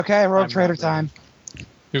Okay, Rogue I'm Trader not time.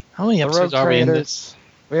 How many The episodes Rogue are we in Trader. this?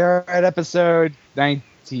 We are at episode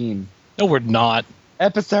 19. No, we're not.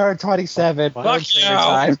 Episode 27. Fuck Rogue Trader you.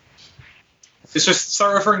 time. It's just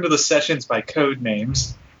start referring to the sessions by code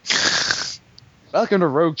names. Welcome to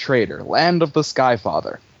Rogue Trader, Land of the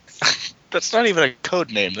Skyfather. That's not even a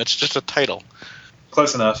code name. That's just a title.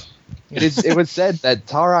 Close enough. It was said that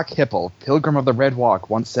Tarak Hippel, Pilgrim of the Red Walk,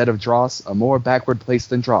 once said of Dross, a more backward place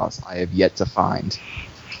than Dross I have yet to find.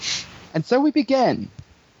 And so we begin.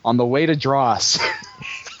 On the way to Dross.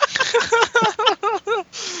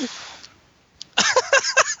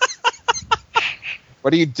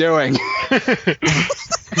 What are you doing?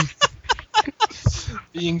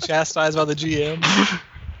 Being chastised by the GM.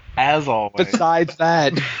 As always. Besides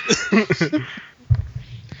that.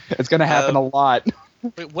 It's going to happen a lot.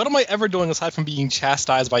 Wait, what am I ever doing aside from being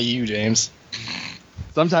chastised by you, James?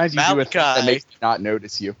 Sometimes you do a thing that Malachi. makes me not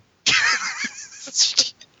notice you.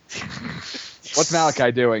 What's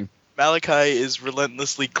Malachi doing? Malachi is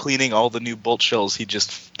relentlessly cleaning all the new bolt shells he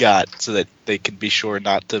just got so that they can be sure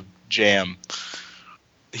not to jam.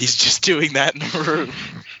 He's just doing that in a room.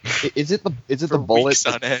 Is it the For bullet weeks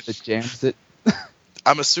on end. that jams it?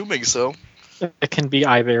 I'm assuming so. It can be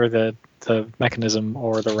either the mechanism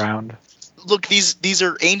or the round. Look, these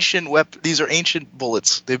are ancient These are ancient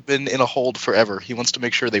bullets. They've been in a hold forever. He wants to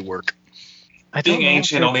make sure they work. I don't Being know if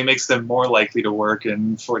ancient they're- only makes them more likely to work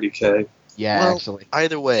in 40k. Yeah, Well, actually.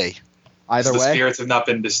 Either way, Either The way. spirits have not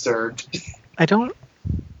been disturbed. I don't.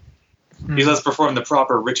 He does perform the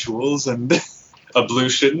proper rituals and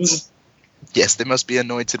ablutions. yes, they must be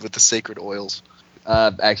anointed with the sacred oils.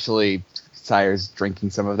 Actually, Sire's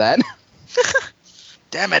drinking some of that.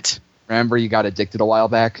 Damn it! Remember you got addicted a while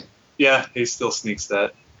back? Yeah, he still sneaks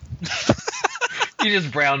that. He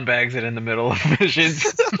just brown bags it in the middle of missions.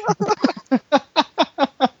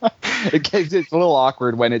 It's a little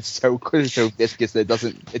awkward when it's so viscous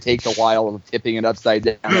that it takes a while of tipping it upside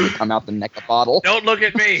down and it come out the neck of the bottle. Don't look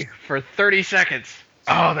at me for 30 seconds.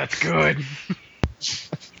 Oh, that's good.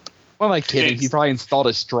 What am I kidding? He probably installed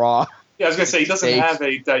a straw. Yeah, I was going to say, he doesn't Steak. have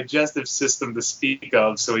a digestive system to speak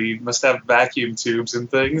of, so he must have vacuum tubes and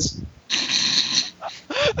things.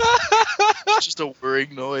 Just a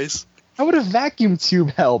whirring noise. How would a vacuum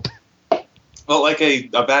tube help? Well, like a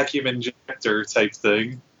vacuum injector type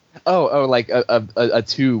thing. Oh, like a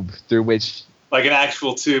tube through which... Like an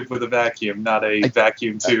actual tube with a vacuum, not a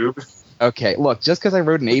vacuum tube. Okay, look, just because I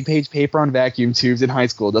wrote an 8-page paper on vacuum tubes in high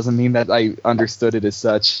school doesn't mean that I understood it as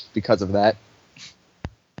such because of that.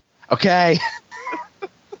 Okay.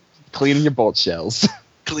 Cleaning your bolt shells.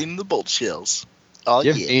 Cleaning the bolt shells. Oh,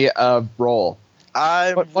 Give yeah. me a roll.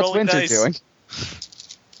 I'm What's rolling Winter dice. doing?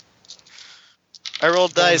 I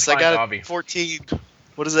rolled dice. I fine, got Bobby. a 14.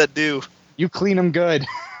 What does that do? You clean them good.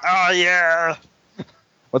 Oh, yeah.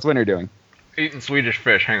 What's Winter doing? Eating Swedish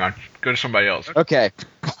fish. Hang on. Go to somebody else. Okay.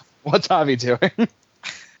 What's Javi doing?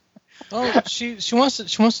 Oh, she wants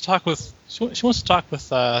to talk with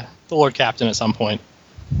the Lord Captain at some point.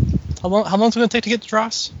 How long's it going to take to get to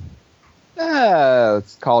Dross?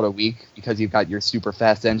 Let's call it a week because you've got your super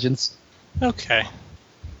fast engines. Okay.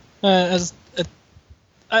 I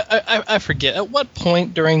forget. At what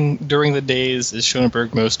point during the days is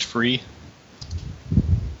Schoenberg most free?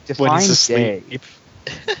 When Define he's day. asleep.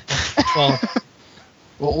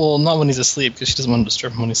 Well, not when he's asleep because she doesn't want to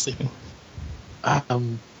disturb him when he's sleeping.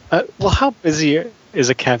 Well, how busy is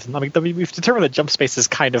a captain? I mean, we've determined that jump space is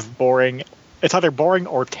kind of boring. It's either boring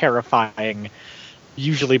or terrifying.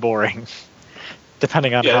 Usually boring,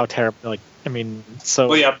 depending on Yeah. how terrible. So.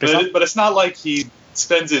 Well, yeah, there's not- but it's not like he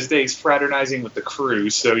spends his days fraternizing with the crew,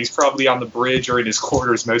 so he's probably on the bridge or in his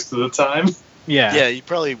quarters most of the time. yeah. Yeah, you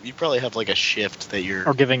probably have like a shift that you're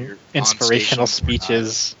Or giving you're on inspirational station or not.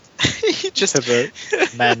 speeches He just to the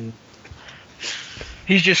men.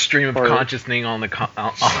 He's just stream of Or- consciousning on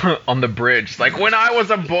the bridge. Like, when I was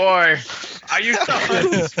a boy, I used to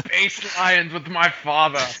hunt space lions with my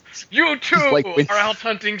father. You too like are out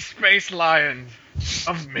hunting space lions.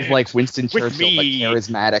 Of me. It's like Winston With Churchill, but me.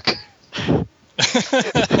 charismatic.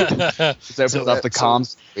 Just opens So, up the so-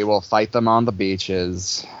 comms. We will fight them on the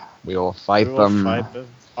beaches. We will fight We will them. fight them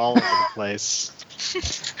all over the place.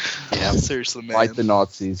 yeah, seriously, man. Fight the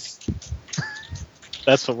Nazis.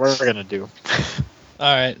 That's what we're gonna do.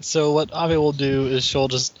 All right. So what Avi will do is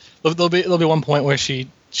there'll be one point where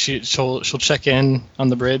she'll check in on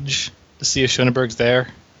the bridge to see if Schoenberg's there,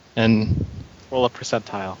 and Roll a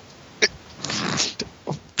percentile.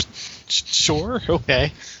 sure,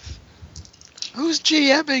 okay, Who's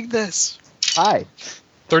GMing this? Hi.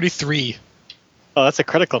 33. Oh, that's a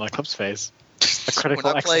critical in Eclipse phase. A critical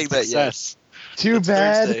We're not playing excellent that yet. success. Too It's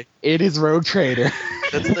bad Thursday. it is Rogue Trader.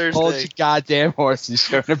 That's Hold your Thursday. goddamn horses,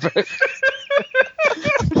 Schoenberg.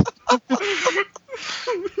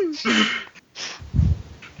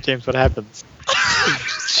 James, what happens?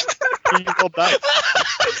 You rolled dice.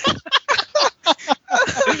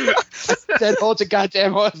 Said, hold your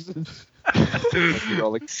goddamn horses.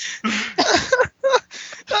 Rolling.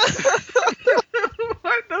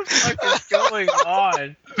 What the fuck is going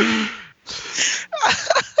on?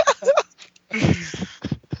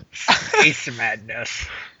 Space madness.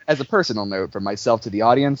 As a personal note from myself to the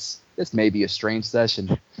audience, this may be a strange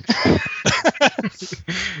session.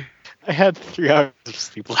 I had 3 hours of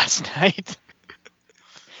sleep last night.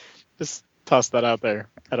 Just toss that out there.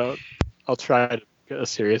 I'll try to get a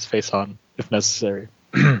serious face on if necessary.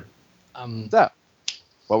 So,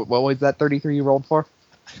 what was that 33 you rolled for?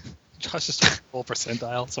 Josh just roll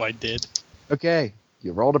percentile, so I did. Okay,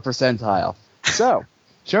 you rolled a percentile. So,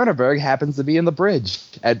 Schoenberg happens to be in the bridge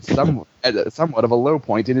at somewhat of a low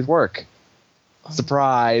point in his work.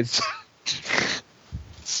 Surprise!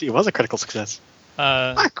 See, it was a critical success.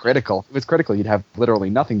 Not critical. If it was critical, you'd have literally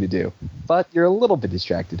nothing to do. But you're a little bit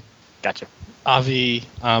distracted. Gotcha. Avi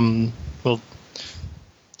will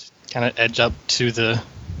kind of edge up to the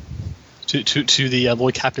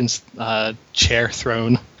Lloyd Captain's chair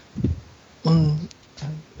throne.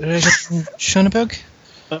 Schoenberg,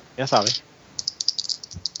 Yes, Avi.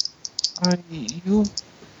 are you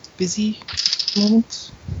busy at the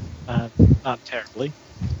moment? Not terribly.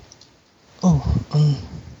 Oh,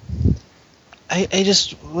 I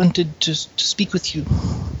just wanted to speak with you,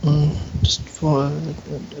 just for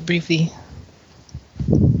briefly.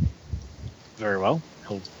 Very well.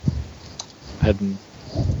 He'll go ahead and...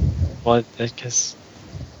 Well, I guess...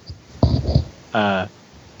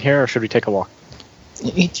 here, or should we take a walk?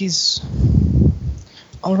 It is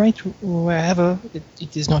all right wherever.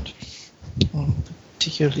 It is not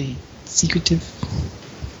particularly secretive.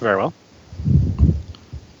 Very well.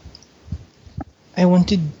 I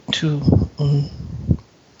wanted to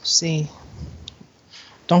say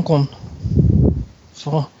Dankon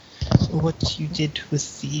for what you did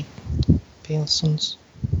with the Pale Sons.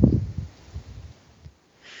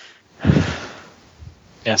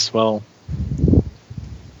 Yes, well...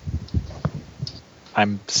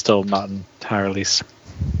 I'm still not entirely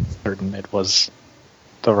certain it was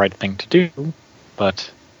the right thing to do, but...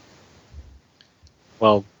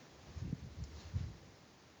 Well...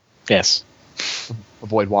 Yes.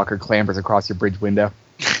 Avoid Walker clambers across your bridge window.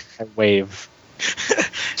 I wave.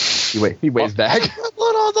 He waves back.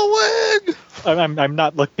 Blood on the wing! I'm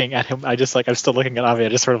not looking at him. I'm still looking at Avi. I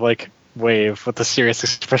just sort of wave with a serious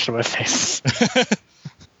expression on my face.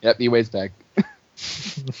 Yep, he waves back.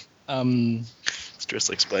 It's dressed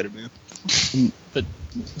like Spider-Man. But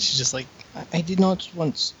she's just like, I did not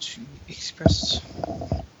want to express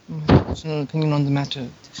my personal opinion on the matter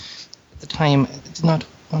at the time. I did not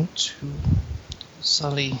want to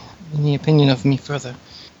sully any opinion of me further.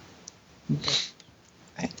 But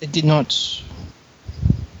I did not.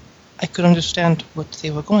 I could understand what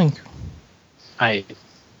they were going through. I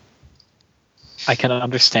can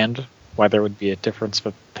understand why there would be a difference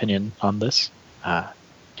of opinion on this,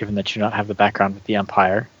 given that you do not have the background with the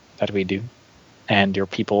Empire that we do, and your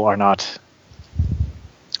people are not...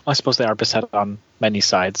 I suppose they are beset on many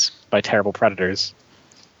sides by terrible predators,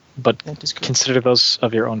 but That is correct. consider those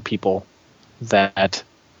of your own people that...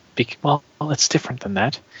 Well, it's different than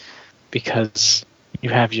that, because you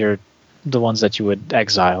have the ones that you would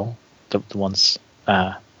exile, the ones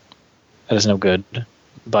that is no good,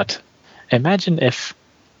 but imagine if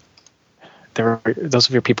there were those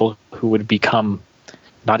of your people who would become,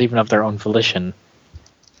 not even of their own volition,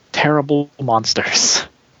 terrible monsters.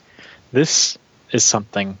 This is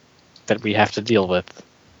something that we have to deal with.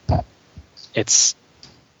 It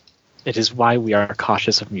is why we are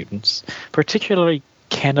cautious of mutants, particularly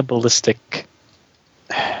cannibalistic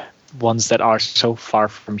ones that are so far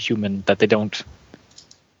from human that they don't...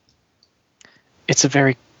 It's a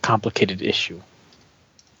very complicated issue.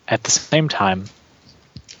 At the same time,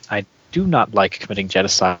 I do not like committing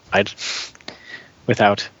genocide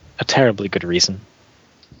without a terribly good reason.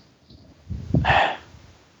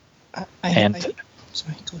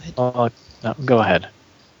 Sorry, go ahead. No, go ahead.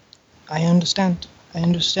 I understand. I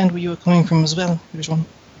understand where you are coming from as well, Rizwan.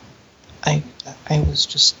 I was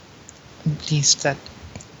just pleased that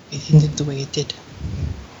it ended the way it did.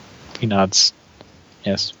 He nods.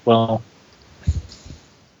 Yes, well...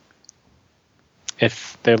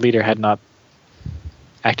 If their leader had not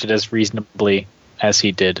acted as reasonably as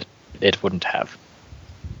he did, it wouldn't have.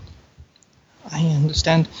 I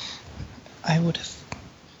understand. I would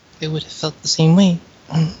have felt the same way,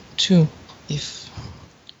 too, if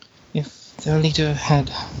their leader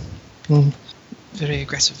had been very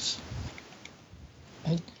aggressive.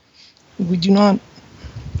 We do not.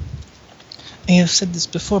 I have said this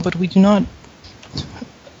before, but we do not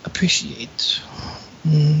appreciate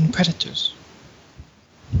predators.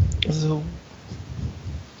 Although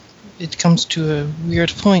it comes to a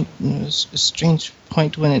weird point, a strange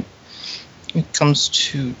point when it comes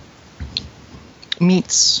to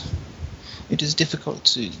meats. It is difficult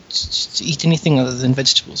to eat anything other than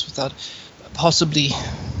vegetables without possibly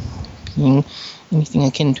being anything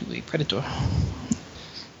akin to a predator.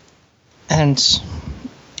 And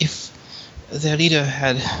if their leader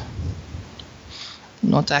had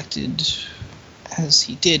not acted as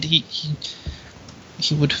he did, he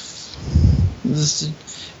would. The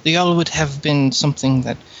Jarl would have been something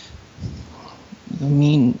that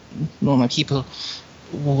me nor my people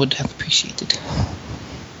would have appreciated.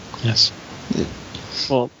 Yes.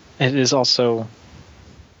 Well, it is also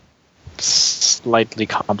slightly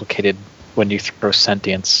complicated when you throw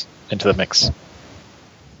sentience into the mix.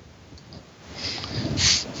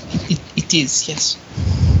 It is, yes.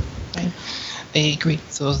 I agree.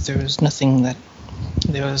 So there is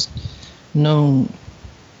no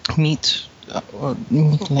meat or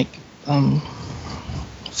like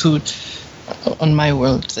food on my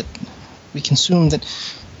world that we consume that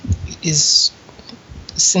is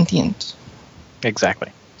sentient.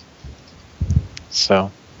 Exactly.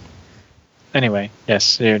 So, anyway,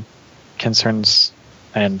 yes, your concerns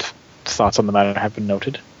and thoughts on the matter have been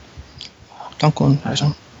noted. Danke,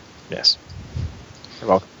 Rajan. Yes. You're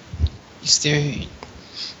welcome. Is there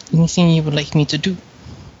anything you would like me to do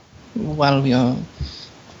while we are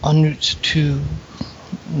en route to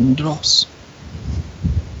Dross?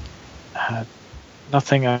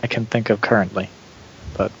 Nothing I can think of currently,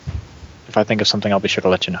 but if I think of something, I'll be sure to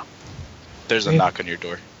let you know. There's a knock on your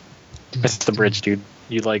door. It's the bridge, dude.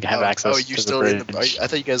 You have access. Oh, you're to still the in bridge. the. I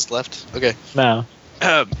thought you guys left. Okay. No.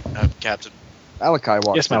 Captain, Malachi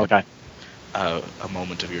walks Yes, in. Malachi. a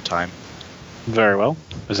moment of your time. Very well.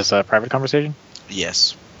 Is this a private conversation?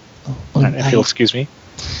 Yes. Alright, if you'll excuse me.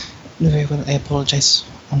 Very well, I apologize.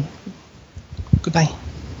 Goodbye.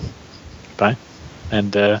 Bye.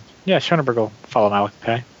 And, yeah, Schoenberg will follow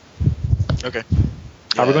Malachi. Okay.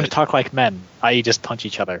 Are we going to talk like men, i.e. just punch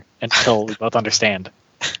each other until we both understand?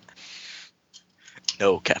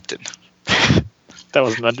 No, Captain. That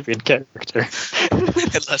was meant to be in character.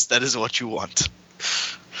 Unless that is what you want.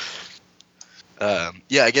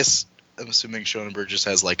 Yeah, I guess I'm assuming Schoenberg just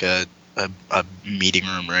has like a meeting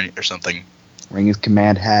room or something. Wearing his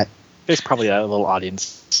command hat. There's probably a little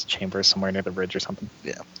audience chamber somewhere near the bridge or something.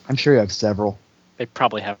 Yeah. I'm sure you have several. They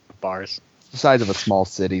probably have bars. The size of a small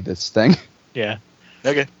city, this thing. Yeah.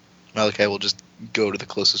 Okay. Malachi will just go to the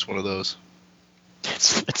closest one of those.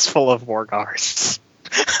 It's full of Wargars.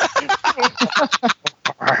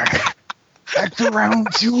 Back to round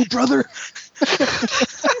 2, brother.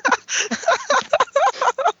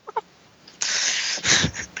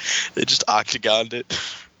 They just octagoned it.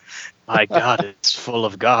 My god, it's full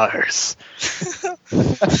of Gars.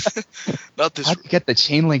 Not this. How'd you get the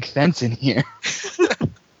chain link fence in here?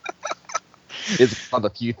 It's one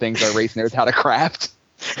of the few things our race knows how to craft.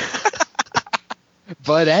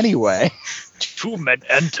 But anyway, 2 men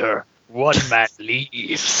enter, 1 man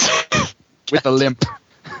leaves. with a limp.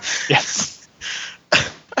 Yes.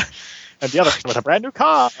 And the other with a brand new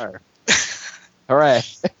car. Hooray.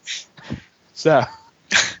 So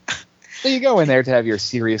you go in there to have your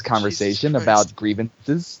serious conversation Jesus about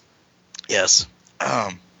grievances. Yes.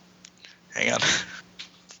 Hang on.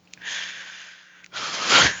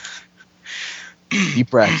 Deep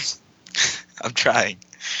breaths. I'm trying.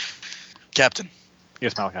 Captain.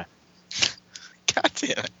 Yes, Malachi. God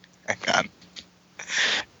damn it. Hang on.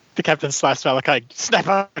 The captain slaps Malachi. Snap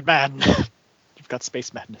out, man. You've got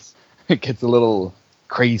space madness. It gets a little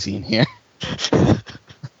crazy in here.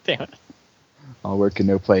 Damn it. All work and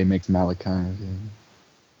no play makes Malachi.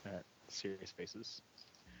 Alright, serious faces.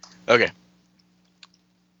 Okay.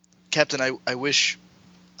 Captain, I wish...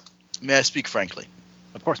 May I speak frankly?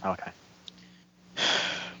 Of course, Malachi.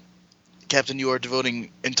 Captain, you are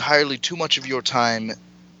devoting entirely too much of your time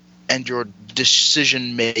and your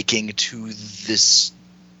decision-making to this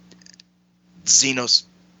Xenos...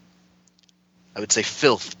 I would say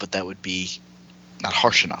filth, but that would be not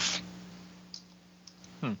harsh enough.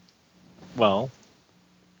 Well,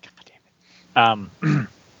 God damn it.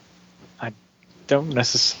 I don't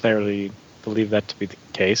necessarily believe that to be the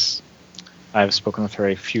case. I've spoken with her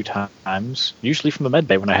a few times, usually from the med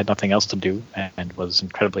bay when I had nothing else to do and was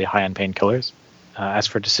incredibly high on painkillers. As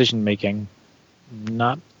for decision making,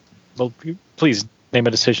 not. Well, please name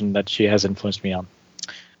a decision that she has influenced me on.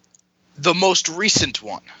 The most recent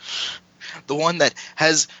one. The one that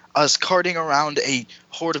has us carting around a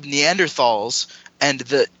horde of Neanderthals and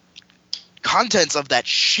the contents of that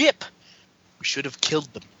ship. We should have killed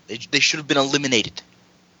them. They should have been eliminated.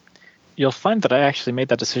 You'll find that I actually made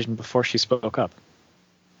that decision before she spoke up.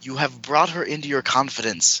 You have brought her into your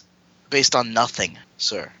confidence based on nothing,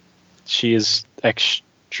 sir. She is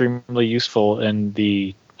extremely useful in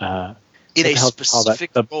the In a What the hell is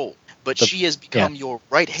specific that? role. But the- she has become your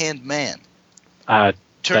right-hand man. That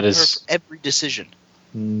Turn is- her for every decision.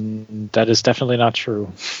 that is definitely not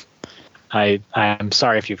true. I'm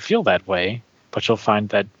sorry if you feel that way, but you'll find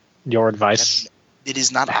that your advice It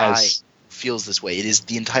is not has. I who feels this way. It is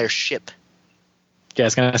the entire ship. Yeah, I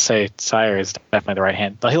was gonna say Sire is definitely the right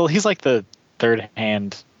hand. But he's like the third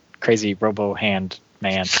hand, crazy robo hand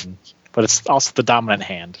man, but it's also the dominant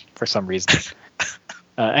hand for some reason.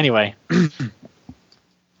 Anyway,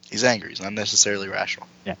 He's angry. He's not necessarily rational.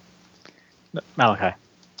 Malachi,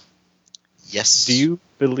 Yes. do you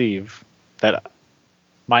believe that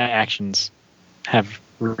my actions have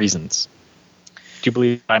reasons? Do you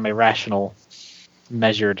believe I'm a rational,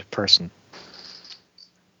 measured person?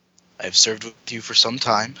 I've served with you for some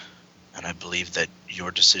time, and I believe that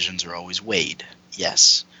your decisions are always weighed.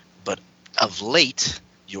 Yes. But of late,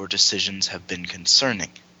 your decisions have been concerning.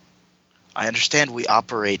 I understand we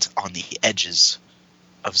operate on the edges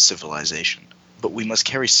of civilization, but we must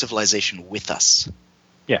carry civilization with us.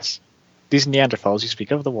 Yes. These Neanderthals you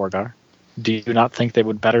speak of, the Wargar, do you not think they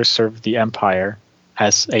would better serve the Empire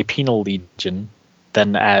as a penal legion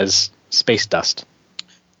than as space dust?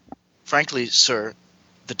 Frankly, sir,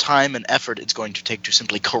 the time and effort it's going to take to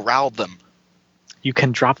simply corral them. You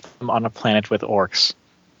can drop them on a planet with orcs.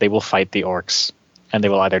 They will fight the orcs, and they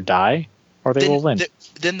will either die or they will win.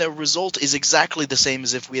 Then the result is exactly the same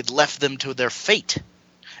as if we had left them to their fate.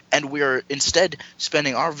 And we're instead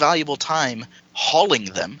spending our valuable time hauling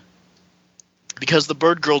them because the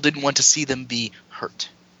bird girl didn't want to see them be hurt.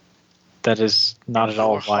 That is not at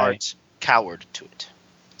all Your why. heart cowered to it,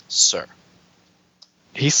 sir.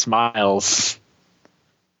 He smiles.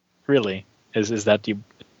 Really? Is that you?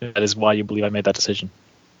 That is why you believe I made that decision?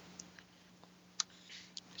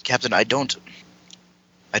 Captain, I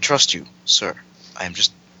trust you, sir. I am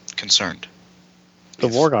just concerned. The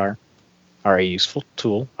If- Wargar are a useful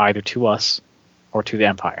tool either to us or to the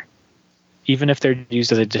Empire. Even if they're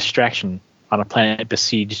used as a distraction on a planet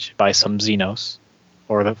besieged by some Xenos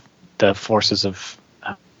or the forces of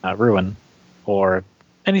Ruin or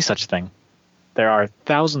any such thing, there are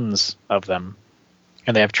thousands of them,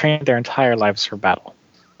 and they have trained their entire lives for battle.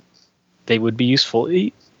 They would be useful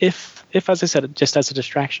if, as I said, just as a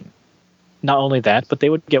distraction. Not only that, but they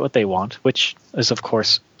would get what they want, which is, of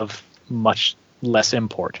course, of much less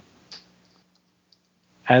import.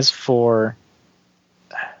 As for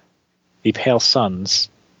the Pale Suns,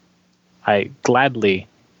 I gladly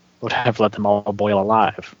would have let them all boil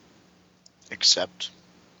alive. Except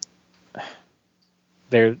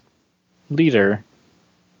Their leader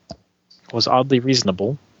was oddly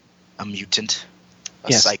reasonable. a mutant, a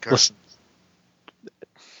Yes, psyker. listen.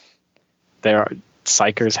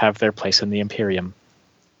 Psychers have their place in the Imperium.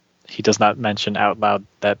 He does not mention out loud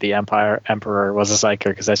that the Emperor was a psyker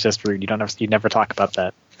because that's just rude. You never talk about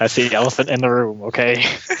that. That's the elephant in the room, okay?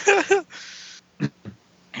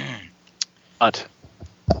 But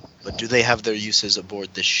But do they have their uses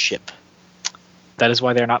aboard this ship? that is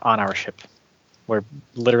why they're not on our ship. We're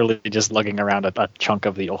literally just lugging around a chunk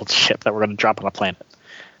of the old ship that we're going to drop on a planet.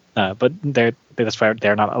 But that's why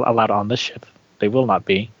they're not allowed on this ship. They will not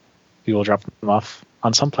be. We will drop them off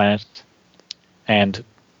on some planet, and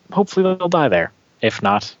hopefully they'll die there. If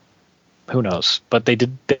not, who knows? But they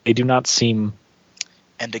do not seem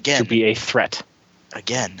And to again, be a threat.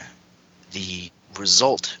 the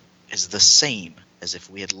result is the same as if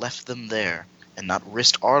we had left them there and not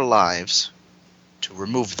risked our lives to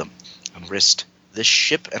remove them and risked this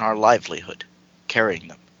ship and our livelihood carrying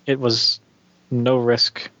them. It was no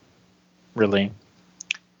risk, really.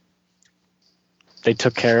 They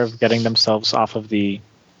took care of getting themselves off of the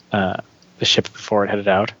ship before it headed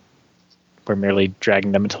out. We're merely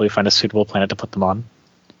dragging them until we find a suitable planet to put them on.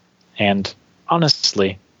 And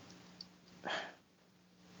honestly,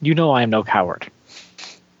 you know I am no coward.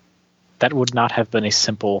 That would not have been a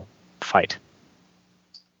simple fight.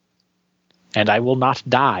 And I will not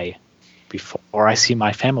die before I see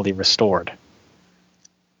my family restored.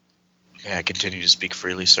 May I continue to speak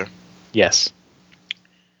freely, sir? Yes.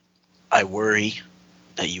 I worry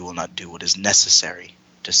that you will not do what is necessary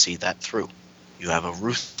to see that through. You have a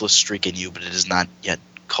ruthless streak in you, but it is not yet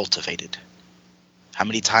cultivated. How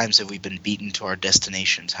many times have we been beaten to our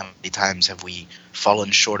destinations? How many times have we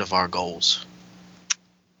fallen short of our goals?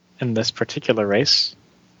 In this particular race,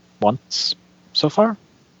 once so far.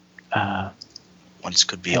 Once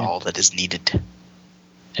could be Yeah. all that is needed.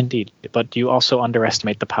 Indeed, but you also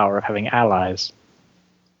underestimate the power of having allies.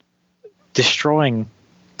 Destroying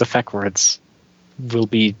the Feckwards will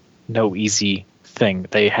be no easy thing.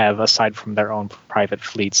 They have, aside from their own private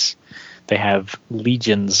fleets, they have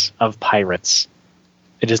legions of pirates.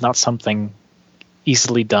 It is not something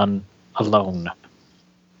easily done alone.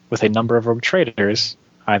 With a number of rogue traders,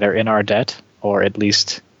 either in our debt or at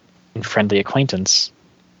least in friendly acquaintance,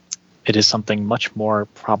 it is something much more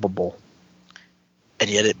probable. And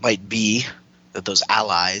yet it might be that those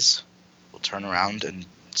allies will turn around and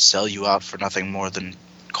sell you out for nothing more than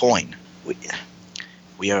coin.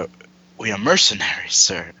 We are mercenaries,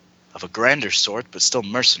 sir, of a grander sort, but still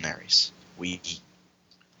mercenaries. We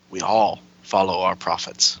all follow our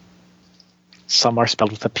profits. Some are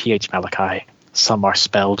spelled with a PH, Malachi. Some are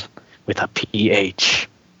spelled with a PH.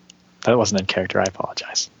 That wasn't in character, I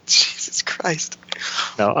apologize. Jesus Christ.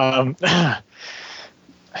 No,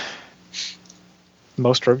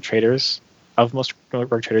 most rogue traders,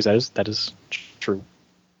 that is true.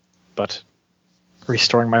 But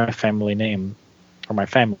restoring my family name, or my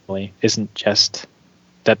family, isn't just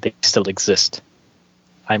that they still exist.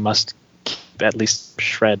 I must keep at least a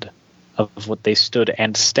shred of what they stood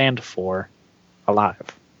and stand for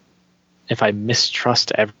alive. If I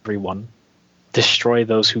mistrust everyone, destroy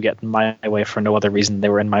those who get in my way for no other reason they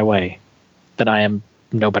were in my way, then I am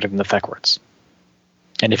no better than the Feckwards.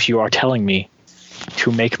 And if you are telling me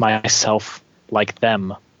to make myself like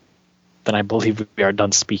them, then I believe we are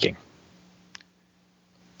done speaking.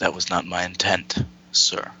 That was not my intent,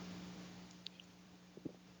 sir.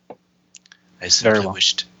 I simply well.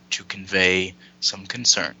 wished to convey some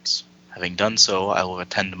concerns. Having done so, I will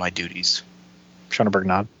attend to my duties. Schoenberg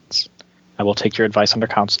nods. I will take your advice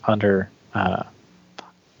under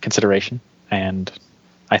consideration, and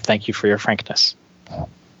I thank you for your frankness.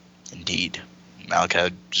 Indeed.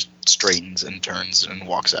 Malachi just straightens and turns and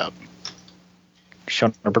walks out.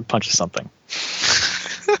 Schoenberg punches something.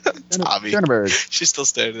 It's Avi. Schoenberg. She's still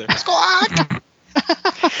standing there. Squawk!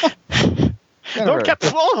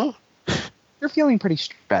 Schoenberg, you're feeling pretty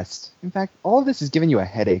stressed. In fact, all of this is giving you a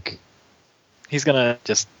headache. He's gonna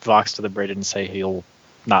just vox to the bridge and say he'll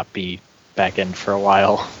not be back in for a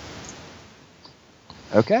while.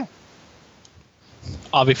 Okay.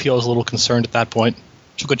 Avi feels a little concerned at that point.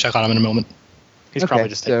 She'll go check on him in a moment. He's Okay, probably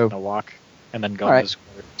just taking so- a walk and then All going right. to his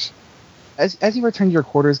quarters. As you return to your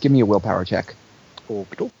quarters, give me a willpower check.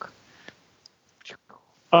 Okey-doke.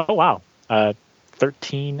 Oh, wow.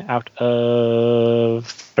 13 out of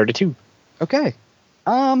 32. Okay.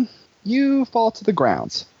 You fall to the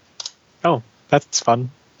ground. Oh, that's fun.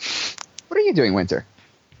 What are you doing, Winter?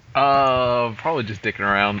 Probably just dicking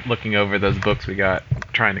around, looking over those books we got,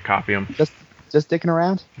 trying to copy them. Just dicking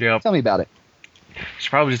around? Yep. Tell me about it. Should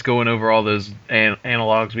probably just going over all those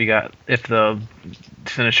analogs we got. If the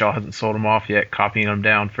Seneschal hasn't sold them off yet, copying them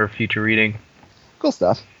down for future reading. Cool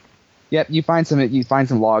stuff. Yep, you find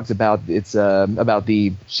some logs about about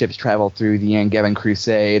the ship's travel through the Angevin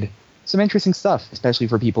Crusade. Some interesting stuff, especially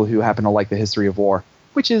for people who happen to like the history of war,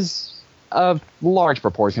 which is a large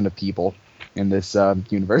proportion of people in this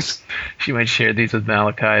universe. She might share these with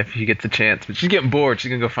Malachi if she gets a chance, but she's getting bored. She's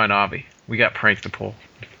gonna go find Avi. We got pranks to pull.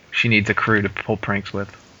 She needs a crew to pull pranks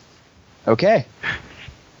with. Okay.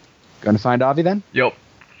 Going to find Avi then? Yup.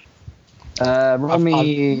 Roll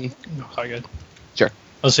me. Oh, good. Sure.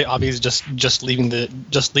 Let's say Avi's just leaving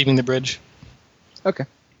the bridge. Okay.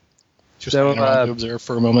 Just So, hanging around to observe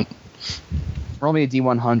for a moment. Roll me a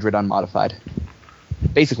D100 unmodified.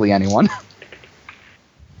 Basically anyone.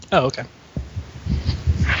 Oh, okay.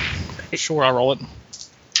 Sure, I'll roll it.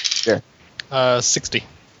 Sure. 60.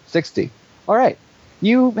 60. All right.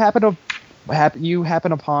 You happen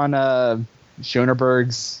upon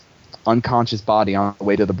Schoenberg's unconscious body on the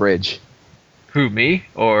way to the bridge. Who, me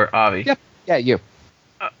or Avi? Yep. Yeah, you.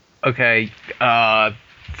 Okay.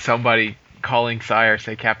 Somebody calling Sire,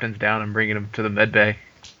 say Captain's down and bringing him to the med bay.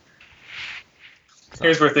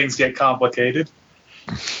 Here's where things get complicated.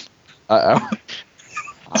 Uh-oh.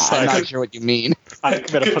 I'm not sure what you mean. I'm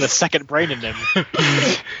going to put a second brain in him.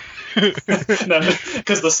 No,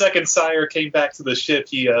 because the second Sire came back to the ship,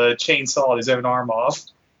 he chainsawed his own arm off.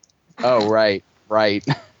 Oh, right.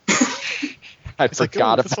 I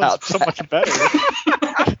forgot this about one's so that. much better.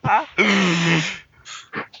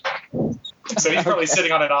 So he's probably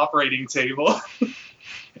sitting on an operating table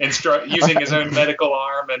and using his own medical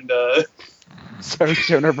arm and So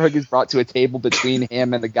Schoenberg is brought to a table between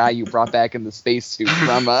him and the guy you brought back in the spacesuit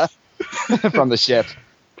from from the ship.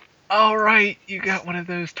 All right, you got one of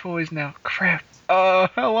those toys now. Crap. How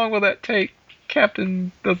long will that take?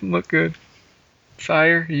 Captain doesn't look good.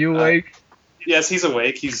 Sire, you awake? Yes, he's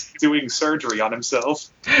awake. He's doing surgery on himself.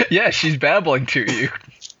 Yeah, she's babbling to you.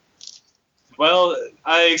 Well,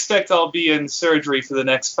 I expect I'll be in surgery for the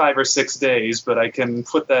next 5 or 6 days, but I can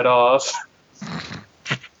put that off.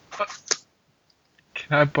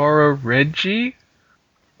 Can I borrow Reggie?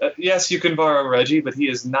 Yes, you can borrow Reggie, but he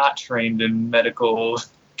is not trained in medical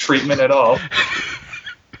treatment at all.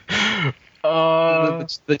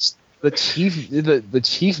 The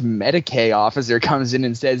chief Medicaid officer comes in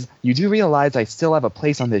and says, "You do realize I still have a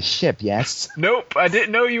place on this ship, yes?" Nope, I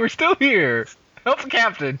didn't know you were still here. Help the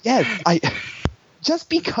captain. Yes, just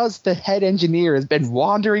because the head engineer has been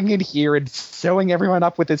wandering in here and sewing everyone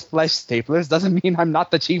up with his flesh staplers doesn't mean I'm not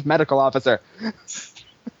the chief medical officer.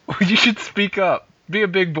 You should speak up. Be a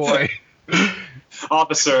big boy.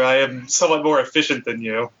 Officer, I am somewhat more efficient than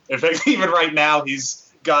you. In fact, even right now,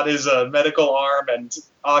 he's got his medical arm and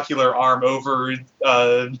ocular arm over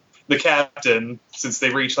the captain since they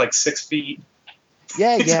reach like 6 feet.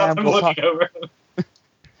 Yeah, He's yeah. got them looking over him.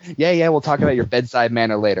 Yeah, we'll talk about your bedside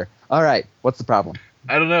manner later. All right, what's the problem?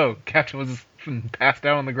 I don't know. Captain was passed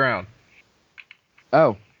out on the ground.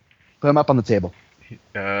 Oh, put him up on the table.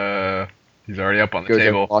 He's already up on the Goes over,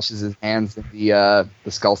 table. washes his hands in the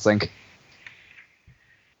skull sink.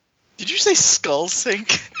 Did you say skull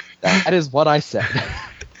sink? That is what I said.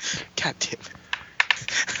 God damn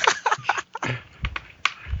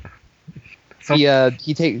it.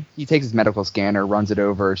 He takes his medical scanner, runs it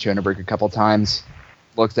over Schoenberg a couple times,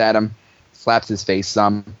 looks at him, slaps his face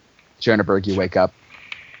some. Schoenberg, you wake up.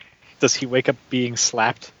 Does he wake up being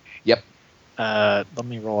slapped? Yep. Let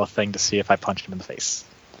me roll a thing to see if I punched him in the face.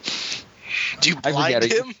 Do you I blind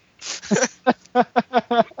forget him?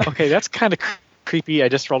 Okay, that's kind of creepy. I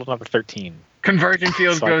just rolled another 13. Conversion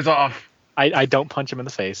field So goes off. I don't punch him in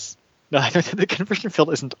the face. No, the conversion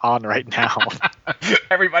field isn't on right now.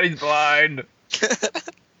 Everybody's blind.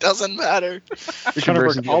 Doesn't matter. Your Schoenberg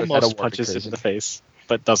conversion field is at a almost warp punches him in equation. the face,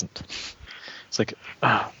 but doesn't. It's like,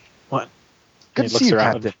 what? Good And to he see looks you,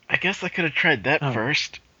 around. Captain. I guess I could have tried that Oh.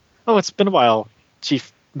 first. Oh, it's been a while,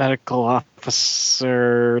 Chief Medical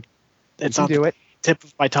Officer. You It's can on do the it. tip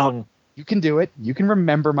of my tongue. You can do it. You can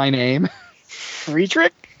remember my name.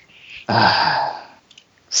 Friedrich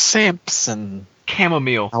Sampson.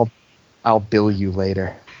 Chamomile. I'll bill you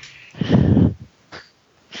later.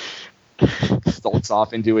 Stoltz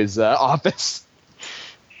off into his office.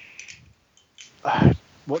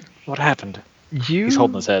 What happened? You He's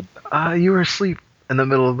holding his head. You were asleep in the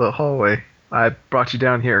middle of the hallway. I brought you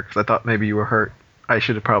down here because I thought maybe you were hurt. I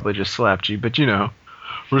should have probably just slapped you, but you know,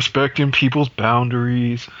 respecting people's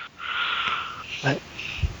boundaries.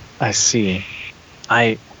 I see.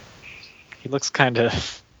 He looks kind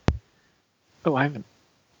of. Oh, I haven't.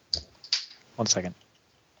 1 second.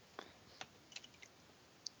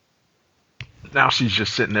 Now she's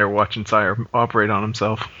just sitting there watching Sire operate on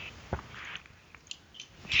himself.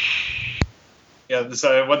 Yeah,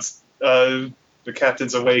 so once the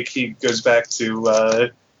captain's awake, he goes back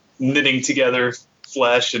to knitting together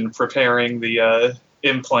flesh and preparing the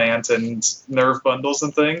implant and nerve bundles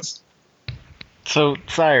and things. So,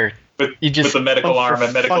 Sire, With, You just- with the medical oh, for arm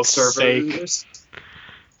and medical fuck's servers.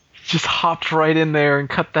 just hopped right in there and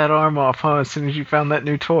cut that arm off, huh? As soon as you found that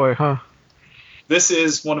new toy, huh? This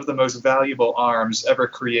is one of the most valuable arms ever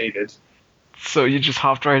created. So you just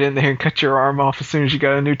hopped right in there and cut your arm off as soon as you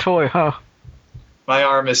got a new toy, huh? My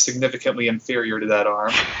arm is significantly inferior to that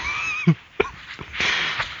arm.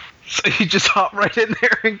 So you just hopped right in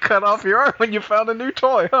there and cut off your arm when you found a new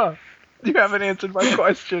toy, huh? You haven't answered my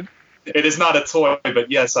question. It is not a toy, but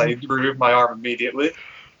yes, I removed my arm immediately.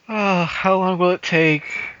 Oh, how long will it take?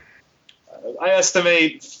 I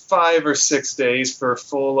estimate 5 or 6 days for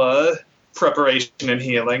full preparation and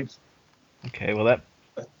healing. Okay, well that...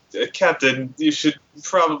 Captain, you should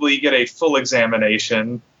probably get a full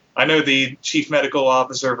examination. I know the chief medical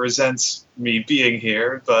officer resents me being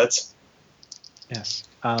here, but Yes.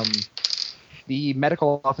 The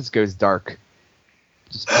medical office goes dark.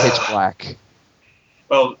 Just pitch black.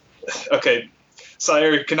 well, okay.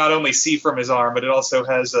 Sire can not only see from his arm, but it also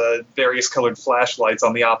has various colored flashlights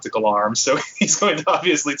on the optical arm, so he's going to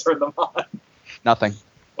obviously turn them on. Nothing.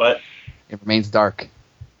 What? It remains dark.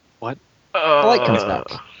 The The light comes back.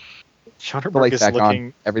 The Schoenberg light's is back looking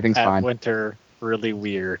on. Everything's at fine. Winter really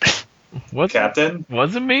weird. Captain?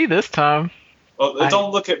 Wasn't me this time. Well,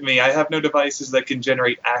 don't look at me. I have no devices that can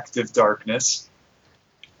generate active darkness.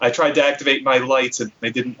 I tried to activate my lights and they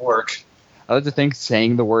didn't work. I like to think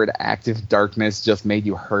saying the word active darkness just made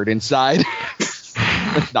you hurt inside.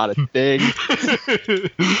 That's not a thing.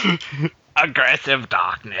 Aggressive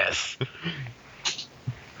darkness.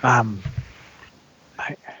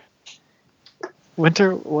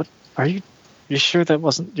 Winter, what are you? You sure that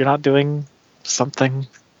wasn't? You're not doing something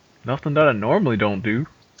Nothing that I normally don't do.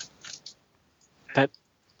 that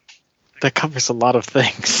covers a lot of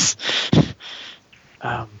things.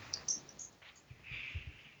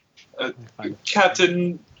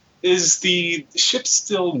 Captain, is the ship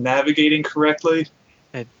still navigating correctly?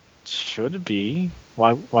 It should be.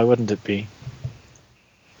 Why wouldn't it be?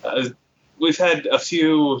 We've had a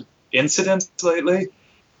few incidents lately.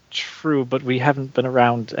 True, but we haven't been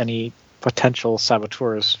around any potential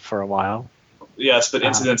saboteurs for a while. Yes, but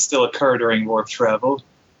incidents still occur during warp travel.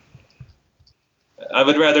 I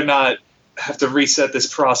would rather not have to reset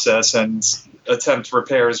this process and attempt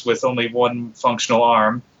repairs with only one functional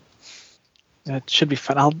arm. It should be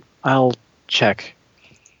fine. I'll check.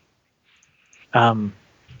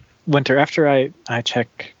 Winter, after I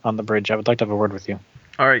check on the bridge, I would like to have a word with you.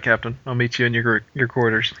 All right, Captain. I'll meet you in your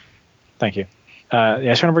quarters. Thank you.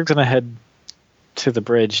 Schoenberg's gonna head to the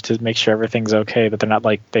bridge to make sure everything's okay, that they're not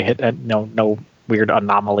like they hit no weird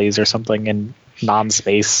anomalies or something in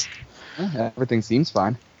non-space. Everything seems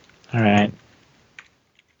fine. All right.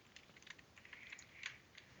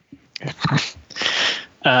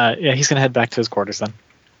 He's gonna head back to his quarters then.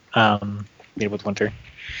 Meet with Winter.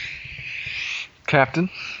 Captain,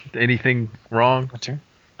 anything wrong? Winter.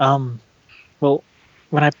 Well,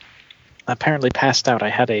 when I apparently passed out, I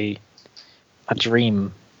had a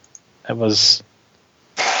dream. It was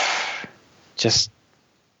just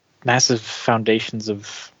massive foundations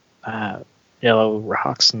of yellow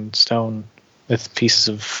rocks and stone with pieces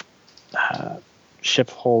of ship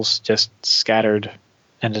holes just scattered,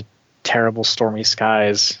 and a terrible stormy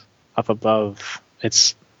skies up above.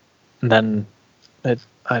 My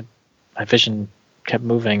vision kept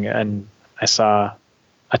moving, and I saw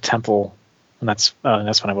a temple, and that's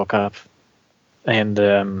when I woke up. And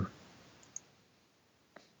and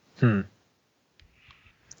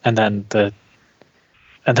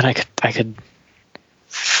then I could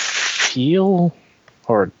feel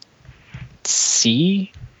or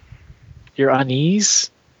see your unease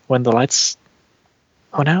when the lights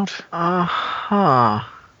went out. Uh-huh.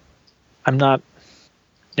 I'm not.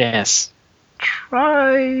 Yes.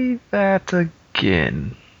 Try that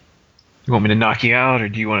again. You want me to knock you out, or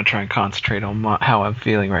do you want to try and concentrate on how I'm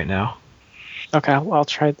feeling right now? Okay, I'll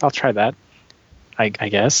try that. I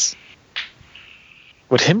guess.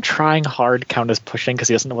 Would him trying hard count as pushing because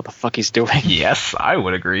he doesn't know what the fuck he's doing? Yes, I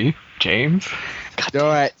would agree. James? God,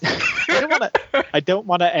 Do it. I don't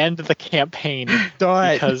want to end the campaign Do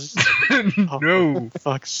it. because No. for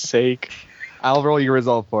fuck's sake. I'll roll your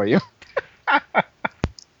result for you.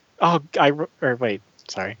 Oh, wait,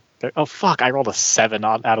 sorry. Oh fuck! I rolled a 7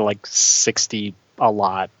 out of like 60. A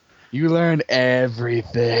lot. You learned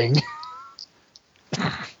everything.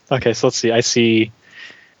 Okay, so let's see. I see.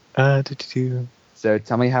 So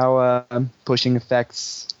tell me how pushing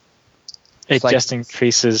affects. It like- just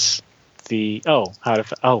increases the.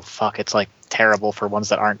 Oh fuck! It's like terrible for ones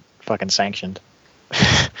that aren't fucking sanctioned.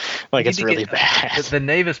 Like it's really bad. The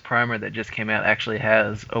Navis primer that just came out actually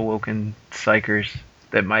has awoken psychers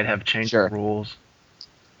that might have changed Sure. the rules.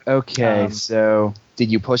 Okay, so did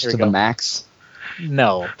you push here to we the go. max?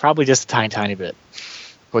 No, probably just a tiny bit.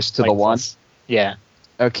 Push to Like the 1? plus- Yeah.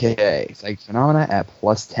 Okay, psychic phenomena at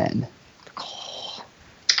plus 10.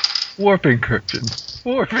 Warp incursion.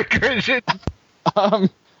 Warp incursion.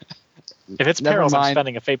 If it's Never perils, I'm mind.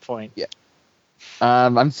 spending a fate point.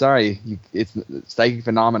 I'm sorry. It's psychic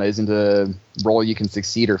phenomena isn't a roll you can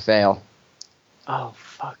succeed or fail. Oh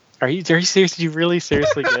fuck! Are you serious? You really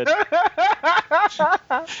seriously did?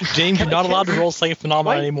 James, you're not allowed to roll psychic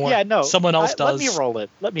phenomena What? anymore. Yeah, no. Someone else does. Let me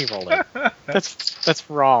roll it. That's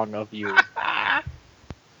wrong of you.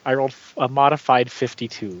 I rolled a modified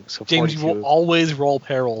 52, so James, 42 you will always roll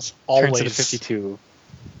perils. turns into Always. 52.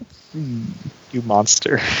 You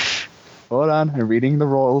monster. Hold on, I'm reading the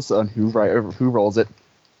rolls on who rolls it.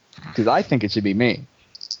 Because I think it should be me.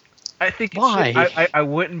 I think Why? I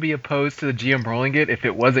wouldn't be opposed to the GM rolling it if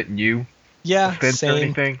it wasn't you. Yeah, Offense or same.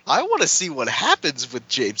 anything. I want to see what happens with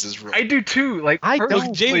James's roll. I do too. Like I don't-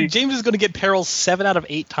 personally, James is going to get perils 7 out of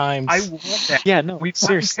 8 times. I want that. Yeah, no, We've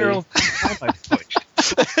seriously. gotten Carol's time I've pushed.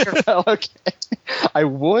 Okay. I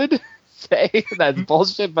would say that's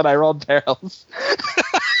bullshit, but I rolled perils.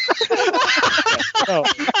 No,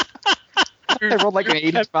 I rolled like an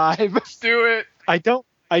 85. Let's do it. I don't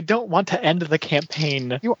want to end the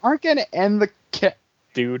campaign, You aren't going to end the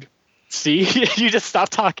dude. See, you just stop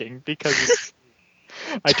talking because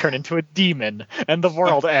I turn into a demon and the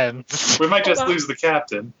world ends. We might just lose the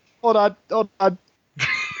captain. Hold on.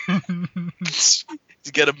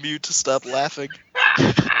 You get a mute to stop laughing.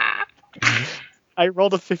 I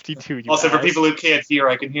rolled a 52. You Also, for ass. people who can't hear,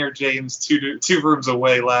 I can hear James two rooms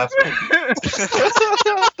away laughing.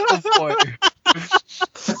 Oh, boy.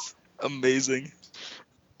 Amazing.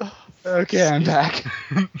 Okay, I'm back.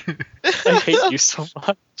 I hate you so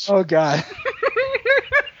much. Oh god.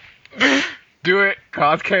 Do it.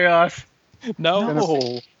 Cause chaos.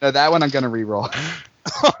 No. No, that one I'm gonna re-roll.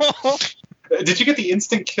 Did you get the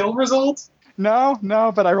instant kill result? No,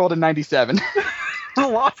 but I rolled a 97.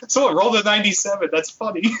 Someone rolled a 97. That's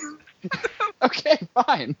funny. Okay,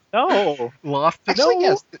 fine. No. Lost to Actually,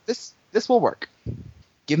 yes, this will work.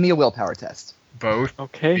 Give me a willpower test. both.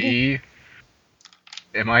 Okay. B.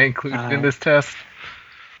 Am I included in this test?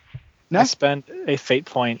 No. I spend a fate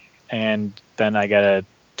point, and then I get a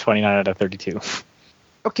 29 out of 32.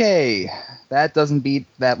 Okay, that doesn't beat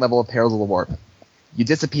that level of Perils of the Warp. You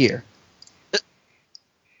disappear.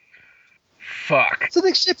 Fuck. So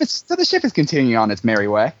the ship is continuing on its merry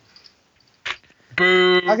way.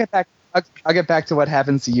 Boo. I'll get back to what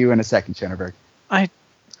happens to you in a second, Schoenberg.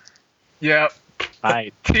 Yep.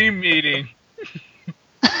 I Team meeting.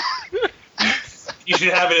 You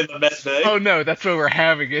should have it in the med bay. Oh no, that's what we're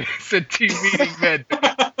having it. It's a team meeting med.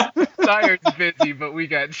 Sire's busy, but we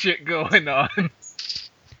got shit going on.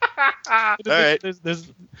 Alright. There's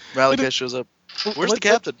Malachi shows up. Where's the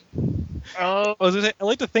captain? Oh, I was gonna say, I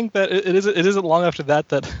like to think that it isn't long after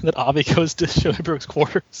that Avi goes to Schoenberg's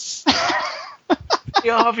quarters.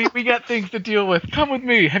 Avi, we got things to deal with. Come with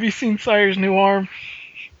me. Have you seen Sire's new arm?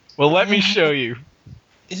 Well, let me show you.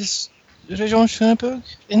 Is John Schoenberg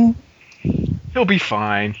in? He'll be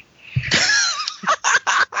fine.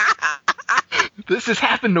 This has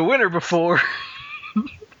happened to Winter before.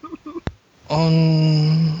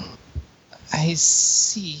 I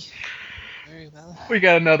see. Very well. We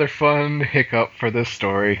got another fun hiccup for this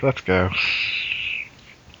story. Let's go.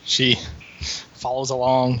 She follows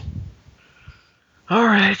along. All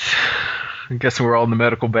right. I guess we're all in the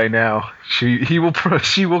medical bay now. She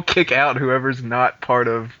will kick out whoever's not part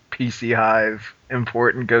of PC Hive.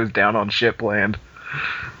 Important goes down on shipland.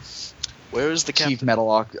 Where is the captain? Chief Metal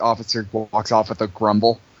Officer walks off with a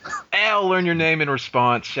grumble. I'll learn your name in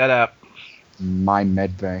response. Shut up. My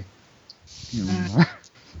medbay.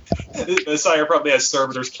 The Sire probably has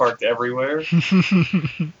servitors parked everywhere.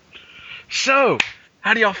 So,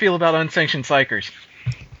 how do y'all feel about unsanctioned psychers?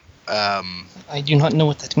 I do not know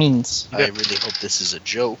what that means. I really hope this is a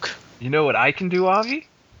joke. You know what I can do, Avi?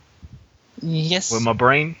 Yes. With my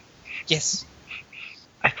brain? Yes.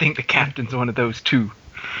 I think the captain's one of those too.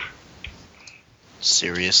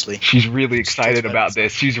 Seriously? She's really excited about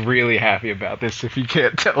this. She's really happy about this, if you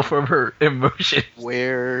can't tell from her emotion.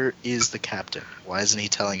 Where is the captain? Why isn't he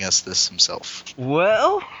telling us this himself?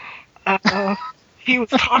 Well, he was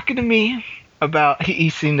talking to me about...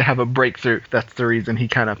 He seemed to have a breakthrough. That's the reason he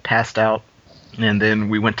kind of passed out. And then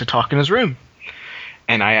we went to talk in his room.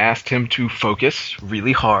 And I asked him to focus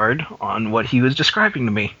really hard on what he was describing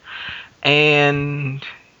to me. And...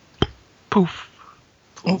 poof.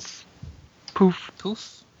 Poof. Poof.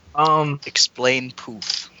 Poof. Explain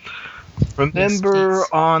poof. Remember Yes, please.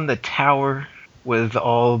 on the tower with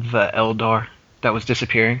all the Eldar that was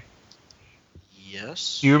disappearing?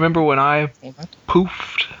 Yes. Do you remember when I What?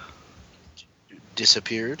 poofed?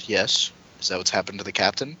 Disappeared? Yes. Is that what's happened to the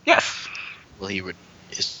captain? Yes. Will he?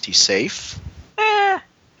 Is he safe?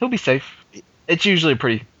 He'll be safe. It's usually a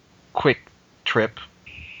pretty quick trip.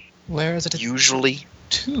 Where is it Usually.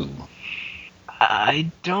 to? I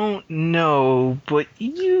don't know, but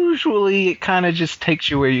usually it kind of just takes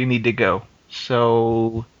you where you need to go.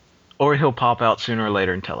 So, or he'll pop out sooner or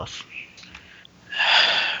later and tell us.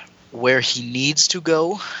 Where he needs to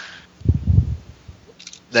go?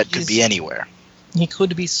 That could be Yes. anywhere. He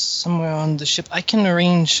could be somewhere on the ship. I can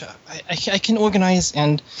arrange. I can organize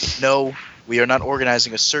and. No, we are not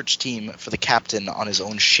organizing a search team for the captain on his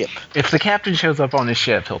own ship. If the captain shows up on his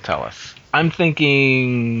ship, he'll tell us. I'm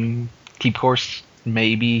thinking keep course.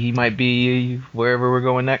 Maybe he might be wherever we're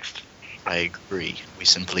going next. I agree. We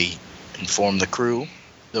simply inform the crew,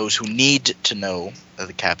 those who need to know that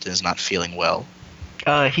the captain is not feeling well.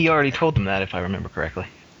 He already told them that, if I remember correctly.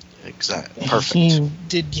 Exactly. Perfect. He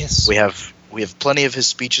did, yes. We have plenty of his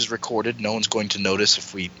speeches recorded. No one's going to notice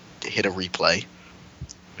if we hit a replay.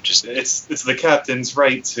 Which is It's the captain's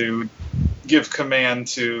right to give command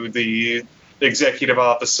to the executive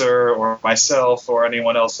officer or myself or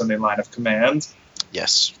anyone else in the line of command.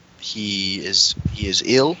 yes, he is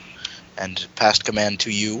ill, and passed command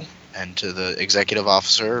to you and to the executive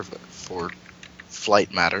officer for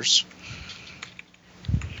flight matters.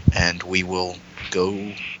 And we will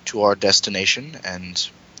go to our destination and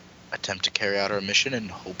attempt to carry out our mission and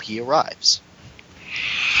hope he arrives.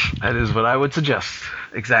 That is what I would suggest.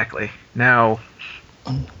 Exactly. Now,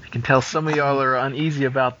 I can tell some of y'all are uneasy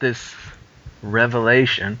about this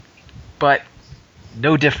revelation, but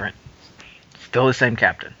no different. Still the same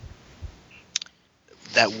captain.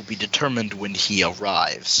 That will be determined when he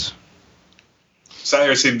arrives.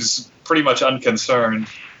 Sire seems pretty much unconcerned.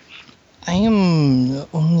 I am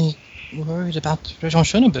only worried about Regent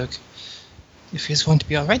Schoenberg. If he's going to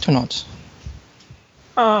be alright or not.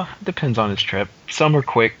 Depends on his trip. Some are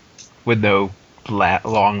quick with no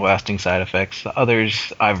long-lasting side effects. The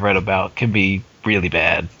others I've read about can be really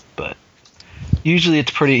bad, but usually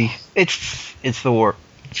it's the war.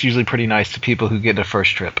 It's usually pretty nice to people who get a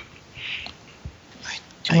first trip.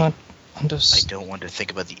 I I don't want to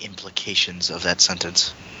think about the implications of that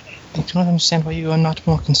sentence. do not understand why you are not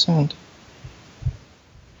more concerned.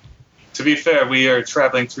 To be fair, we are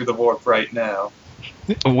traveling through the warp right now.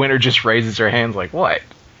 Winter just raises her hands like, what?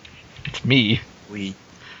 It's me.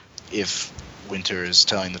 If Winter is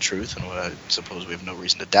telling the truth, and I suppose we have no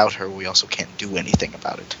reason to doubt her, we also can't do anything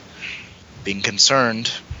about it. Being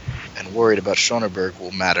concerned and worried about Schoenberg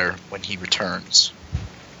will matter when he returns.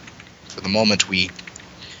 For the moment, we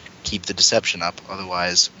keep the deception up,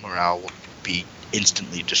 otherwise morale will be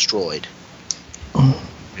instantly destroyed.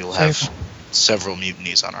 We will have several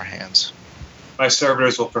mutinies on our hands. My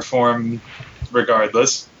servitors will perform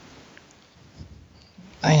regardless.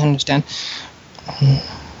 I understand.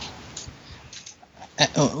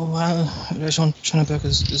 While Regent Schoenberg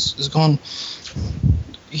is gone,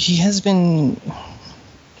 he has been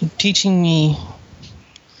teaching me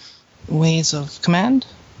ways of command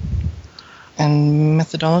and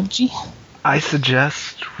methodology. I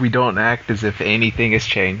suggest we don't act as if anything has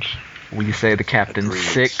changed. We say the captain's Agreed.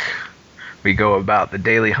 sick. We go about the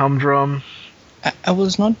daily humdrum. I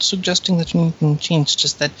was not suggesting that anything changed,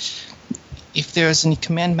 just that if there's any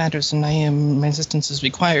command matters and my assistance is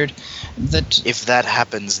required, that... If that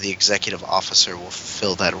happens, the executive officer will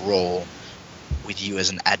fill that role with you as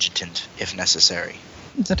an adjutant, if necessary.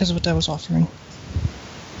 That is what I was offering.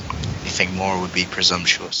 Anything more would be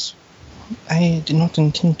presumptuous. I did not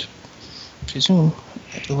intend to presume.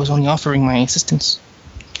 I was only offering my assistance.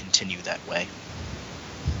 Continue that way.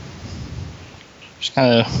 She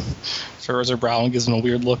kind of furrows her brow and gives him a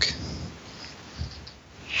weird look.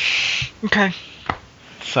 Okay.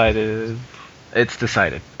 Decided. It's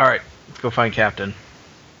decided. Alright, let's go find Captain.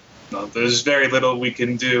 No, there's very little we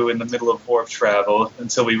can do in the middle of warp travel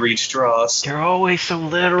until we reach Dross. You're always so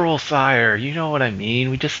literal, sire. You know what I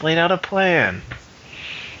mean. We just laid out a plan.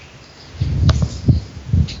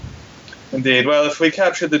 Indeed. Well, if we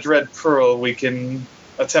capture the Dread Pearl, we can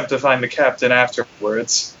attempt to find the captain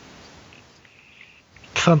afterwards.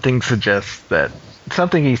 Something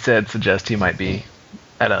he said suggests he might be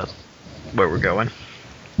at where we're going.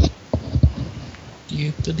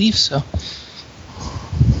 You believe so?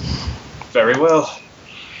 Very well.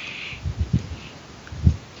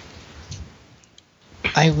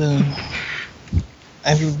 I will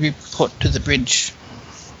report to the bridge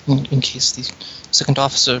in case the second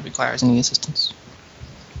officer requires any assistance.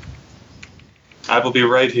 I will be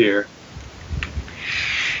right here.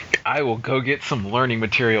 I will go get some learning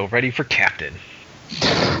material ready for Captain.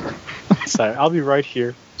 Sorry, I'll be right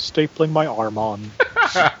here, stapling my arm on.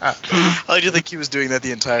 I like to think he was doing that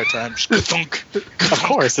the entire time. Just ka-thunk. Of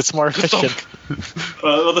course, it's more efficient.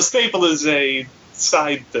 Well, the staple is a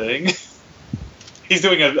side thing. He's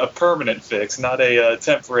doing a permanent fix, not a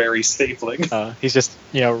temporary stapling. He's just,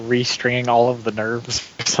 restringing all of the nerves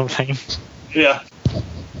or something. Yeah.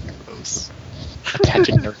 Gross.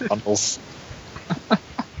 Attaching nerve bundles.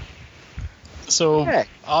 So Okay.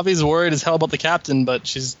 Avi's worried as hell about the captain, but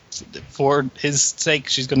for his sake,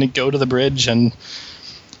 she's going to go to the bridge and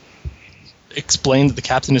explain that the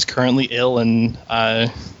captain is currently ill and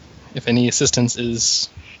if any assistance is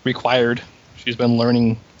required, she's been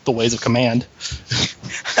learning the ways of command.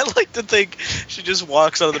 I like to think she just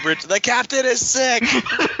walks out of the bridge. The captain is sick.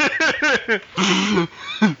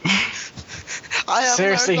 I have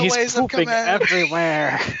Seriously, learned the he's ways of pooping command.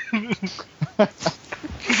 everywhere.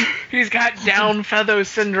 He's got down feather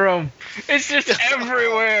syndrome. It's just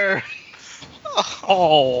everywhere.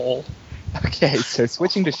 Oh. Okay, so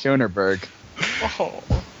switching to Schoenberg. Oh.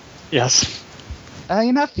 Yes.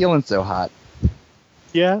 You're not feeling so hot.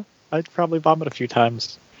 Yeah, I'd probably vomit a few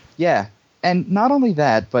times. Yeah, and not only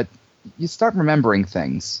that, but you start remembering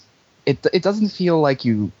things. It doesn't feel like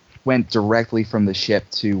you went directly from the ship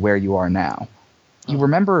to where you are now. you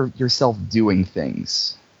remember yourself doing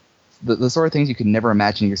things. The sort of things you could never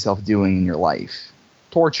imagine yourself doing in your life.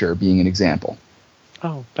 Torture being an example.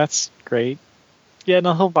 Oh, that's great. Yeah,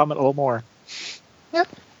 no, he'll vomit a little more. Yep.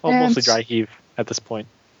 Well, And- mostly dry heave at this point.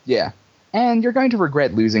 Yeah. And you're going to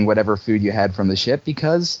regret losing whatever food you had from the ship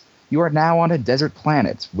because you are now on a desert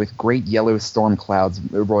planet with great yellow storm clouds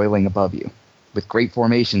roiling above you, with great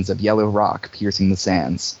formations of yellow rock piercing the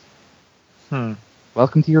sands.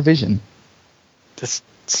 Welcome to your vision. This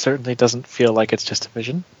certainly doesn't feel like it's just a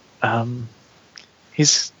vision.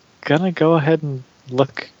 He's gonna go ahead and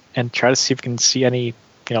look and try to see if he can see any,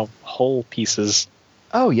 hole pieces.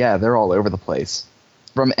 Oh yeah, they're all over the place.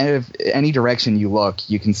 From any direction you look,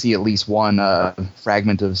 you can see at least one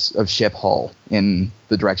fragment of ship hull in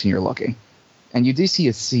the direction you're looking. And you do see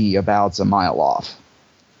a sea about a mile off.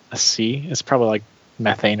 A sea? It's probably like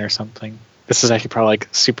methane or something. This is actually probably like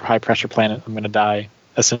a super high pressure planet. I'm gonna die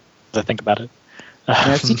as soon as I think about it.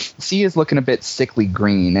 And sea is looking a bit sickly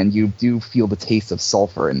green, and you do feel the taste of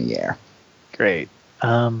sulfur in the air. Great.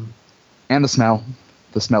 And the smell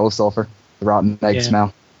of sulfur, the rotten egg Yeah.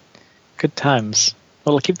 smell. Good times.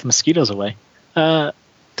 Well, it'll keep the mosquitoes away.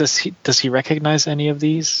 Does he recognize any of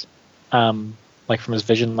these? Like from his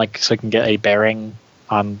vision, like so he can get a bearing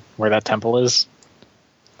on where that temple is?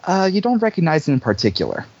 You don't recognize it in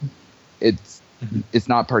particular. It's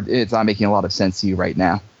not making a lot of sense to you right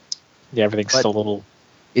now. Yeah, everything's But- still a little.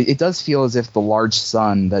 It does feel as if the large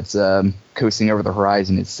sun that's coasting over the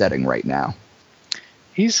horizon is setting right now.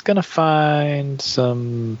 He's gonna find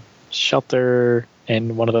some shelter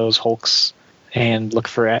in one of those hulks and look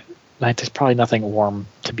for it. There's probably nothing warm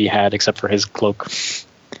to be had except for his cloak.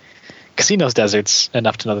 Because he knows deserts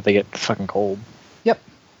enough to know that they get fucking cold.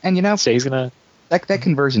 And you know, So he's gonna. that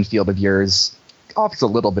conversion field of yours offers a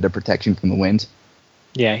little bit of protection from the wind.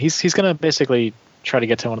 Yeah, he's gonna basically try to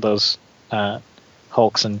get to one of those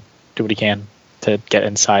hulks and do what he can to get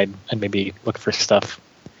inside and maybe look for stuff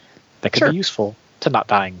that could Sure. be useful to not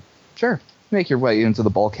dying. Sure. Make your way into the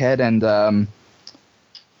bulkhead, and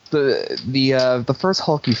the first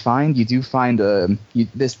hulk you find, you do find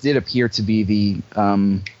this did appear to be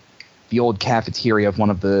the old cafeteria of one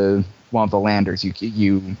of the landers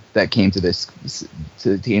you that came to this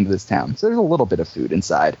town. So there's a little bit of food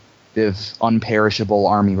inside, bit of unperishable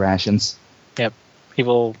army rations. He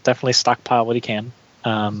will definitely stockpile what he can.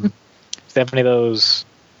 If they have any of those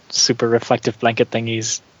super reflective blanket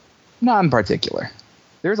thingies, Not in particular.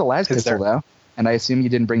 There's a las Is pistol there- though, and I assume you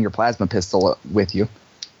didn't bring your plasma pistol with you.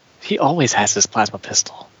 he always has his plasma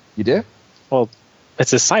pistol. You do? Well,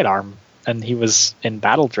 it's his sidearm, and he was in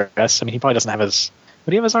battle dress. I mean, he probably doesn't have his.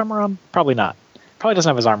 Would he have his armor on? Probably not. Probably doesn't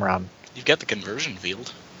have his armor on. You've got the conversion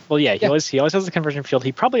field. Well, yeah, he Yeah. always has the conversion field.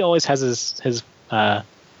 He probably always has his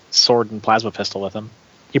sword and plasma pistol with him.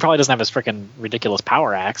 He probably doesn't have his freaking ridiculous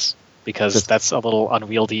power axe because Just- that's a little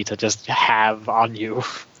unwieldy to just have on you.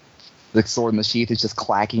 The sword in the sheath is just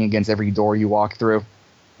clacking against every door you walk through.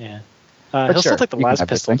 Yeah. But He'll sure, still take the you can las have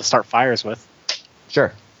this pistol thing. to start fires with.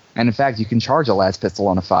 Sure. And in fact, you can charge a las pistol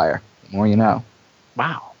on a fire. The more you know.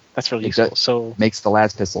 Wow, that's really It useful. does- So Makes the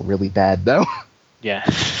las pistol really bad, though. yeah,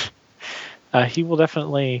 he will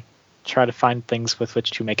definitely try to find things with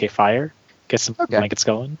which to make a fire, get some Okay. blankets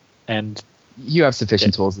going, and You have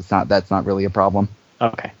sufficient tools. That's not really a problem.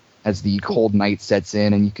 okay. As the cold night sets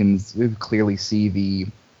in, and you can clearly see the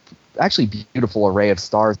actually beautiful array of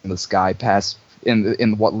stars in the sky pass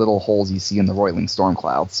in what little holes you see in the roiling storm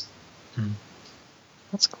clouds.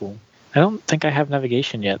 That's cool. I don't think I have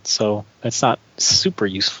navigation yet, so it's not super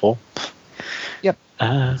useful. Yep.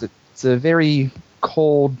 It's a very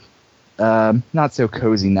cold, not so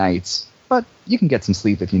cozy night, but you can get some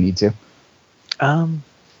sleep if you need to.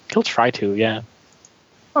 He'll try to, yeah.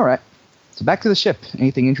 All right. So back to the ship.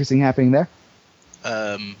 Anything interesting happening there?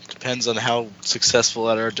 Depends on how successful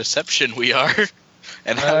at our deception we are,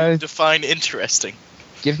 and how Uh, you define interesting.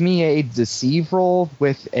 Give me a deceive roll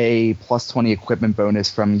with a plus 20 equipment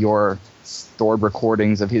bonus from your stored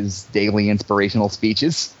recordings of his daily inspirational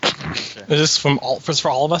speeches. Is this for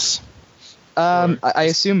all of us? I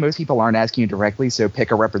assume most people aren't asking you directly, so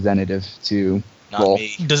pick a representative to Not roll.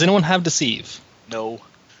 me. Does anyone have deceive? No.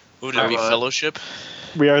 Would it be fellowship?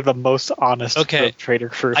 We are the most honest Okay. trader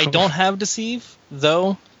crew. I don't have deceive,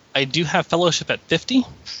 though. I do have fellowship at 50,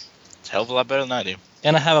 It's a hell of a lot better than I do.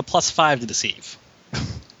 and I have a +5 to deceive.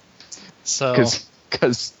 So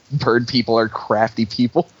Because bird people are crafty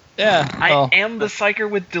people. yeah, well, I am the psyker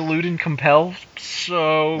with delude and compel,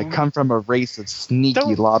 so They come from a race of sneaky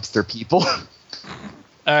Don't- lobster people. all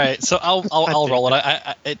right. So I'll roll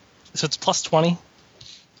it. So it's +20.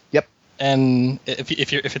 Yep. And if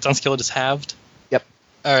it's unskilled, it's halved. Yep.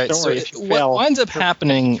 All right. Don't So worry, if you what fail, winds up you'll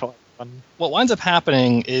happening? kill everyone. What winds up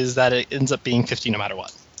happening is that it ends up being 50 no matter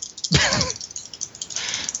what.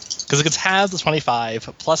 Because it gets halved to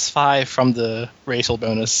 25, plus 5 from the racial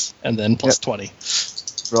bonus, and then plus 20.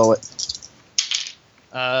 Roll it.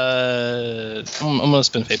 I'm gonna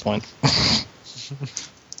spend a fate point.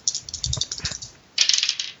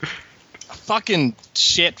 Fucking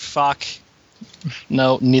shit, fuck.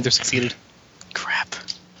 No, neither succeeded. Crap.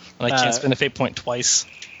 And I can't spend a fate point twice.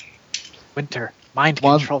 Winter, mind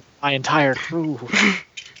One- control my entire crew.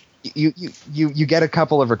 You get a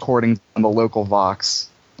couple of recordings on the local Vox,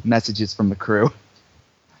 messages from the crew.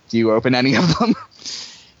 Do you open any of them?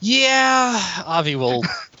 Yeah, Avi will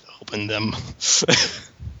open them.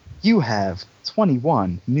 You have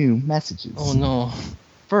 21 new messages. Oh no.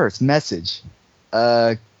 First message.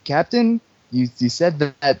 Captain, you said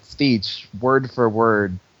that speech word for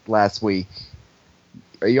word last week.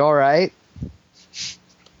 Are you alright?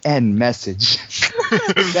 End message.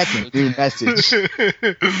 Second new message.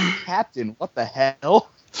 Captain, what the hell?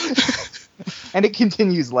 And it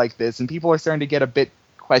continues like this, and people are starting to get a bit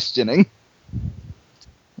questioning. In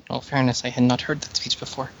all fairness, I had not heard that speech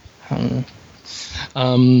before.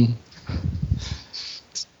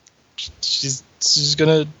 She's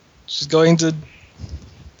going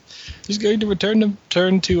to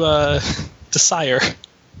return to Sire,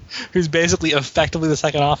 who's basically effectively the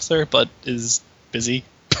second officer, but is busy.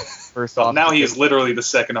 First Well, off, now he is literally the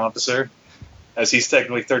second officer, as he's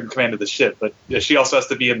technically third in command of the ship. But yeah, she also has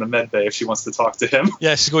to be in the med bay if she wants to talk to him.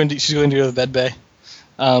 Yeah, she's going to go to the bed bay.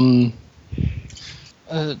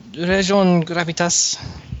 Region Gravitas,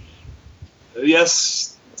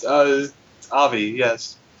 Yes, Avi.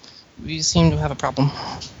 Yes. we seem to have a problem.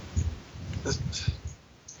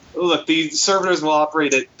 Look, the servitors will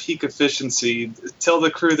operate at peak efficiency. Tell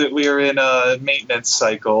the crew that we are in a maintenance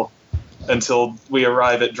cycle until we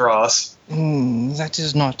arrive at Dross. That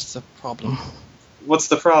is not the problem. What's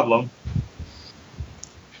the problem?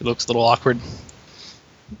 She looks a little awkward.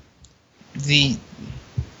 The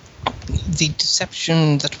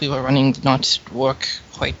deception that we were running did not work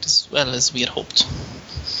quite as well as we had hoped.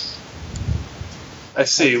 I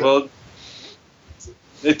see. Well,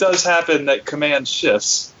 it does happen that command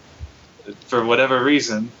shifts for whatever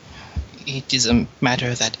reason. It is a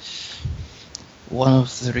matter that one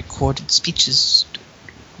of the recorded speeches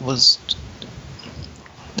was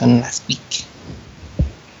done last week.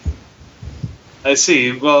 I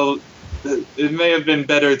see. Well, it may have been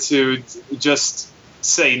better to just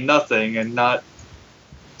say nothing and not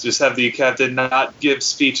just have the captain not give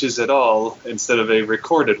speeches at all instead of a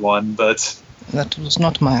recorded one, but That was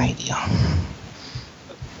not my idea.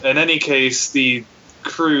 in any case, the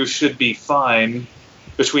crew should be fine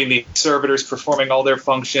between the servitors performing all their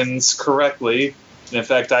functions correctly. And in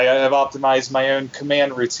fact, I have optimized my own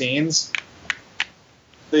command routines.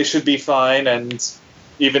 They should be fine, and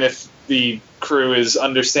even if the crew is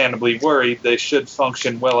understandably worried, they should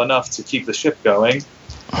function well enough to keep the ship going.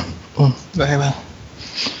 Very well.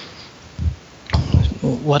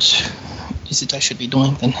 What is it I should be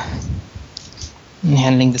doing then in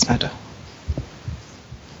handling this matter?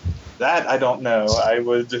 That I don't know. I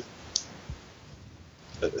would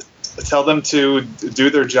tell them to do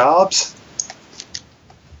their jobs.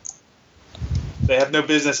 They have no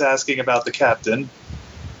business asking about the captain.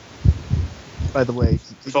 by the way,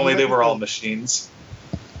 If only they were all machines.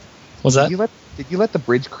 Was that Did you let the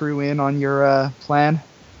bridge crew in on your plan?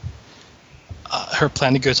 her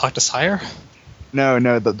plan to go talk to Sire? No,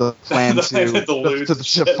 the plan The to, plan to delude to, the to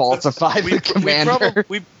ship. falsify the commander.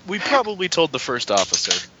 We probably told the first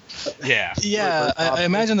officer, Yeah. Yeah, I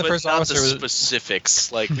imagine the but first not officer the was.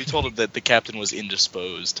 specifics. Like we told him that the captain was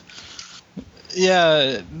indisposed.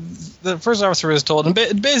 Yeah, the first officer was told, and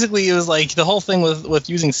basically it was like the whole thing with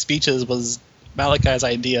using speeches was Malachi's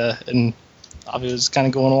idea, and Avi was kind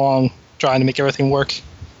of going along trying to make everything work.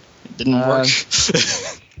 It didn't work.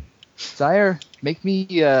 Sire, make me,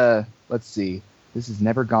 let's see. This has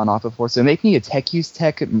never gone off before, so make me a tech use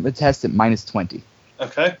test at -20.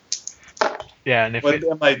 Okay. Yeah, and if What it,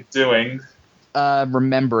 am I doing?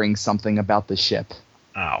 Remembering something about the ship.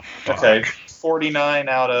 oh, fuck. Okay. 49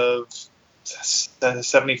 out of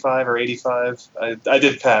 75 or 85. I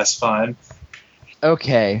did pass fine.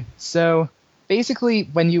 Okay, so basically,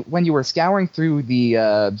 when you were scouring through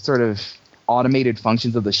the sort of automated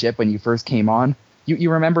functions of the ship when you first came on,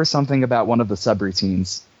 you remember something about one of the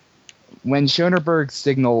subroutines. When Schoenberg's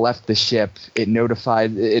signal left the ship, it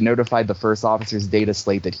notified the first officer's data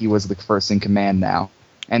slate that he was the first in command now.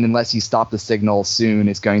 And unless you stop the signal soon,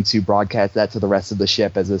 it's going to broadcast that to the rest of the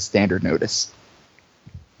ship as a standard notice.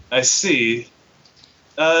 I see.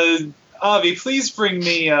 Avi, please bring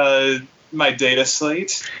me my data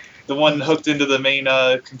slate, the one hooked into the main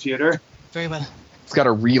computer. Very well. It's got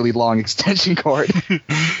a really long extension cord.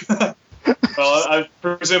 Well, I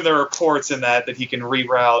presume there are ports in that he can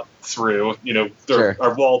reroute through. There Sure.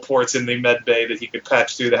 are wall ports in the med bay that he could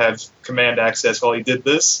patch through to have command access while he did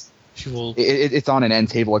this. She will. It's on an end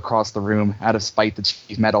table across the room. Out of spite, the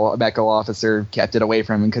chief medical officer kept it away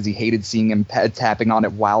from him because he hated seeing him tapping on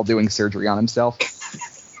it while doing surgery on himself.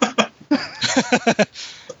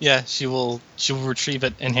 Yeah, she will retrieve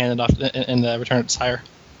it and hand it off and return it to Sire.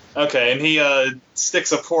 Okay, and he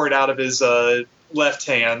sticks a port out of his left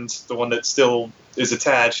hand, the one that still is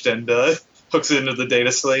attached, and hooks it into the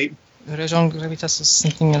data slate. Rajon Gravitas, is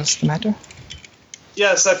something else the matter?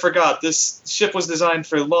 Yes, I forgot. This ship was designed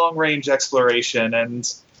for long-range exploration and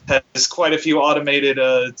has quite a few automated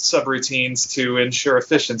subroutines to ensure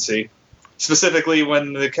efficiency. Specifically,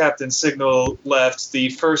 when the captain's signal left, the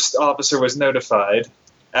first officer was notified.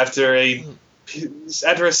 After a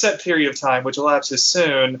set period of time, which elapses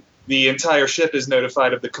soon, the entire ship is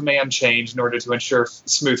notified of the command change in order to ensure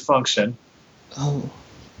smooth function. Oh.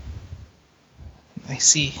 I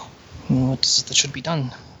see. What is it that should be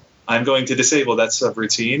done? I'm going to disable that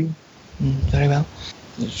subroutine. Very well.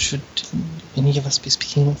 Should any of us be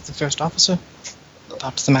speaking with the first officer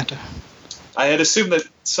about the matter? I had assumed that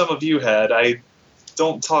some of you had. I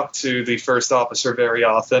don't talk to the first officer very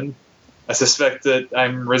often. I suspect that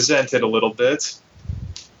I'm resented a little bit.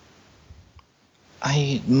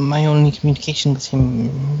 My only communication with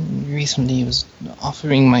him recently was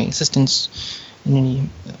offering my assistance in any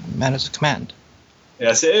matters of command.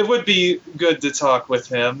 Yes, it would be good to talk with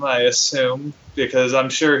him, I assume, because I'm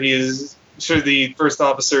sure the first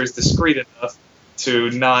officer is discreet enough to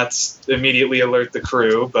not immediately alert the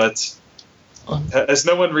crew, but has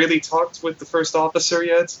no one really talked with the first officer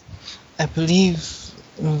yet? I believe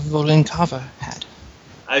Volin Kava had.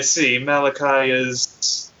 I see. Malachi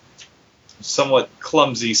is somewhat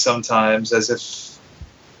clumsy sometimes, as if,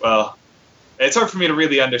 well, it's hard for me to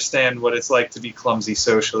really understand what it's like to be clumsy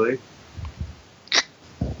socially.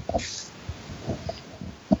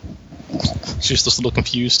 She's just a little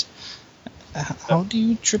confused. How do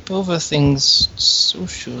you trip over things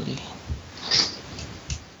socially?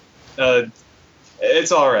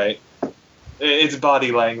 It's all right. It's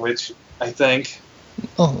body language, I think.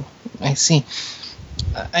 Oh, I see.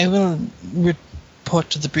 I will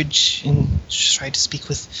report to the bridge and try to speak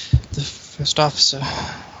with the first officer.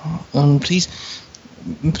 Please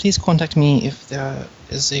contact me if there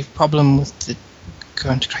is a problem with the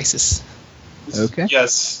current crisis. Okay.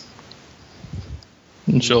 Yes.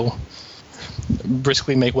 And she'll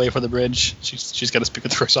briskly make way for the bridge. She's got to speak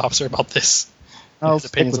with the first officer about this. His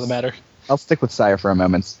opinions on the matter. I'll stick with Sire for a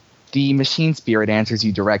moment. The machine spirit answers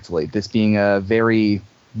you directly, this being a very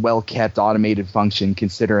well-kept automated function,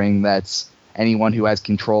 considering that anyone who has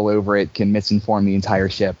control over it can misinform the entire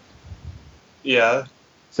ship. Yeah.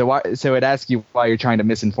 So it asks you why you're trying to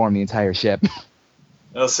misinform the entire ship.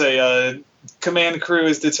 I'll say, command crew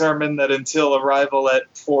has determined that until arrival at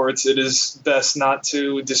ports, it is best not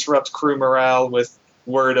to disrupt crew morale with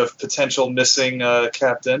word of potential missing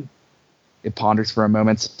captain. It ponders for a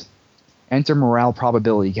moment. Enter morale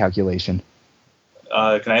probability calculation.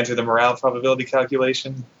 Can I enter the morale probability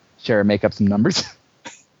calculation? Sure, make up some numbers.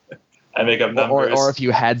 I make up numbers. Or if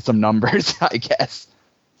you had some numbers, I guess.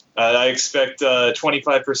 I expect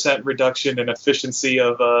 25% reduction in efficiency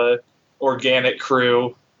of organic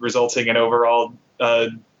crew, resulting in overall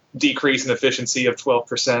decrease in efficiency of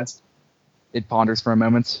 12%. It ponders for a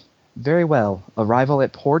moment. Very well. Arrival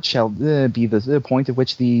at port shall be the point at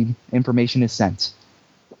which the information is sent.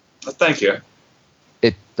 Thank you.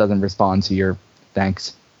 It doesn't respond to your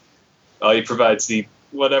thanks. He provides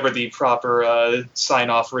whatever the proper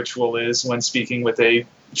sign-off ritual is when speaking with a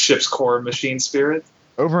ship's core machine spirit.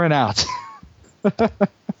 Over and out.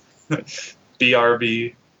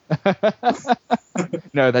 BRB.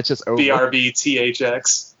 No, that's just over. BRB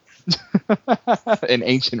THX. An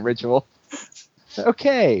ancient ritual.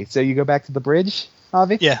 Okay, so you go back to the bridge,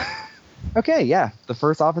 Avi? Yeah. Okay, yeah. The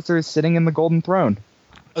first officer is sitting in the golden throne.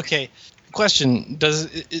 Okay. Question: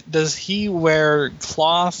 Does he wear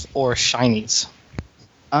cloth or shinies?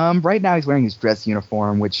 Right now he's wearing his dress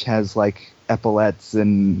uniform, which has like epaulets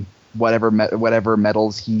and whatever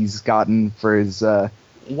medals he's gotten for his.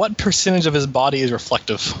 What percentage of his body is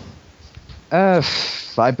reflective?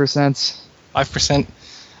 5%. 5%.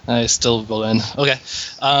 I still go in. Okay.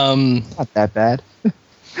 Not that bad.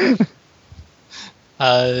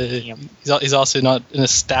 He's also not an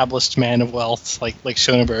established man of wealth like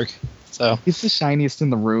Schoenberg. So He's the shiniest in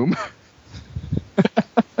the room.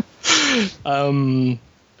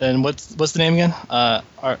 And what's the name again?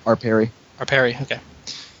 Arperi. Arperi. Okay.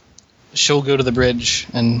 She'll go to the bridge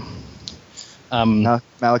and.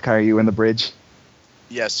 Malachi, are you in the bridge?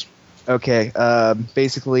 Yes. Okay.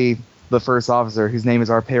 Basically, the first officer, whose name is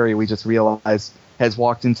Arperi, we just realized, has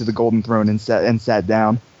walked into the Golden Throne and sat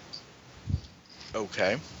down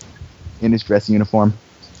Okay. in his dress uniform.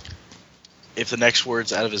 If the next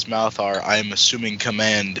words out of his mouth are, I am assuming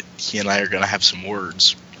command, he and I are going to have some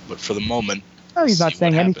words. But for the moment, No, he's not see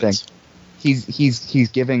saying what anything. happens. He's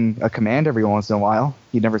giving a command every once in a while.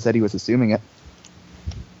 He never said he was assuming it.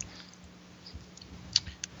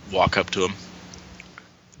 Walk up to him.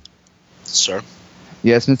 Sir,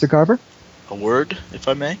 Yes, Mr. Carver? a word, if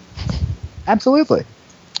I may? Absolutely.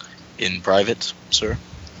 In private, sir?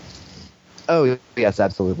 Oh, yes,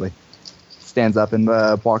 absolutely. Stands up and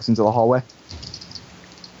walks into the hallway.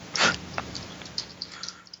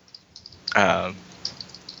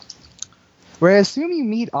 Where I assume you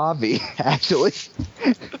meet Avi, actually.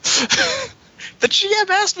 The GM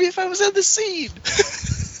asked me if I was in the scene!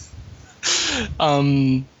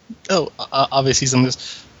 Obviously some of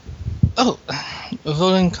this. Oh,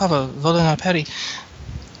 Volin Kava, Volin Arperi.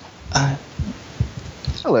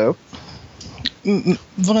 Hello.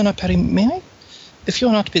 Volin Arperi, may I? If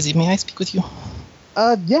you're not busy, may I speak with you?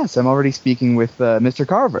 Yes, I'm already speaking with Mr.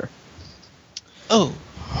 Carver. Oh,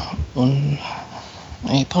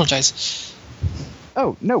 I apologize.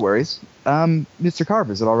 Oh, no worries. Mr.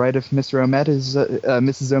 Carver, is it all right if Mr. Omet is,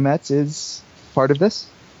 Mrs. Omet is part of this?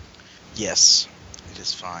 Yes, it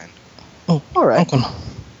is fine. Oh, All right. Uncle.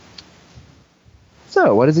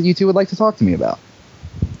 So, what is it you two would like to talk to me about?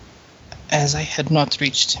 As I had not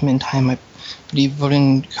reached him in time, I believe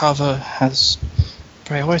Volin Kava has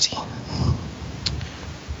priority.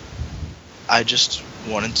 I just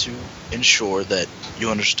wanted to ensure that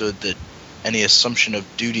you understood that any assumption of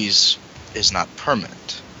duties is not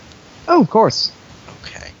permanent. Oh, of course.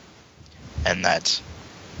 Okay. And that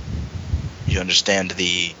you understand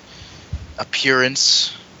the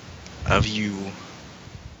appearance of you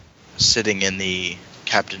sitting in the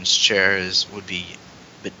captain's chair would be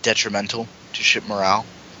a bit detrimental to ship morale.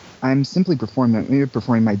 I'm simply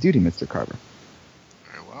performing my duty, Mr. Carver.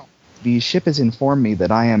 Very well. The ship has informed me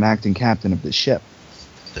that I am acting captain of the ship.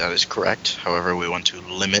 That is correct. However, we want to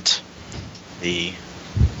limit the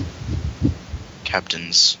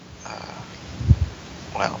captain's,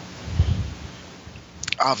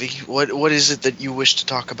 Avi, what is it that you wish to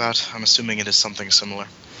talk about? I'm assuming it is something similar.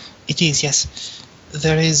 It is, yes.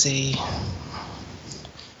 There is a...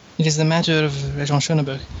 It is the matter of Regent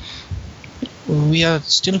Schoenberg. We are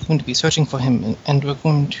still going to be searching for him, and we're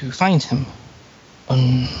going to find him.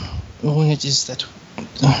 When it is that...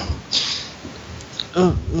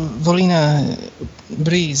 Volina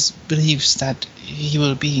Breeze believes that he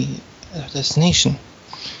will be at our destination.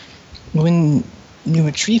 When you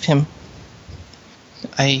retrieve him,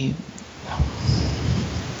 I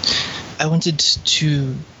wanted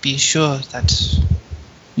to be sure that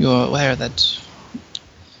you're aware that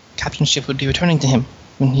captainship would be returning to him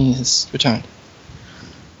when he has returned.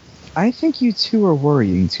 I think you two are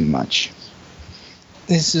worrying too much.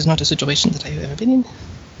 This is not a situation that I've ever been in.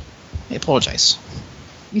 I apologize.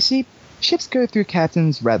 You see, ships go through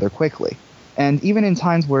captains rather quickly, and even in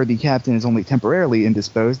times where the captain is only temporarily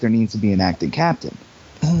indisposed, there needs to be an acting captain.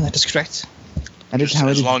 That is correct. That is Just how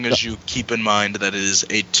it as is long as you keep in mind that it is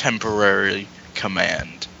a temporary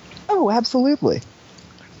command. Oh, absolutely.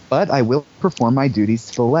 But I will perform my duties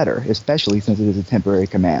to the letter, especially since it is a temporary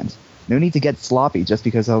command. No need to get sloppy just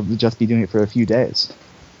because I'll just be doing it for a few days.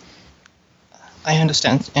 I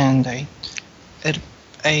understand, and I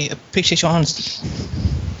appreciate your honesty.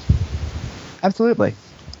 Absolutely.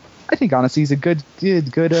 I think honesty is a good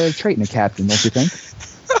trait in a captain, don't you think?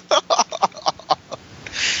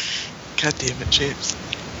 God damn it, James.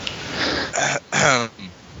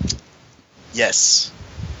 Yes,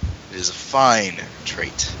 it is a fine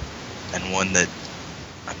trait, and one that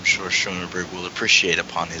I'm sure Schoenberg will appreciate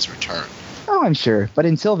upon his return. Oh, I'm sure. But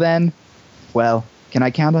until then, well, can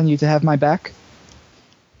I count on you to have my back?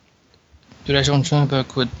 Regent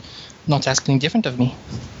Schoenberg would not ask any different of me.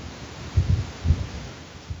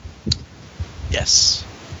 Yes.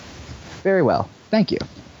 Very well. Thank you.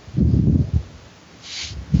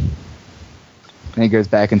 And he goes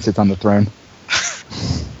back and sits on the throne.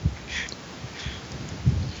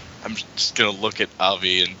 I'm just gonna look at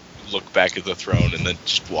Avi and look back at the throne and then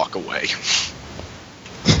just walk away.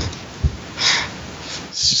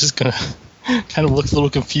 She's just gonna kind of look a little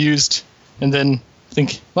confused, and then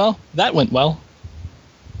think, well, that went well.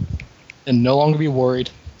 And no longer be worried.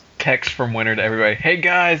 Text from Winter to everybody. Hey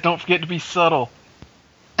guys, don't forget to be subtle.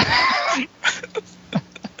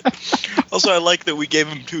 Also, I like that we gave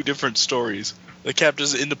him 2 different stories. The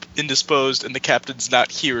captain's indisposed, and the captain's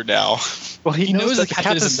not here now. Well, he knows that the captain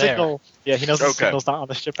captain's isn't there. signal. Yeah, he knows the Okay. signal's not on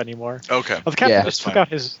the ship anymore. Okay. Well, the captain Yeah. just That's took out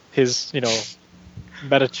his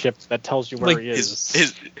meta chip that tells you where Like, he is.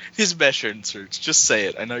 His mesh inserts. Just say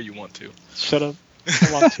it. I know you want to. Shut up.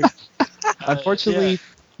 I want to. Unfortunately, yeah.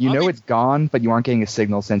 you know Avi- it's gone, but you aren't getting a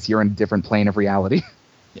signal since you're in a different plane of reality.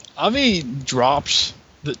 Avi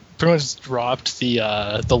pretty much dropped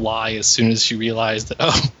the lie as soon as she realized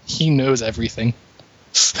that he knows everything.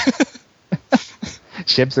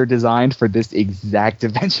 Ships are designed for this exact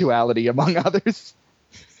eventuality, among others.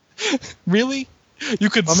 Really?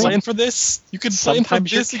 You could I mean, plan for this? You could plan for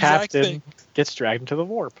Sometimes your this exact captain thing. gets dragged into the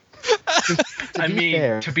warp. I be mean,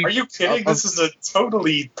 fair, to be Are you kidding? This is a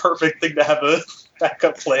totally perfect thing to have a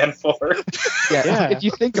backup plan for. Yeah. If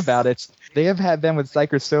you think about it, they have had them with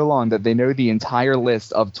Psyker so long that they know the entire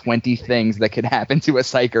list of 20 things that could happen to a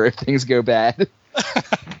Psyker if things go bad.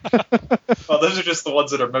 Well, those are just the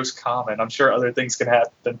ones that are most common. I'm sure other things can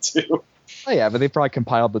happen too. Oh yeah, but they probably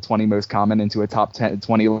compiled the 20 most common into a top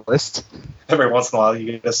 20 list. Every once in a while,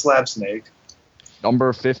 you get a slab snake.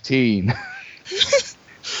 Number 15.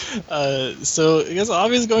 So I guess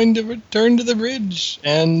Avi is going to return to the bridge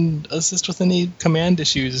and assist with any command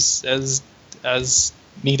issues as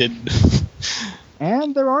needed.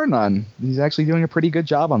 And there are none. He's actually doing a pretty good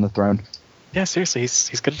job on the throne. Yeah, seriously,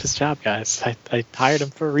 he's good at his job, guys. I hired him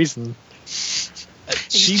for a reason.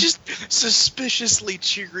 He's just suspiciously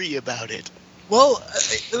cheery about it. Well,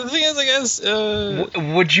 the thing is, I guess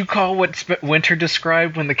Would you call what Winter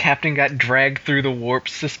described when the captain got dragged through the warp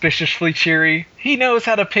suspiciously cheery? He knows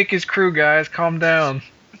how to pick his crew, guys. Calm down.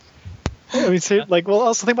 I mean,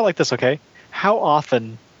 also think about it like this, okay? How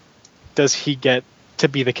often does he get to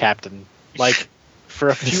be the captain? Like, for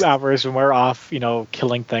a few hours when we're off,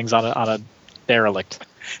 killing things on a derelict.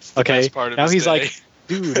 Okay, best part of now his he's day. like,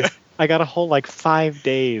 dude, I got a whole 5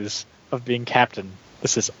 days of being captain.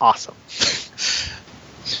 This is awesome.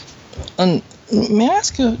 May I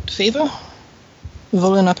ask a favor,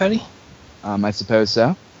 Volin Aperi? I suppose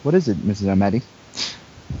so. What is it, Mrs. O'Malley?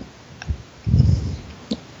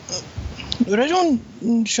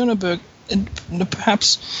 Rajon Schoenberg,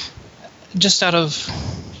 perhaps just out of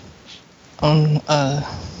a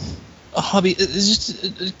hobby, it's just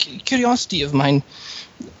a curiosity of mine,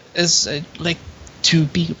 as I'd like to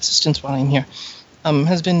be of assistance while I'm here,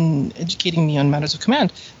 has been educating me on matters of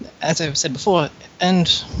command, as I've said before,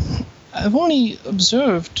 and I've only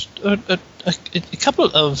observed a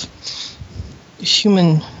couple of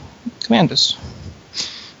human commanders.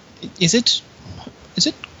 Is it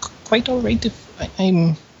quite all right if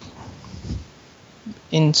I'm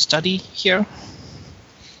in study here?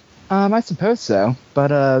 I suppose so,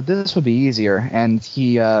 but this would be easier. And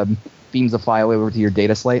he beams a file over to your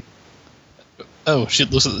data slate. oh, she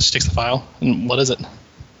takes the file. And what is it?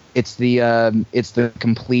 It's the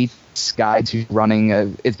complete guide to running.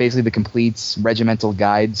 It's basically the complete regimental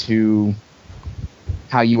guide to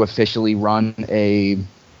how you officially run a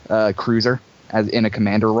cruiser as in a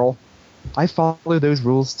commander role. I follow those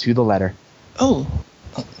rules to the letter. Oh,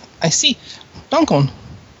 I see. Donkon,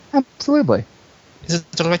 Absolutely. is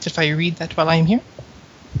it all right if I read that while I'm here?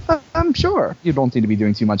 I'm sure you don't seem to be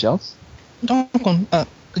doing too much else. Donkon,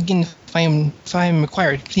 again, if I'm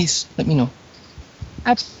required, please let me know.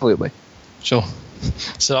 Absolutely. She'll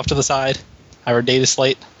sit off to the side, have her data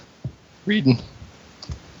slate, reading.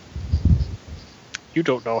 You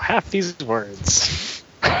don't know half these words.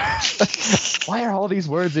 Why are all these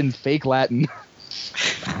words in fake Latin?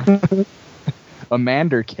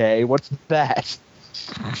 Amander K, what's that?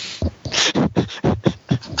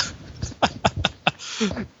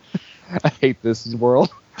 I hate this world.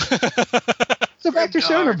 So back to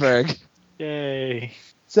Schoenberg. Yay.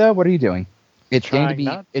 So what are you doing? It's going to Trying be.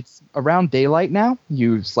 not- It's around daylight now.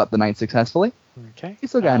 You slept the night successfully. Okay. You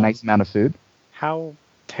still got a nice amount of food. How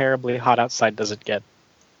terribly hot outside does it get?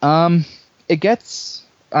 It gets.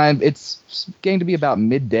 It's going to be about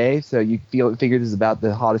midday, so you figure this is about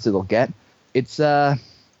the hottest it'll get. It's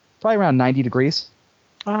probably around 90 degrees.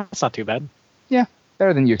 That's not too bad.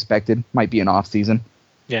 Better than you expected. Might be an off season.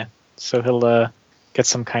 So he'll get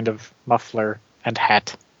some kind of muffler and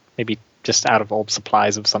hat, maybe just out of old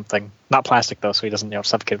supplies of something. Not plastic though, so he doesn't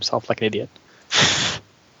suffocate himself like an idiot.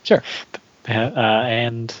 Sure.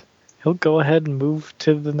 And he'll go ahead and move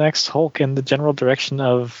to the next Hulk in the general direction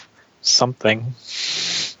of something.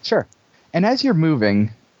 Sure. And as you're moving,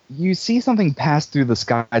 you see something pass through the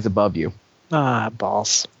skies above you.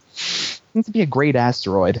 Balls. Seems to be a great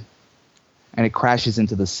asteroid, and it crashes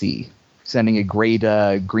into the sea, sending a great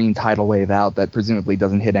green tidal wave out that presumably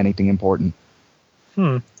doesn't hit anything important.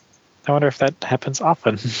 I wonder if that happens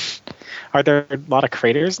often. Are there a lot of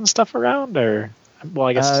craters and stuff around, or well,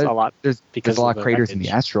 I guess it's a lot. There's because a lot of of the craters in the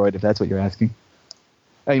wreckage. asteroid, if that's what you're asking.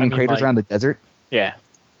 Oh, you mean mean, craters like- around the desert? Yeah.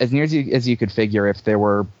 As near as you could figure, if there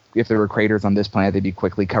were craters on this planet, they'd be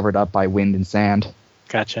quickly covered up by wind and sand.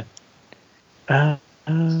 Gotcha.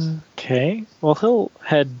 Okay. Well, he'll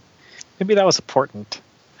head. Maybe that was important.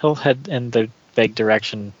 He'll head in the vague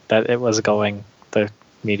direction that it was going. The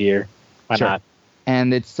meteor. Why Sure. not?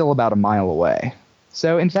 And it's still about a mile away.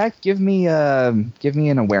 So, in fact, give me an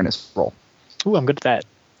awareness roll. Ooh, I'm good at that.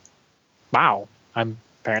 Wow. I'm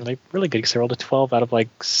apparently really good because I rolled a 12 out of like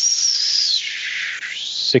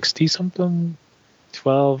 60 something.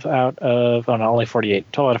 12 out of only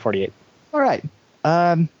 48. 12 out of 48. All right.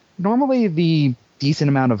 Normally, the decent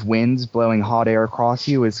amount of winds blowing hot air across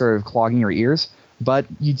you is sort of clogging your ears, but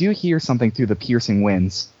you do hear something through the piercing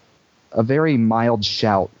winds. A very mild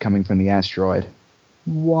shout coming from the asteroid.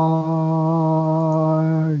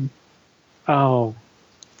 Why? Oh.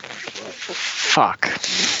 Fuck.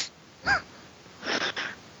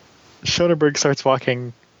 Schoenberg starts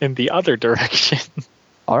walking in the other direction.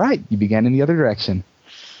 All right, you began in the other direction.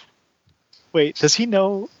 Wait, does he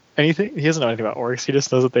know anything? He doesn't know anything about orcs. He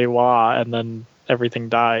just knows that they wah and then everything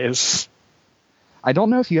dies. I don't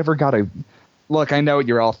know if you ever got a... Look, I know what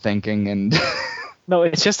you're all thinking, and... No,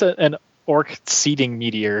 it's just an orc seeding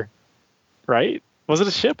meteor, right? Was it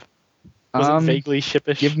a ship? Was it vaguely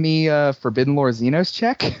shippish? Give me a Forbidden Lore Xenos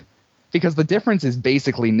check, because the difference is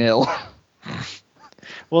basically nil.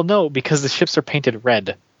 Well, no, because the ships are painted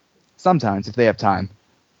red. Sometimes, if they have time.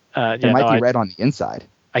 It might be red on the inside.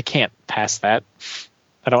 I can't pass that.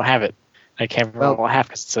 I don't have it. I can't Well- roll half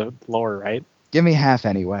because it's a lore, right? Give me half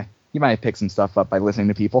anyway. You might have picked some stuff up by listening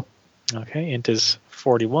to people. Okay, int is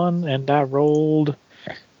 41, and I rolled...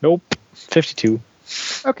 Nope, 52.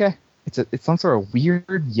 Okay. It's some sort of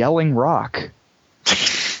weird yelling rock.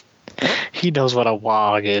 He knows what a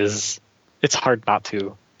wog is. It's hard not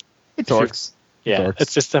to. It's If you- orcs. Yeah, Orcs.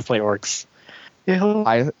 it's just definitely orcs. Yeah,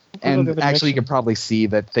 he'll- And the other actually, you direction. can probably see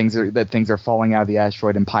that things are falling out of the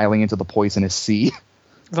asteroid and piling into the poisonous sea.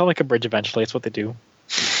 They'll like a bridge eventually. It's what they do.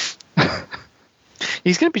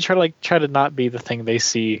 He's gonna be try to not be the thing they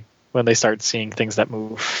see when they start seeing things that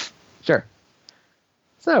move. Sure.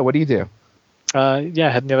 So, what do you do? Yeah,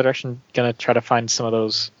 head in the other direction. Gonna try to find some of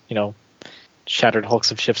those, shattered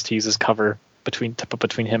hulks of ships to use as cover to put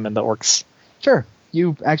between him and the orcs. Sure.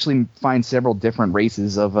 You actually find several different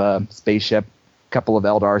races of spaceship. A couple of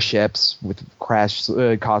Eldar ships with crashed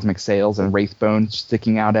cosmic sails and wraithbone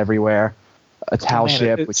sticking out everywhere. A Tal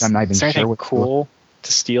ship, which I'm not even is there sure anything what cool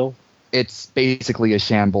to steal. It's basically a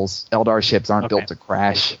shambles. Eldar ships aren't Okay. built to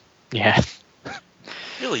crash. Yeah,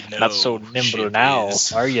 Really, no. not so nimble ship now,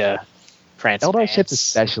 is. are ya, France? Eldar ships pants?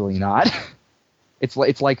 especially not. It's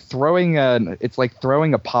like throwing a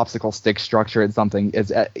popsicle stick structure at something,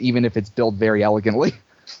 even if it's built very elegantly.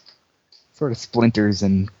 Sort of splinters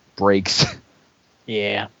and breaks.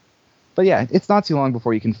 Yeah. But yeah, it's not too long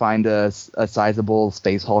before you can find a sizable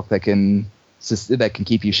space hulk that can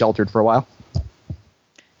keep you sheltered for a while.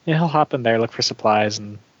 Yeah, he'll hop in there, look for supplies,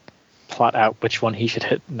 and plot out which one he should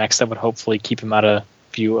hit next that would hopefully keep him out of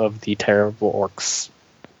view of the terrible orcs.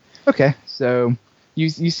 Okay, so you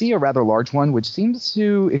see a rather large one, which seems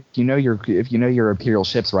to, if you know your Imperial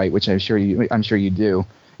ships right, which I'm sure you do,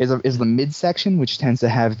 is the midsection, which tends to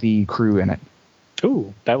have the crew in it.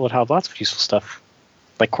 Ooh, that would have lots of useful stuff.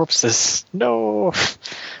 Like corpses. No.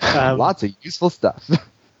 Lots of useful stuff.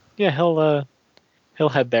 Yeah, he'll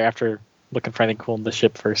head there after looking for anything cool in the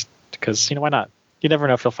ship first, because why not? You never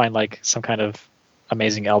know if he'll find like some kind of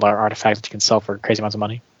amazing Eldar artifact that you can sell for crazy amounts of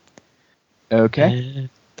money. Okay. And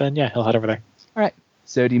then yeah, he'll head over there. All right.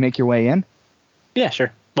 So do you make your way in? Yeah,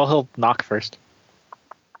 sure. Well, he'll knock first.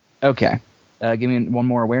 Okay. Give me one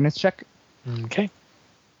more awareness check. Okay.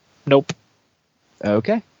 Nope.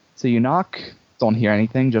 Okay. So you knock. Don't hear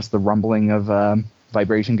anything. Just the rumbling of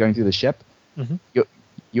vibration going through the ship. Mhm.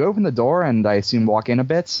 You open the door and I assume walk in a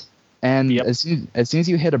bit. And Yep. as soon as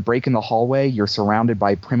you hit a break in the hallway, you're surrounded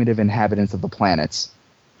by primitive inhabitants of the planets.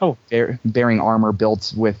 Oh. Bearing armor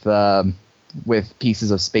built with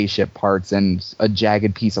pieces of spaceship parts and a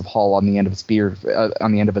jagged piece of hull on the end of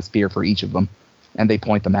a spear for each of them, and they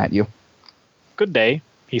point them at you. Good day,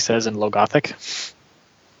 he says in Low Gothic.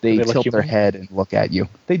 They Do they look tilt their human? head and look at you.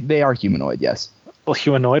 They are humanoid, yes. Well,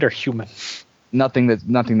 humanoid or human? Nothing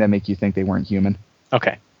that make you think they weren't human.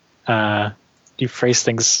 Okay. You phrase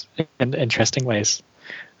things in interesting ways.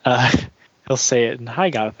 He'll say it in High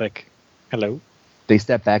Gothic. Hello. They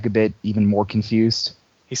step back a bit, even more confused.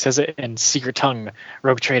 He says it in Secret Tongue,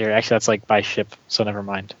 Rogue Trader. Actually, that's like by ship, so never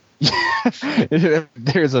mind.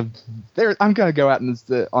 I'm gonna go out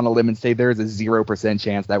on a limb and say there's a 0%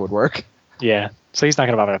 chance that would work. Yeah, so he's not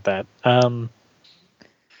going to bother with that.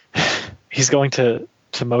 He's going to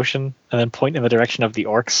motion and then point in the direction of the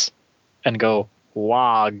orcs and go,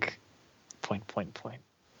 wog. Point.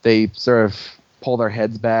 They sort of pull their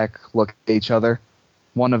heads back, look at each other.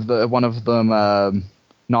 One of them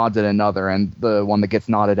nods at another, and the one that gets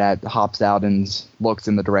nodded at hops out and looks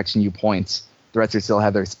in the direction you point. The rest still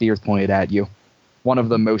have their spears pointed at you. One of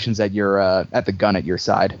them motions at the gun at your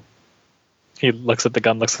side. He looks at the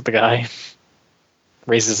gun, looks at the guy,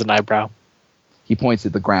 raises an eyebrow. He points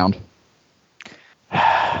at the ground.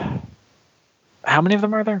 How many of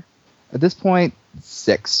them are there? At this point,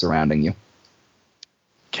 6 surrounding you.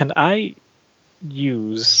 Can I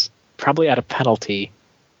use, probably at a penalty,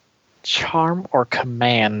 charm or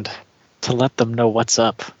command to let them know what's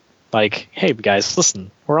up? Like, hey guys,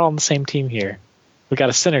 listen, we're all on the same team here. We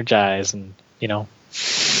gotta synergize and,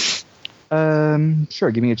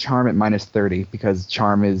 Sure, give me a charm at -30, because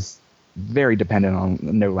charm is very dependent on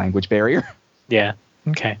no language barrier. Yeah,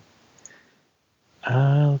 okay.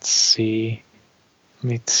 Let's see.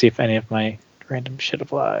 Let me see if any of my random shit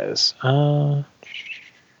applies. Okay,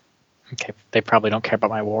 they probably don't care about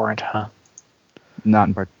my warrant, huh? Not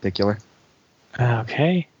in particular.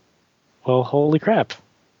 Okay. Well, holy crap.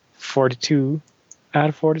 42 out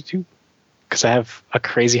of 42. Because I have a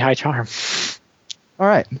crazy high charm.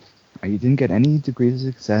 Alright. You didn't get any degrees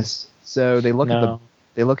of success. So they look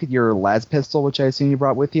at your las pistol, which I assume you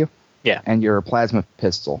brought with you. Yeah. And your plasma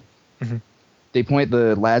pistol. Mm-hmm. They point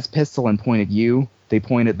the las pistol and point at you. They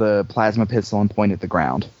point at the plasma pistol and point at the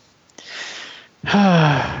ground.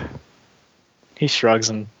 He shrugs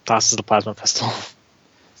and tosses the plasma pistol.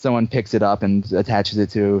 Someone picks it up and attaches it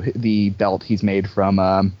to the belt he's made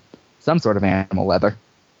from some sort of animal leather.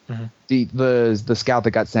 Mm-hmm. The scout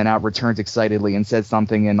that got sent out returns excitedly and says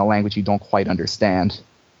something in a language you don't quite understand.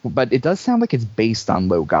 But it does sound like it's based on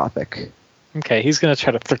Low Gothic. Okay, he's going to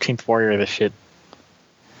try to 13th Warrior this shit.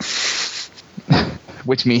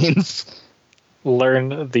 Which means?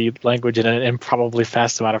 Learn the language in an improbably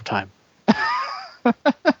fast amount of time.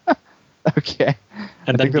 Okay.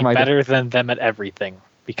 And then be better than them at everything,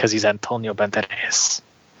 because he's Antonio Banderas.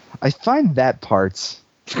 I find that part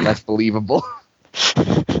less believable.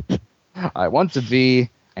 I want to be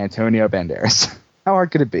Antonio Banderas. How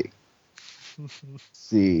hard could it be? Let's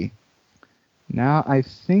see. Now I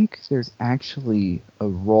think there's actually a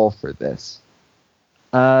role for this.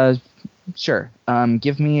 Sure.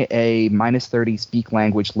 Give me a -30 speak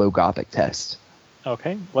language Low Gothic test.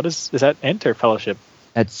 Okay. What is that int or fellowship?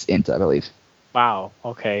 That's int, I believe. Wow.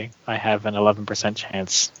 Okay. I have an 11%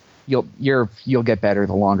 chance. You'll get better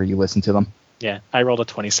the longer you listen to them. Yeah, I rolled a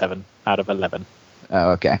 27 out of 11.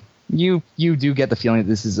 Oh, okay. You do get the feeling that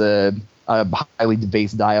this is a highly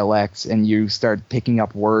debased dialect, and you start picking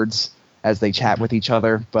up words as they chat with each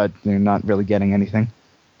other, but you're not really getting anything.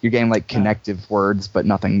 You're getting like connective words, but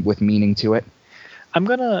nothing with meaning to it.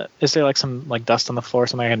 Is there like some like dust on the floor,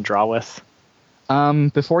 something I can draw with?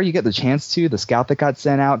 Before you get the chance to, the scout that got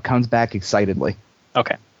sent out comes back excitedly.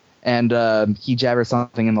 Okay. And he jabbers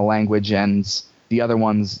something in the language, and the other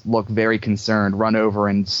ones look very concerned, run over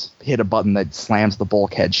and hit a button that slams the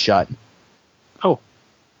bulkhead shut. Oh,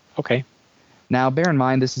 okay. Now, bear in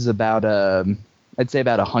mind, this is about I'd say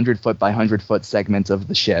about 100-foot by 100-foot segment of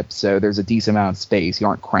the ship, so there's a decent amount of space. You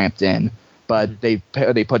aren't cramped in, but they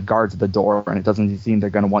put guards at the door, and it doesn't seem they're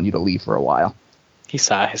going to want you to leave for a while. He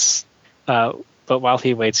sighs. But while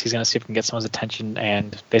he waits, he's going to see if he can get someone's attention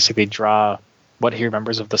and basically draw what he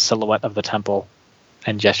remembers of the silhouette of the temple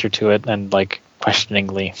and gesture to it and, like,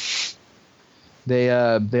 questioningly. They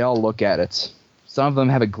all look at it. Some of them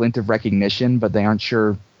have a glint of recognition, but they aren't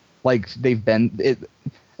sure. Like,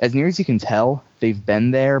 as near as you can tell, they've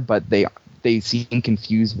been there, but they seem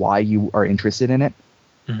confused why you are interested in it.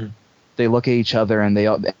 Mm-hmm. They look at each other, and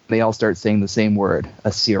they all start saying the same word,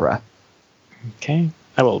 Asira. Okay.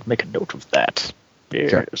 I will make a note of that. Yes.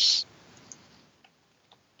 Sure. Is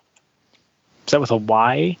that with a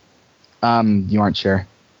Y? You aren't sure.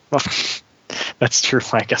 Well, that's true.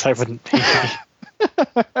 I guess I wouldn't be.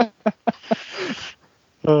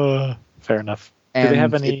 Fair enough. And do they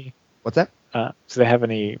have any? What's that? Do they have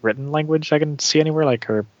any written language I can see anywhere, like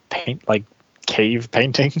or paint, like cave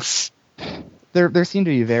paintings? There seem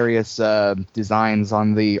to be various designs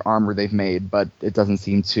on the armor they've made, but it doesn't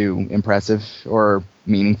seem too impressive or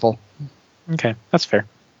meaningful. Okay, that's fair.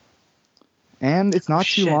 And it's not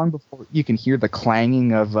too long before you can hear the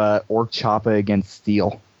clanging of orc choppa against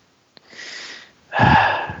steel.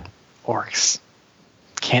 Orcs.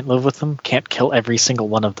 Can't live with them. Can't kill every single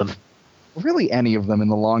one of them. Really, any of them in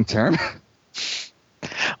the long term.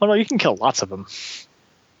 Oh no, you can kill lots of them.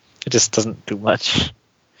 It just doesn't do much.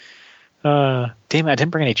 Damn it, I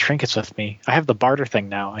didn't bring any trinkets with me. I have the barter thing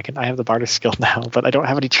now. I have the barter skill now, but I don't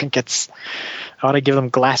have any trinkets. I want to give them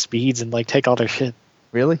glass beads and like take all their shit.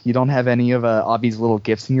 Really? You don't have any of Obby's little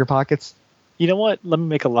gifts in your pockets? You know what? Let me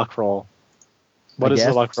make a luck roll. What is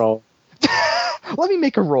the luck roll? Let me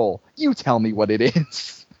make a roll. You tell me what it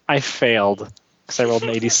is. I failed because I rolled an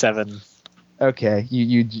 87. Okay,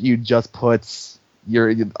 you just put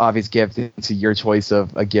your obvious gift into your choice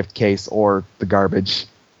of a gift case or the garbage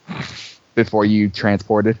before you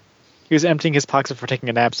transport it. He was emptying his pockets before taking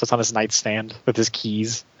a nap, so it's on his nightstand with his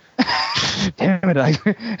keys. Damn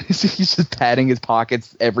it! He's just patting his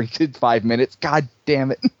pockets every 5 minutes. God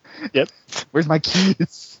damn it! Yep. Where's my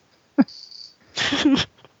keys? I'm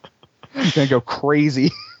gonna go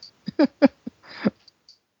crazy.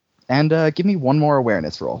 And give me one more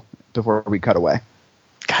awareness roll before we cut away.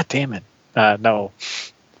 God damn it. No.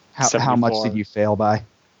 How much did you fail by?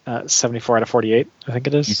 74 out of 48, I think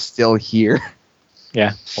it is. You still here?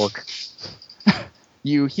 Yeah, orc.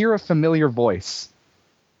 You hear a familiar voice.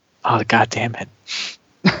 Oh, god damn it.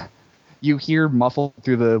 You hear muffled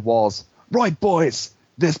through the walls. Right, boys.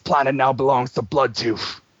 This planet now belongs to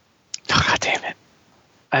Bloodtooth. Oh, god damn it.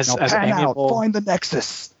 As pan amiable, out. Find the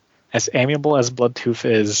Nexus. As amiable as Bloodtooth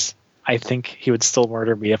is, I think he would still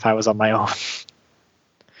murder me if I was on my own.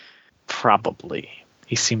 Probably.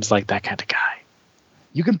 He seems like that kind of guy.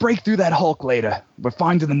 You can break through that Hulk later. We're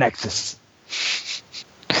finding the Nexus.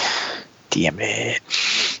 Damn it.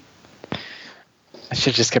 I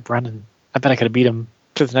should have just kept running. I bet I could have beat him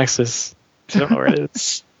to the Nexus. I don't know where it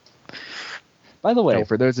is. By the way,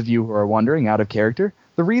 for those of you who are wondering, out of character,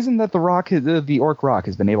 the reason that the Orc Rock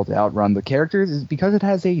has been able to outrun the characters is because it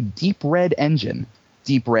has a deep red engine.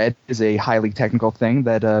 Deep red is a highly technical thing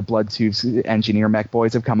that Bloodtooth's engineer mech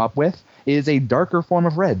boys have come up with. It is a darker form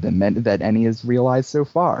of red that any has realized so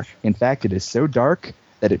far. In fact, it is so dark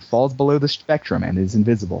that it falls below the spectrum and is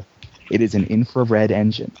invisible. It is an infrared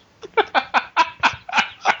engine.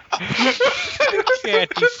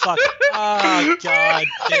 Can't be fucked. Oh, god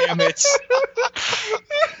damn it.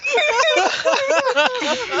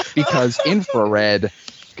 Because infrared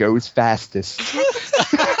goes fastest.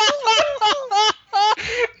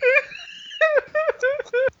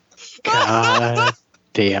 God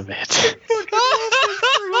damn it.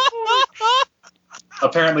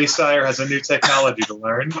 Apparently, Sire has a new technology to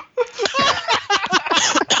learn.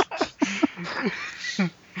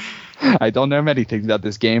 I don't know many things about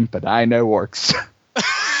this game, but I know orcs.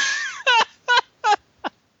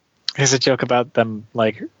 Here's a joke about them,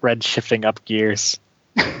 like, red shifting up gears.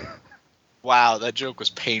 Wow, that joke was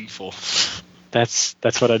painful. That's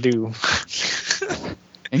what I do.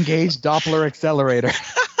 Engage Doppler accelerator.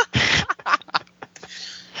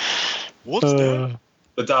 What's that?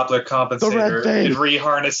 The Doppler compensator. thing. It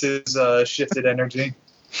reharnesses shifted energy.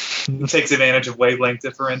 It takes advantage of wavelength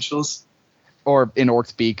differentials. Or, in orc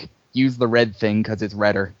speak, use the red thing because it's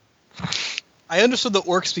redder. I understood the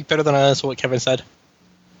orc speak better than I understood what Kevin said.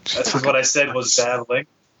 That's because what I said was babbling.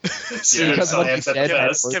 Because what he Science at said the had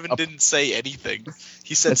best. words Kevin up- didn't say anything.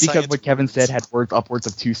 He said That's because science what Kevin words. said had words upwards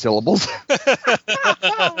of 2 syllables.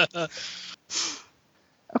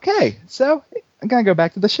 Okay, so I'm gonna go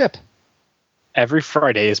back to the ship. Every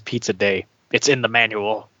Friday is pizza day. It's in the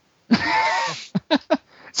manual.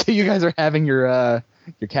 So you guys are having your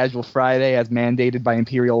casual Friday as mandated by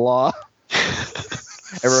Imperial law.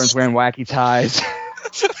 Everyone's wearing wacky ties.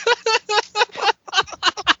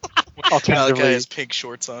 Malachi Alternatively, has pink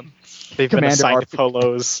shorts on. they've been Commander assigned RP.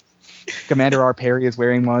 polos. Commander R. Perry is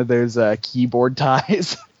wearing one of those keyboard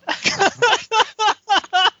ties.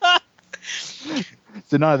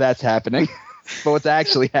 So none of that's happening. But what's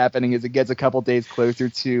actually happening is it gets a couple days closer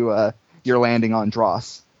to your landing on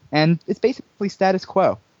Dross. And it's basically status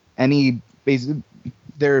quo.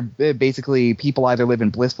 They're basically people either live in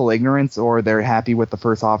blissful ignorance or they're happy with the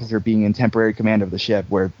first officer being in temporary command of the ship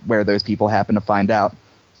where those people happen to find out.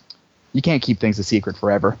 You can't keep things a secret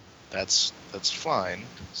forever. That's fine,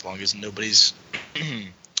 as long as nobody's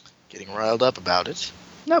getting riled up about it.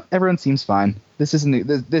 Nope, everyone seems fine. This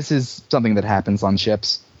is something that happens on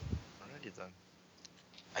ships. Alrighty then.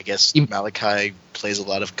 I guess Even- Malachi plays a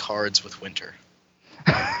lot of cards with Winter,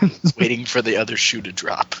 waiting for the other shoe to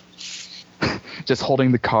drop. Just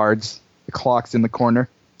holding the cards, the clocks in the corner.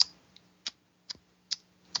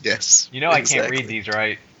 Yes. You know I can't exactly. read these,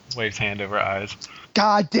 right? Waves hand over eyes.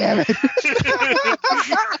 God damn it!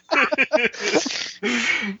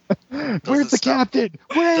 Where's the stop- captain?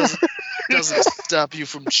 Where? Doesn't stop you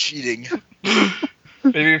from cheating.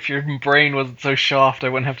 Maybe if your brain wasn't so soft, I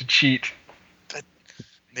wouldn't have to cheat.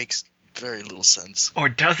 makes very little sense. Or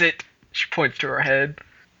does it? She points to her head,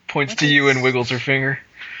 points What to you is- and wiggles her finger.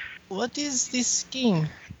 What is this game?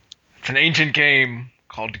 It's an ancient game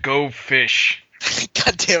called Go Fish.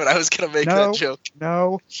 God damn it! I was gonna make No. that joke.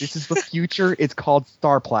 No, this is the future. It's called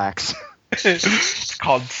Starplax. It's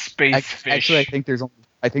called Space Fish. Actually, I think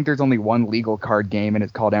there's only one legal card game, and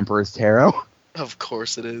it's called Emperor's Tarot. Of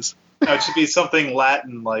course it is. It should be something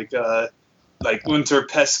Latin like Unter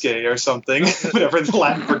Pesce or something. Whatever the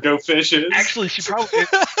Latin for go fish is. Actually, she probably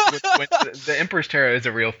when the Emperor's Tarot is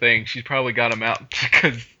a real thing. She's probably got them out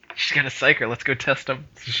because she's got a psyker. Let's go test them.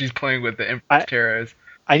 So she's playing with the Emperor's Tarots.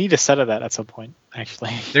 I need a set of that at some point,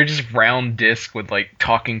 actually. They're just round discs with like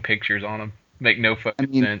talking pictures on them. Make no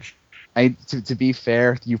fucking sense. To be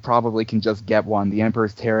fair, you probably can just get one. The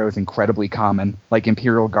Emperor's Tarot is incredibly common. Like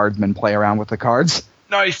Imperial Guardsmen play around with the cards.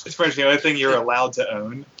 Nice. It's pretty much the only thing you're allowed to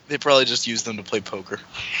own. They probably just use them to play poker.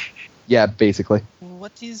 Yeah, basically.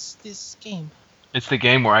 What is this game? It's the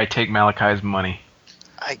game where I take Malachi's money.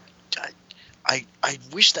 I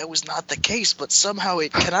wish that was not the case, but somehow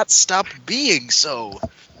it cannot stop being so.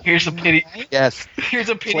 Here's a pity. Right? Yes. Here's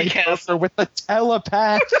a pity Play cast. poker with the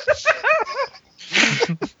telepath.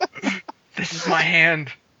 This is my hand.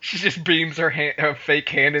 She just beams her fake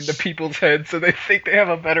hand into people's heads so they think they have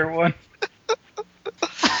a better one.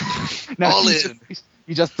 No, All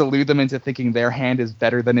you just delude them into thinking their hand is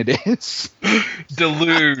better than it is.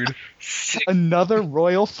 Delude. Another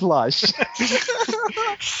royal flush.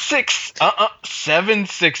 7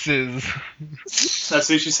 sixes. So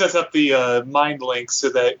she sets up the mind link so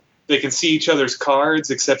that they can see each other's cards,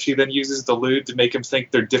 except she then uses Delude to make them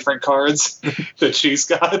think they're different cards that she's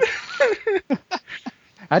got.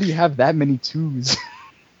 How do you have that many twos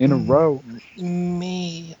in a row?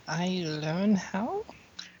 May I learn how?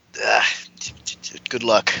 Good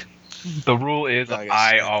luck. The rule is I guess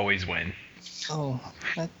I so. always win. Oh,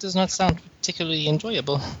 that does not sound particularly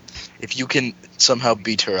enjoyable. If you can somehow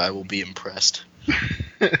beat her, I will be impressed.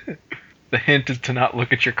 The hint is to not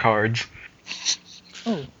look at your cards.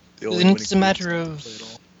 Oh, The only then winning it's a matter place of to play it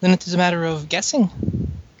all. then it is a matter of guessing.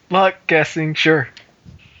 Luck, guessing, sure.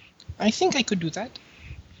 I think I could do that.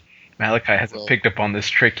 Malachi hasn't Well- picked up on this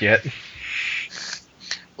trick yet.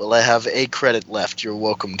 Well, I have a credit left. You're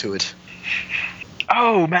welcome to it.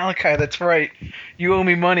 Oh, Malachi, that's right. You owe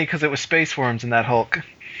me money because it was Space Worms in that Hulk.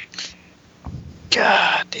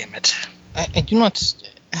 God damn it. I do not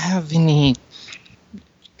have any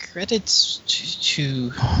credits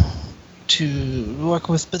to work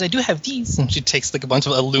with, but I do have these. And she takes like a bunch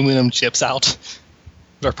of aluminum chips out of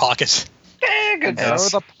her pocket. Yeah, good So job.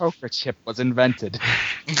 the poker chip was invented.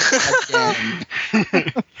 Again.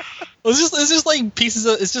 It's just like pieces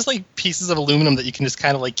of aluminum that you can just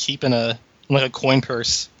kind of like keep in a coin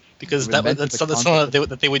purse, because You invented that's the something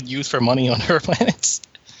that they would use for money on her planets.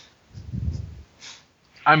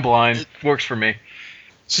 I'm blind. Works for me.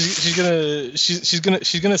 She's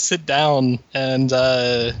gonna sit down and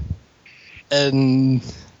I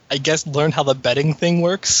guess learn how the betting thing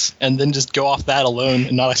works, and then just go off that alone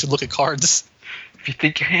and not actually look at cards. If you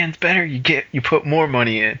think your hand's better, you put more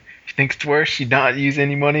money in. If you think it's worse, you not use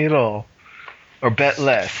any money at all. Or bet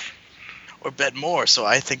less. Or bet more, so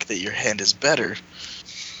I think that your hand is better.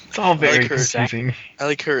 It's all very like her. confusing. I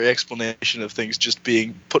like her explanation of things just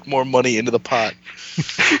being put more money into the pot.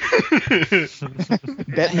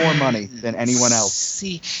 Bet more money than anyone else.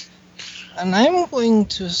 See, and I'm going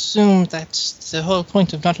to assume that the whole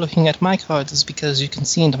point of not looking at my cards is because you can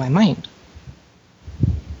see into my mind.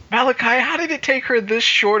 Malachi, how did it take her this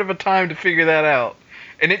short of a time to figure that out?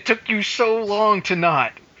 And it took you so long to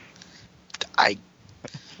not.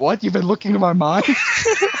 What? You've been looking at my mind? You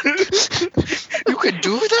could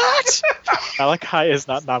do that? Malachi is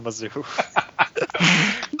not Namazu.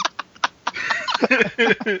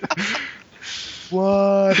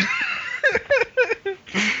 What?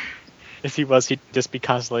 If he was, he'd just be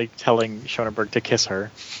constantly telling Schoenberg to kiss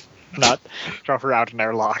her, not throw her out an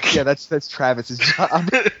airlock. Yeah, that's Travis's job.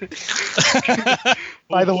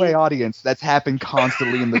 By the way, audience, that's happened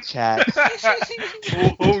constantly in the chat.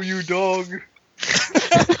 Oh, you dog.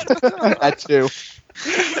 That too.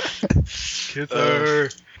 Kiss her.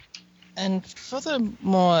 And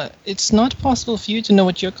furthermore, it's not possible for you to know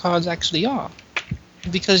what your cards actually are,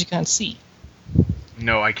 because you can't see.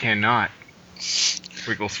 No, I cannot.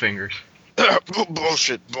 Wiggles fingers.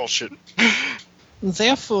 Bullshit.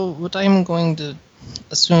 Therefore, what I'm going to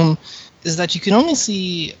assume is that you can only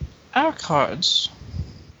see our cards,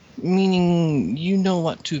 meaning you know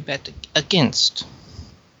what to bet against.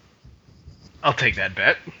 I'll take that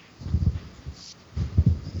bet.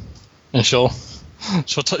 And she'll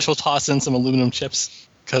toss in some aluminum chips,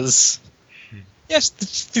 because Yes,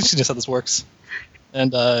 she knows how this works.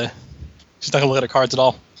 And she's not going to look at her cards at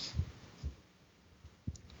all.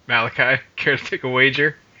 Malachi, care to take a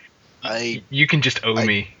wager? I You can just owe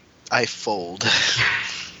me. fold.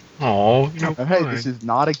 Oh, no. Hey, this is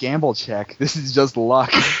not a gamble check. This is just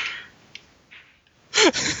luck.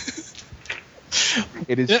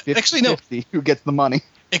 It is Yeah, 50-50 actually, no. who gets the money.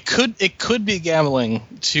 It could be gambling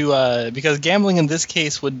because gambling in this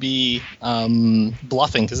case would be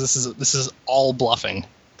bluffing because this is all bluffing.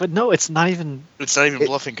 But no, it's not even. It's not even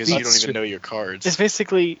bluffing because you don't That's even know your cards. It's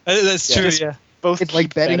basically That's true. just Yeah. both. It's like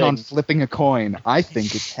keep betting on flipping a coin. I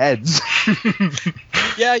think it's heads.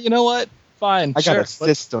 Yeah. You know what? Fine. I got sure. a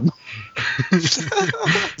system. Is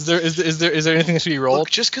there anything that should be rolled? Look,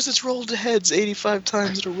 just because it's rolled to heads 85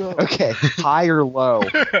 times in a row. Okay, high or low?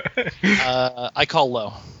 I call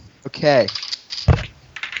low. Okay.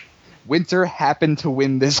 Winter happened to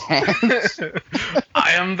win this hand.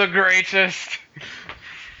 I am the greatest.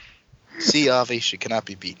 See, Avi, she cannot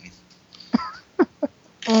be beaten.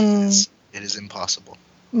 Um, It is impossible.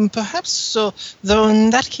 perhaps so. Though in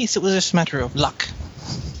that case, it was just a matter of luck.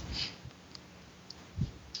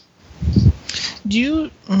 Do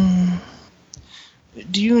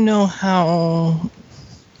you know how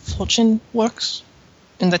fortune works?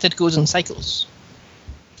 And that it goes in cycles.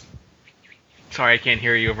 Sorry, I can't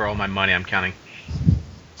hear you over all my money I'm counting.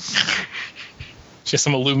 She has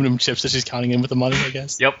some aluminum chips that she's counting in with the money, I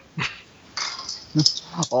guess. Yep.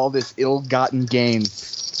 All this ill-gotten gain.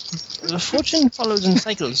 Fortune follows in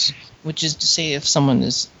cycles, which is to say, if someone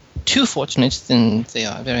is too fortunate, then they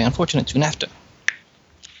are very unfortunate soon after.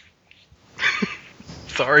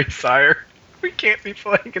 Sorry, sire. We can't be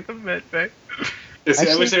playing in the med bay. Yes, I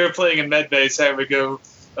Actually- wish they were playing in Medbay, so I would go,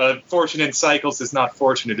 fortune in cycles is not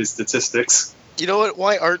fortunate, it's statistics. You know what?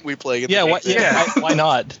 Why aren't we playing? Yeah. Why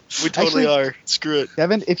not? We totally Actually- are. Screw it.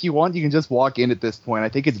 Kevin, if you want, you can just walk in at this point. I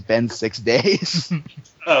think it's been 6 days.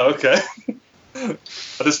 Oh, okay.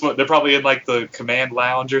 They're probably in, like, the command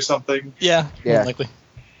lounge or something. Yeah. Yeah. More likely.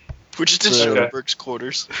 We're just in Okay. Schoenberg's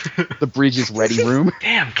quarters. The Bridges ready room.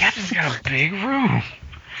 Damn, Captain's got a big room.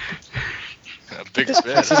 Big This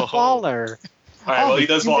bad. is baller. All right, well, he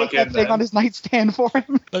does You walk make that in thing then. on his nightstand for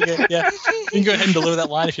him. Okay. Yeah. You can go ahead and deliver that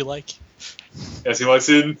line if you like. Yes, he walks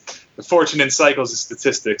in. Fortune in cycles is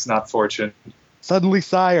statistics, not fortune. Suddenly,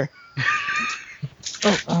 sire.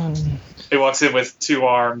 Oh, He walks in with 2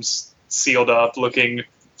 arms sealed up, looking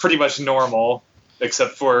pretty much normal,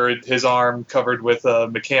 except for his arm covered with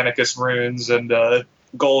Mechanicus runes and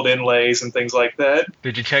gold inlays and things like that.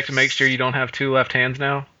 Did you check to make sure you don't have 2 left hands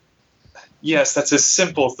now? Yes, that's a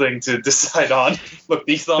simple thing to decide on. Look,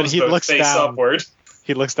 these thumbs he both looks face down. upward.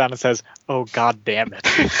 He looks down and says, "Oh God damn it!"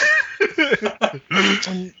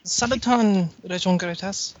 Saluton, Rajon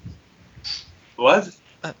Gratias. What?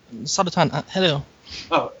 Saluton, hello.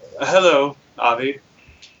 Oh, hello, Avi.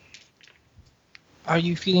 Are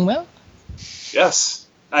you feeling well? Yes,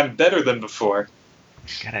 I'm better than before.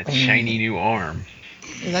 Got a shiny new arm.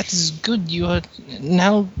 That is good. You are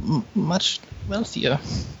now much wealthier.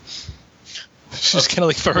 She just kind of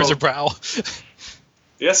like furrows her brow.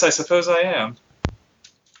 Yes, I suppose I am.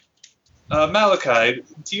 Malachi,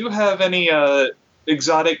 do you have any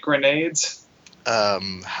exotic grenades?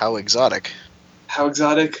 How exotic. How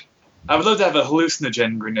exotic? I would love to have a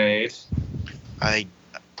hallucinogen grenade.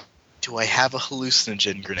 Do I have a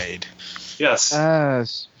hallucinogen grenade? Yes.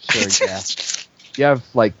 Sure, yeah. You have,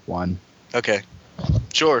 like, one. Okay.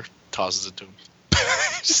 Sure. Tosses it to him.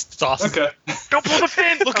 Just toss it. Okay. Don't pull the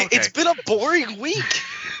pin! Look, Okay. it's been a boring week.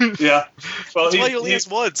 Yeah. Well, That's why he only he, has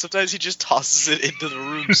one. Sometimes he just tosses it into the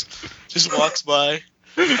rooms. Just walks by.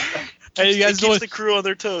 Hey, you guys It doing? keeps the crew on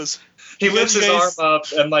their toes. he lifts his guys- arm up,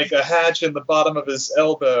 and like a hatch in the bottom of his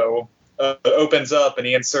elbow opens up, and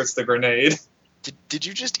he inserts the grenade. Did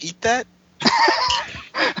you just eat that?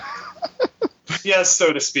 Yes,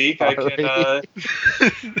 so to speak. I can.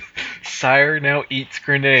 Sire now eats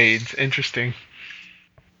grenades. Interesting.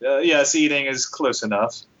 Yes, eating is close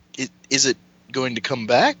enough. Is it going to come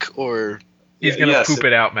back, or He's gonna Yes, poop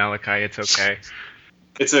it out, Malachi. It's okay.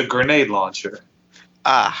 It's a grenade launcher.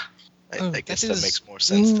 I Oh, guess that that is makes more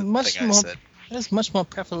sense than the much thing I more- said. That is much more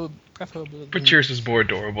preferable. But yours is more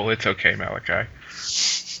adorable. It's okay, Malachi. I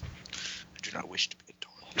do not wish to be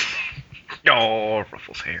adorable. Oh,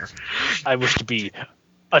 ruffles hair. I wish to be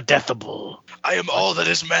a deathable. I am all that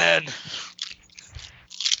is man.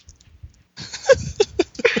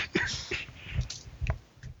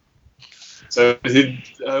 So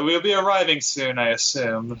we'll be arriving soon, I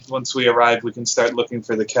assume. Once we arrive, we can start looking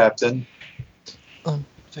for the captain.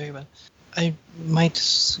 Very well. I might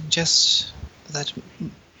suggest that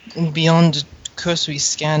beyond cursory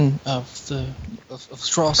scan of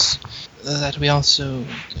Strauss, that we also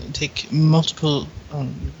take multiple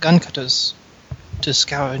gun cutters to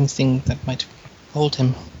scour anything that might hold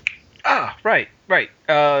him. Ah, right.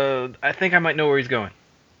 I think I might know where he's going.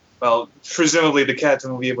 Well, presumably the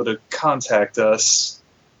captain will be able to contact us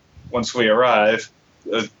once we arrive.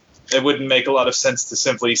 It wouldn't make a lot of sense to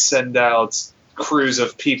simply send out crews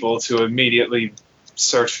of people to immediately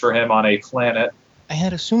search for him on a planet. I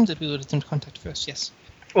had assumed that we would attempt contact first, yes.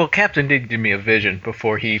 Well, Captain did give me a vision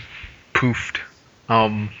before he poofed.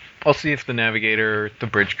 I'll see if the navigator or the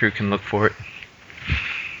bridge crew can look for it.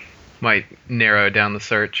 Might narrow down the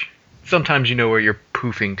search. Sometimes you know where you're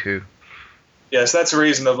poofing to. Yes, that's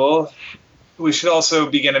reasonable. We should also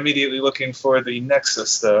begin immediately looking for the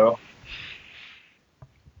Nexus, though.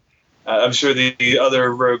 I'm sure the other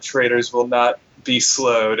rogue traders will not be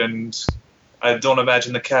slowed, and I don't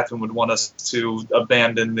imagine the captain would want us to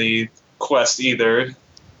abandon the quest either.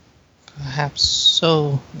 Perhaps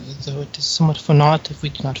so, though it is somewhat for naught if we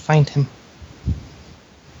do not find him.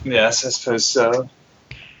 Yes, I suppose so.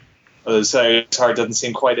 Sorry, his heart doesn't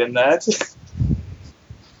seem quite in that.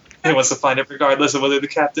 He wants to find it regardless of whether the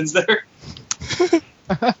captain's there.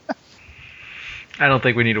 I don't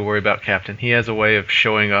think we need to worry about Captain. He has a way of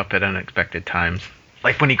showing up at unexpected times.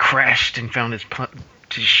 Like when he crashed and found his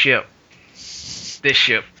ship. This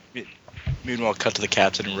ship. Meanwhile, cut to the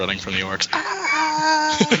captain running from the orcs.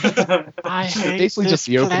 I hate Basically just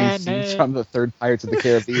the opening scene from the third Pirates of the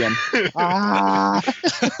Caribbean.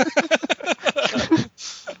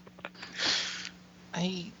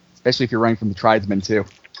 Especially if you're running from the tribesmen, too.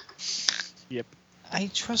 I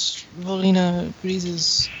trust Volina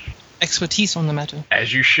Breeze's expertise on the matter.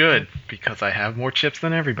 As you should, because I have more chips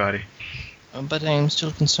than everybody. But I am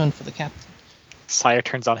still concerned for the captain. Sire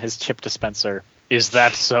turns on his chip dispenser. Is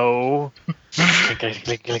that so?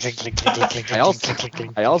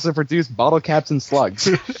 I also produce bottle caps and slugs.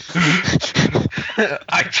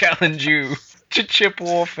 I challenge you to chip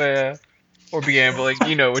warfare. Or be ambling,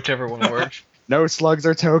 whichever one works. No slugs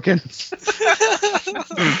or tokens.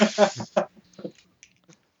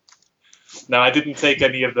 No, I didn't take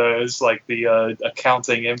any of those, like the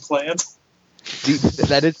accounting implant.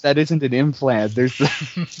 That isn't an implant. There's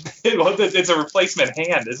it's a replacement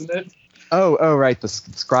hand, isn't it? Oh, right, the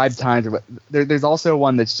scribe times. There's also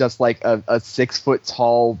one that's just like a 6 foot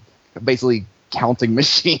tall, basically counting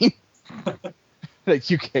machine that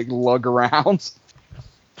you can lug around.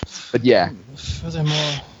 But yeah.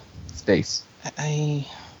 Furthermore, space. I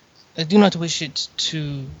do not wish it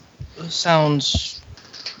to sound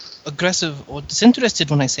aggressive or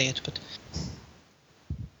disinterested when I say it, but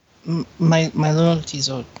my loyalties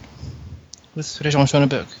are with Regent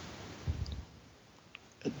Schoenberg.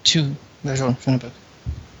 To Regent Schoenberg.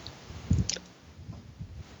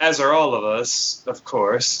 As are all of us, of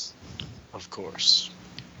course. Of course.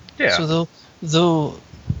 Yeah. So though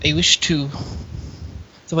I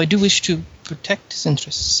do wish to protect his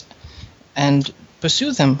interests and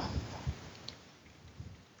pursue them,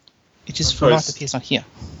 it is for naught that he is not here.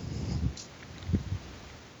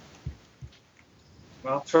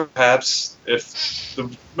 Well, perhaps if the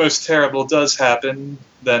most terrible does happen,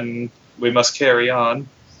 then we must carry on.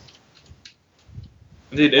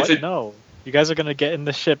 Indeed, No. You guys are going to get in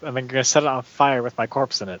the ship and then you're going to set it on fire with my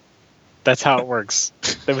corpse in it. That's how it works.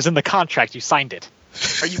 It was in the contract. You signed it.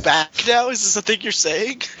 Are you back now? Is this a thing you're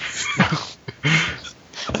saying?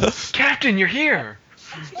 Captain, you're here!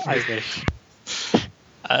 I wish.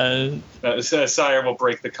 Sire will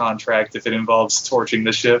break the contract if it involves torching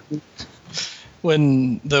the ship.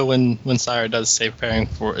 When Sire does say preparing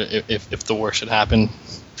for if the war should happen,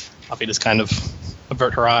 Avi just kind of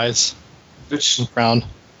avert her eyes and frown.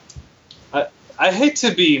 I hate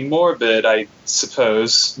to be morbid, I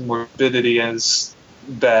suppose. Morbidity is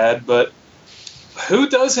bad, but who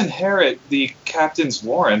does inherit the captain's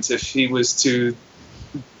warrant if he was to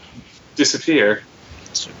disappear?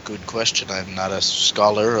 That's a good question. I'm not a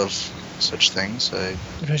scholar of such things.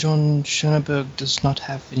 Regent Schoenberg does not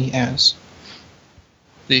have any heirs.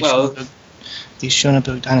 The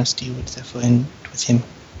Schoenberg dynasty would therefore end with him.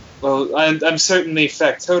 Well, I'm certain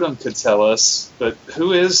Factotum could tell us, but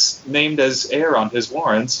who is named as heir on his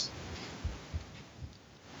warrant?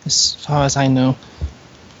 As far as I know,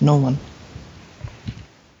 no one.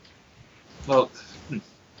 Well,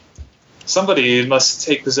 somebody must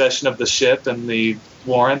take possession of the ship and the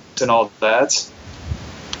warrant and all that.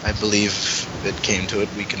 I believe if it came to it,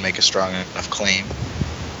 we can make a strong enough claim.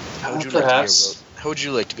 How would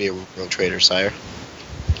you like to be a rogue trader, Sire?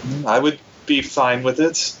 I would be fine with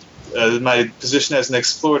it. My position as an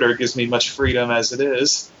explorer gives me much freedom as it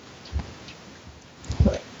is.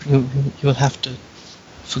 You will have to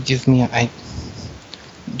forgive me. I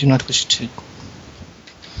do not wish to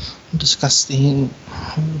discuss the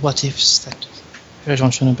what ifs that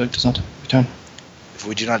Jean Schoenberg does not return. If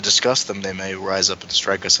we do not discuss them, they may rise up and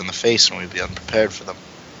strike us in the face, and we'll be unprepared for them.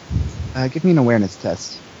 Give me an awareness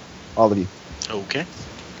test, all of you. Okay.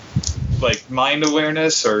 Like mind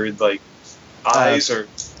awareness or like eyes or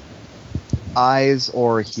Eyes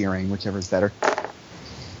or hearing, whichever is better.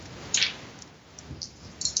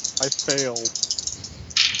 I failed.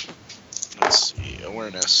 Let's see.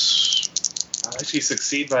 Awareness. I actually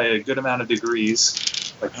succeed by a good amount of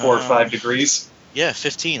degrees, like 4 or 5 degrees. Yeah,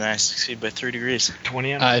 15. I succeed by 3 degrees.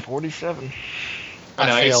 20 out I- of 47. I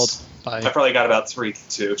Nice. failed I by. probably got about 3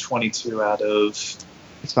 too. 22 out of.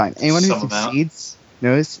 It's fine. Anyone who Some amount. succeeds,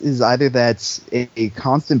 notice, is either that a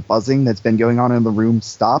constant buzzing that's been going on in the room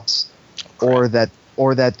stops, or that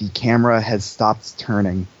the camera has stopped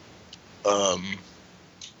turning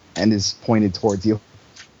and is pointed towards you.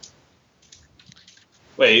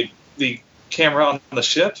 Wait, the camera on the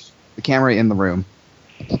ship? The camera in the room.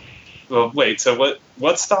 Well, wait. So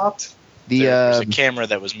what stopped? There was The a camera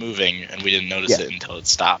that was moving, and we didn't notice yeah. it until it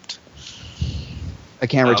stopped. a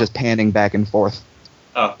camera Oh. just panning back and forth.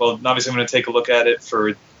 Oh, well, obviously I'm going to take a look at it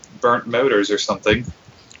for burnt motors or something.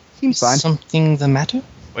 Seems fine. Something the matter?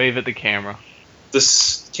 Wave at the camera.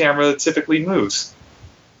 This camera typically moves.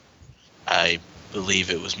 I believe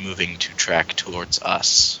it was moving to track towards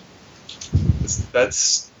us.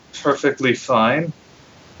 That's perfectly fine.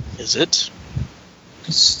 Is it?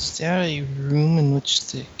 Is there a room in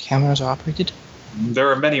which the cameras are operated? There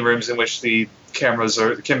are many rooms in which the cameras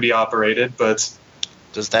can be operated, but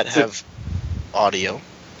Does that have audio?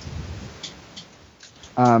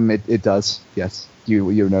 It does. Yes,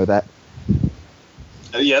 you know that.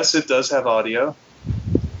 yes, it does have audio.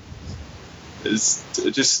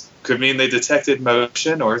 It just could mean they detected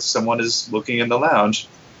motion, or someone is looking in the lounge.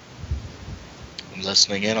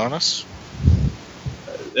 Listening in on us?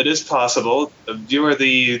 It is possible. You are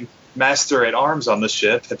the master at arms on the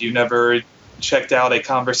ship. Have you never checked out a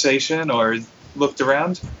conversation or looked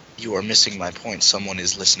around? You are missing my point. Someone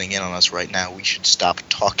is listening in on us right now. We should stop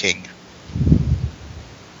talking.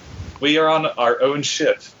 We are on our own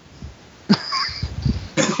ship.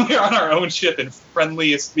 We are on our own ship in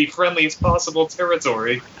the friendliest possible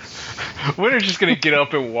territory. Winter's just gonna get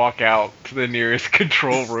up and walk out to the nearest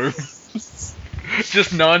control room.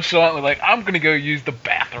 Just nonchalantly, like, I'm gonna go use the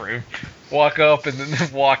bathroom. Walk up and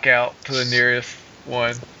then walk out to the nearest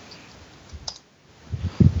one.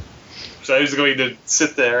 So he's going to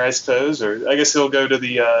sit there, I suppose, or I guess he'll go to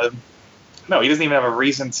the. No, he doesn't even have a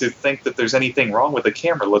reason to think that there's anything wrong with the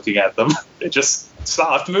camera looking at them. It just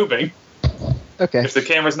stopped moving. Okay. If the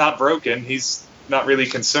camera's not broken, he's not really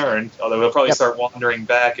concerned. Although he'll probably Yep. start wandering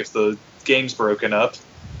back if the game's broken up.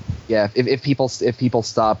 Yeah. If people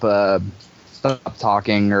stop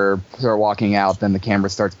talking or start walking out, then the camera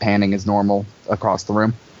starts panning as normal across the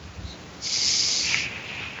room.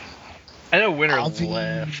 I know Winter Avi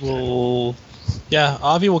left.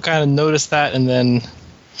 Avi will kind of notice that, and then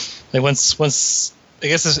like once I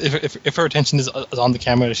guess if her attention is on the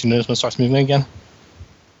camera, does she notice when it starts moving again?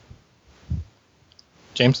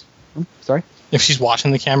 James, Sorry. if she's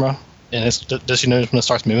watching the camera, and does she notice when it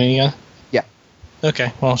starts moving again? Yeah.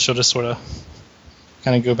 Okay. Well, she'll just sort of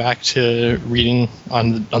kind of go back to reading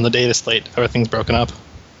on the data slate. Everything's broken up.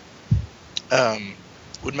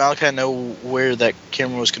 Would Malachi know where that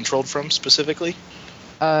camera was controlled from specifically?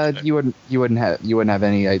 You wouldn't have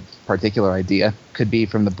any particular idea. Could be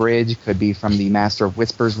from the bridge. Could be from the Master of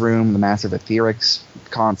Whispers room, the Master of Etherics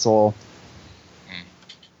console,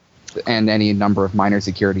 and any number of minor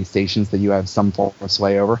security stations that you have some form of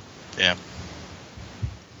sway over. Yeah.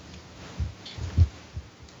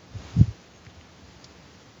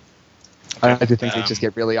 I like to think they just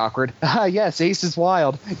get really awkward. Yes, Ace is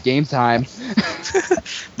wild. Game time.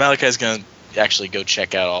 Malachi's gonna actually go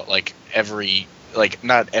check out all,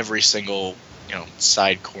 not every single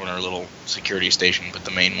side corner little security station, but the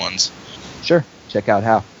main ones. Sure. Check out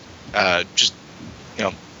how. Just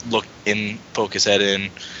look in, poke his head in.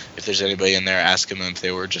 If there's anybody in there, ask them if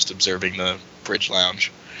they were just observing the bridge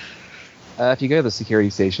lounge. If you go to the security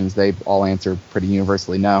stations, they all answer pretty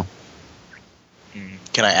universally no.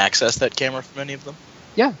 Can I access that camera from any of them?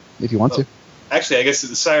 Yeah, if you want to. Actually, I guess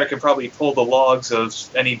the Sire can probably pull the logs of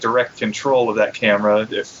any direct control of that camera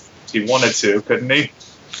if he wanted to, couldn't he?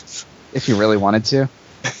 If you really wanted to.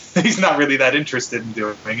 He's not really that interested in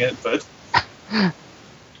doing it, but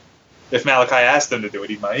if Malachi asked him to do it,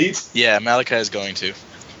 he might. Yeah, Malachi is going to.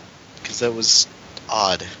 Because that was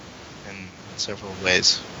odd in several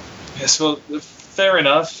ways. Yes, well, fair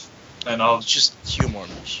enough. And I'll Just humor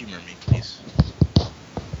me, please.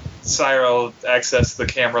 Sire will access the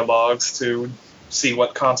camera logs to see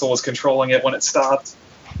what console was controlling it when it stopped.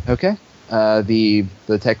 Okay. The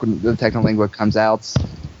Technolingua comes out.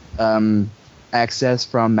 Access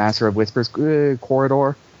from Master of Whispers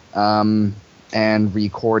corridor, and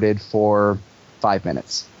recorded for 5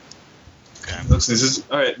 minutes. Okay. Looks this is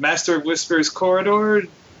all right. Master of Whispers corridor,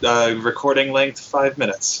 recording length 5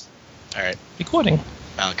 minutes. All right. Recording.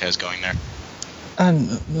 Malachi's going there.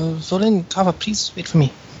 Zolan, Kava, please wait for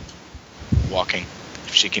me. Walking.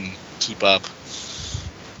 If she can keep up.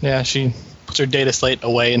 Yeah, she puts her data slate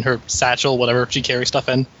away in her satchel, whatever she carries stuff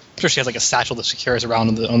in. I'm sure she has like a satchel that she carries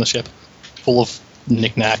around on the ship, full of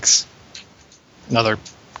knickknacks and other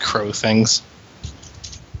crow things.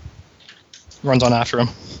 Runs on after him.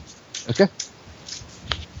 Okay.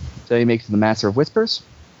 So you make it to the Master of Whispers.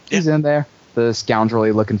 He's in there, the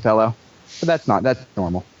scoundrelly looking fellow. But that's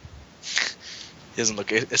normal. He doesn't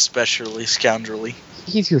look especially scoundrelly.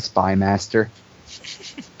 He's your spy master.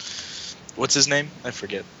 What's his name? I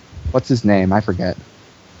forget. What's his name? I forget.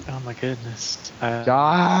 Oh my goodness.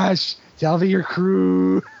 Josh, tell me your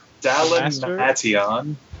crew. Dallin Master?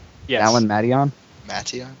 Mation. Yes. Alan Madion.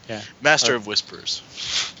 Mattion? Yeah. Master of Whispers.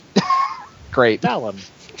 Great. Dallin.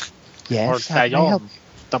 Yes. Or how can I help? Dallon.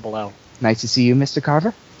 Double L. Nice to see you, Mr.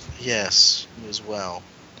 Carver. Yes, you as well.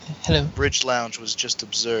 Hello. Bridge Lounge was just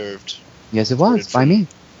observed. Yes, it was by me.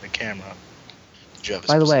 The camera. Did you have a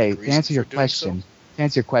By the way, specific to reason answer your for doing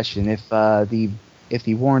so? question, if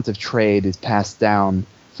the warrant of trade is passed down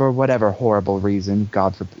for whatever horrible reason,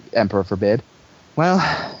 Emperor forbid,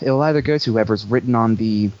 well, it'll either go to whoever's written on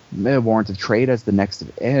the warrant of trade as the next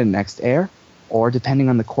heir, or depending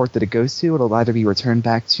on the court that it goes to, it'll either be returned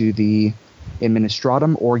back to the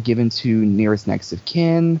administratum or given to nearest next of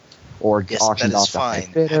kin, or Yes, auctioned that is off the high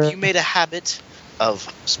fine. bidder. Have you made a habit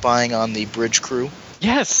of spying on the bridge crew?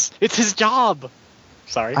 Yes, it's his job.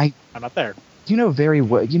 Sorry, I'm not there. You know very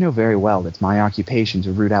well it's my occupation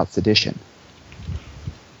to root out sedition.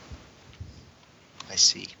 I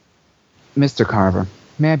see. Mr. Carver,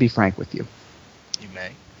 may I be frank with you? You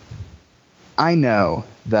may. I know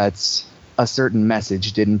that a certain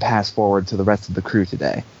message didn't pass forward to the rest of the crew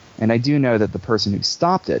today, and I do know that the person who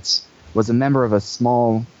stopped it was a member of a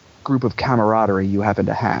small group of camaraderie you happen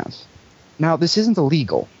to have. Now, this isn't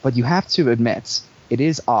illegal, but you have to admit it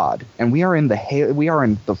is odd, and we are in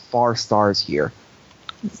the far stars here.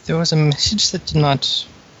 There was a message that did not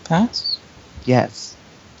pass? Yes,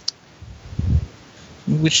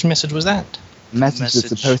 Which message was that? a message that's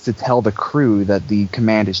supposed to tell the crew that the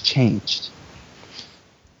command has changed.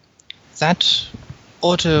 That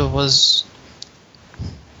order was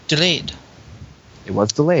delayed. It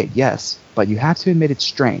was delayed, yes, but you have to admit it's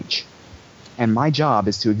strange. And my job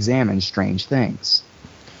is to examine strange things.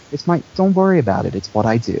 Don't worry about it, it's what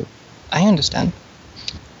I do. I understand.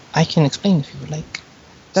 I can explain if you would like.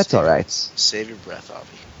 That's alright. Save your breath,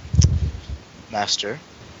 Avi. Master,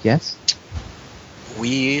 Yes?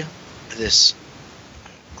 we, this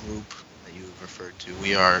group that you have referred to,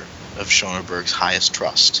 we are of Schoenberg's highest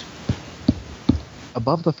trust.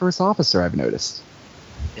 Above the first officer, I've noticed.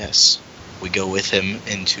 Yes, we go with him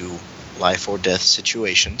into life or death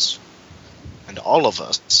situations, and all of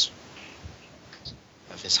us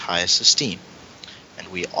have his highest esteem, and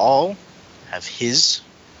we all have his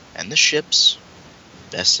and the ship's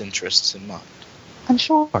best interests in mind. I'm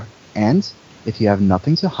sure. And if you have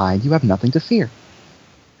nothing to hide, you have nothing to fear.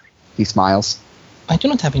 He smiles. I do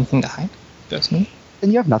not have anything to hide, personally.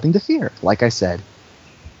 Then you have nothing to fear, like I said.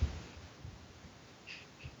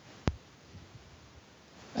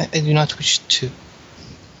 I do not wish to.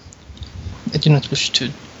 I do not wish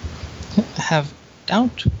to have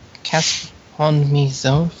doubt cast on me,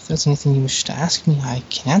 though. If there's anything you wish to ask me, I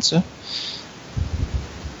can answer.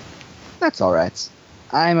 That's alright.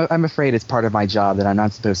 I'm afraid it's part of my job that I'm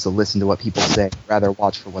not supposed to listen to what people say, rather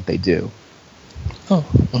watch for what they do. Oh,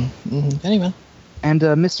 very well. And,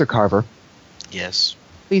 Mr. Carver, Yes.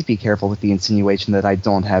 please be careful with the insinuation that I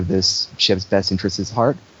don't have this ship's best interests at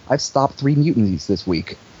heart. I've stopped 3 mutinies this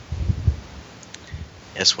week.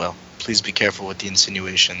 Yes, well, please be careful with the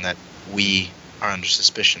insinuation that we are under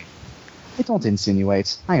suspicion. I don't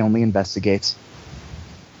insinuate. I only investigate.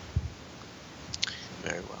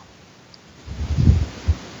 Very well.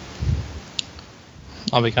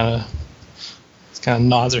 Avi kind of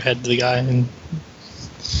nods her head to the guy, and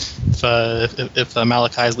if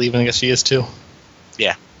Malachi's leaving, I guess she is too.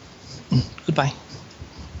 Yeah. Goodbye.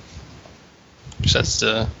 She says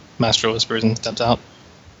to Master of Whispers and steps out.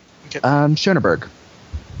 Schoenberg,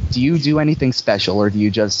 do you do anything special, or do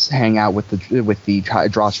you just hang out with the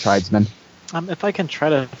Dross tribesmen? If I can try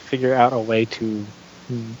to figure out a way to,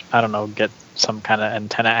 I don't know, get some kind of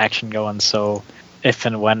antenna action going, so if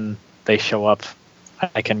and when they show up,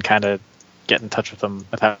 I can kind of get in touch with them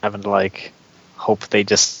without having to like hope they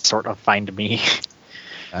just sort of find me.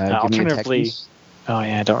 Give me a Alternatively, technique. oh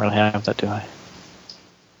yeah, I don't really have that, do I?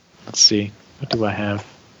 Let's see, what do I have?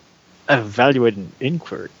 Evaluate an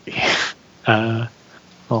inquiry. Well,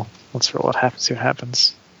 let's roll what happens. See what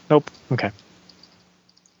happens. Nope. Okay.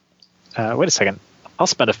 Wait a second. I'll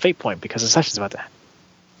spend a fate point because the session's about to.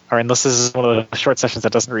 Or unless this is one of the short sessions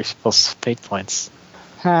that doesn't refill fate points.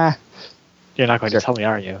 Ha, You're not going Sure. to tell me,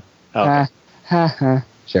 are you? Oh, ha, ha, ha.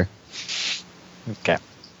 Sure. okay.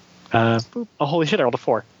 Boop. Oh, holy shit! I rolled a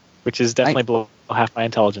 4, which is definitely below half my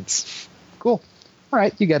intelligence. Cool. All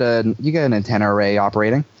right, you get an antenna array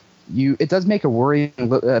operating. It does make a worrying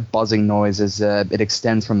buzzing noise as it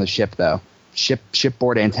extends from the ship, though.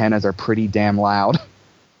 Shipboard antennas are pretty damn loud.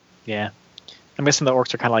 Yeah. I'm guessing the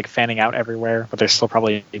orcs are kind of like fanning out everywhere, but there's still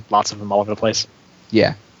probably lots of them all over the place.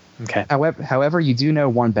 Yeah. Okay. However, you do know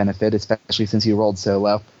one benefit, especially since you rolled so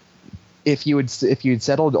low. If you'd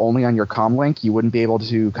settled only on your comm link, you wouldn't be able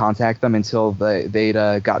to contact them until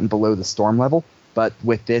they'd gotten below the storm level. But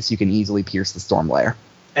with this, you can easily pierce the storm layer.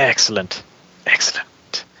 Excellent. Excellent.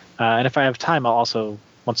 And if I have time, I'll also,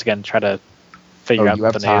 once again, try to figure out you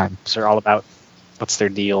what have the time. natives are all about. What's their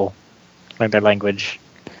deal? Learn their language.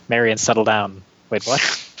 Marry and settle down. Wait, what?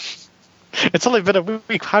 It's only been a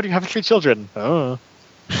week. How do you have 3 children? Oh.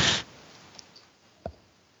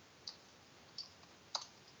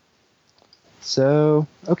 So,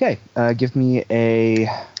 okay, give me a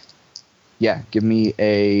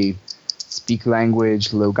speak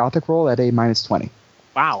language low Gothic roll at a -20.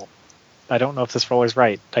 Wow. I don't know if this roller's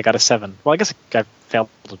right. I got a 7. Well, I guess I failed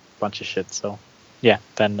a bunch of shit, so. Yeah,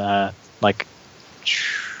 then, like,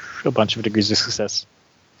 a bunch of degrees of success.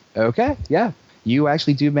 Okay, yeah. You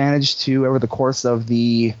actually do manage to, over the course of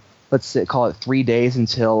the, call it 3 days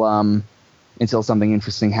until something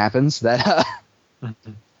interesting happens, that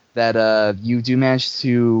you do manage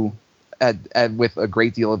to, with a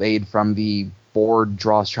great deal of aid from the bored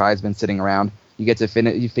Dross tribesmen sitting around, you get to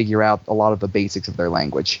you figure out a lot of the basics of their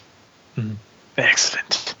language.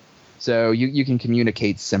 Excellent. So you can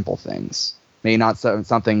communicate simple things. Maybe not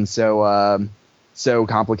something so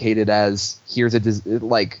complicated as here's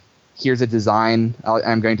a design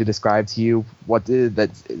I'm going to describe to you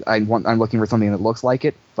I'm looking for something that looks like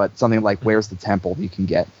it, but something like where's the temple you can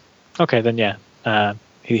get. Okay, then yeah.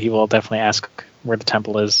 He will definitely ask where the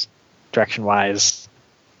temple is, direction-wise.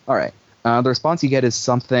 All right. The response you get is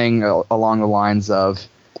something along the lines of,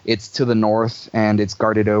 it's to the north and it's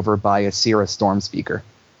guarded over by a Sierra Storm Speaker.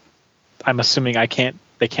 I'm assuming they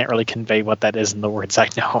can't really convey what that is in the words I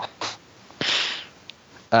know.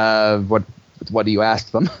 What do you ask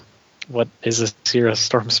them? What is a Sierra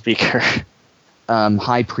Storm Speaker?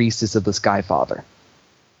 High Priestess of the Skyfather.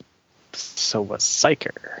 So a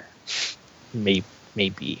Psyker.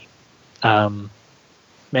 Maybe. Man,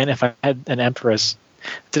 if I had an Empress...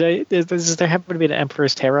 Does there happen to be an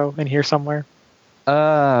Emperor's Tarot in here somewhere?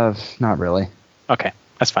 Not really. Okay,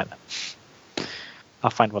 that's fine then. I'll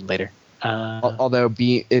find one later. Although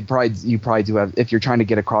you probably do have, if you're trying to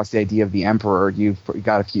get across the idea of the Emperor, you've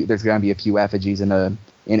got a few. There's going to be a few effigies in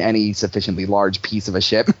any sufficiently large piece of a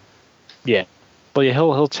ship. Yeah. Well, yeah,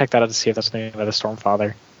 he'll check that out to see if that's something about the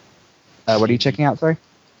Stormfather. What are you checking out? Sorry.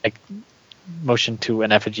 Like motion to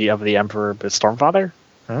an effigy of the Emperor, but Stormfather.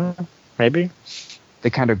 Maybe. They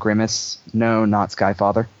kind of grimace. No, not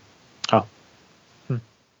Skyfather. Oh.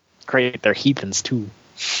 Great, they're heathens too.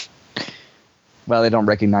 Well, they don't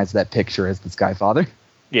recognize that picture as the Skyfather.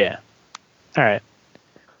 Yeah. All right.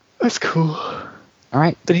 That's cool. All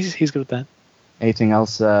right. Then he's good with that. Anything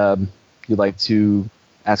else you'd like to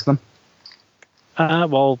ask them?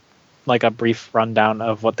 Well, like a brief rundown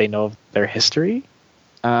of what they know of their history.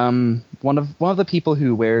 One of the people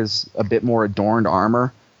who wears a bit more adorned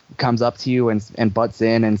armor comes up to you and butts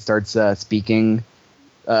in and starts speaking.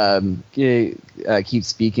 Keeps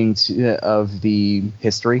speaking of the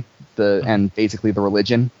history, and basically the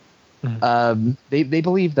religion. They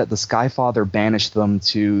believe that the Skyfather banished them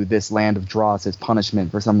to this land of Dross as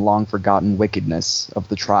punishment for some long forgotten wickedness of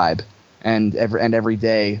the tribe, and every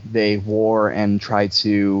day they war and try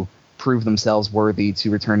to prove themselves worthy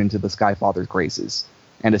to return into the Skyfather's graces.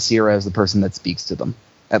 And Asira is the person that speaks to them,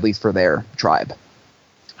 at least for their tribe.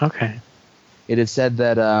 Okay. It is said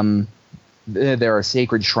that there are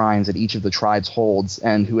sacred shrines that each of the tribes holds,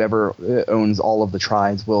 and whoever owns all of the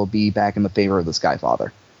tribes will be back in the favor of the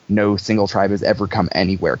Skyfather. No single tribe has ever come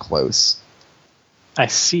anywhere close. I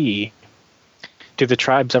see. Do the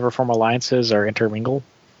tribes ever form alliances or intermingle?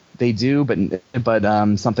 They do,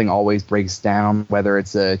 but something always breaks down, whether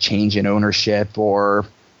it's a change in ownership or,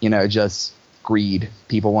 just greed.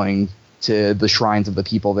 People wanting to the shrines of the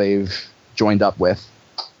people they've joined up with.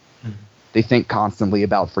 They think constantly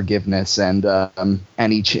about forgiveness and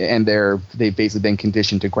they've basically been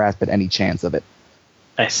conditioned to grasp at any chance of it.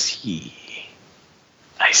 I see.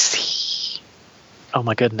 Oh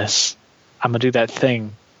my goodness. I'm gonna do that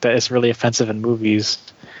thing that is really offensive in movies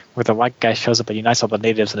where the white guy shows up and unites all the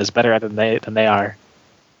natives and is better at it than they are.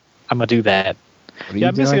 I'm gonna do that. What are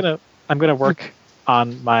you doing? I'm gonna work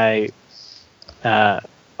on my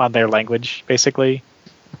on their language, basically.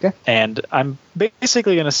 Okay. And I'm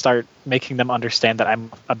basically going to start making them understand that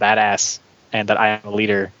I'm a badass and that I am a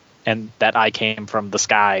leader and that I came from the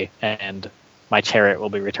sky and my chariot will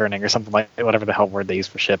be returning or something like whatever the hell word they use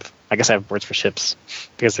for ship. I guess I have words for ships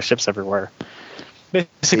because there's ships everywhere.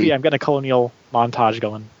 Basically, I'm getting a colonial montage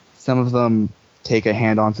going. Some of them take a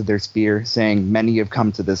hand onto their spear, saying, "Many have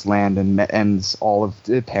come to this land and all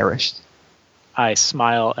have perished." I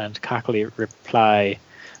smile and cockily reply,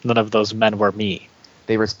 "None of those men were me."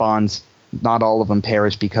 They respond, "Not all of them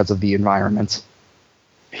perished because of the environment."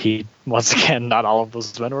 Once again, not all of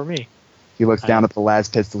those men were me. He looks down at the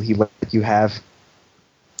last pistol he let you have.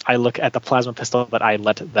 I look at the plasma pistol that I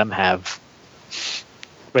let them have.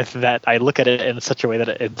 With that, I look at it in such a way that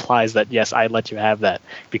it implies that, yes, I let you have that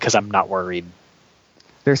because I'm not worried.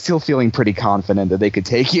 They're still feeling pretty confident that they could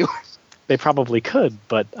take you. They probably could,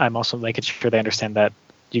 but I'm also making sure they understand that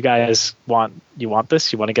you guys want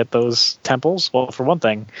this? You want to get those temples? Well, for one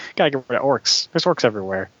thing, you gotta get rid of orcs. There's orcs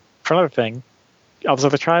everywhere. For another thing, all those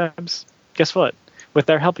other tribes, guess what? With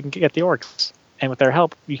their help, you can get the orcs. And with their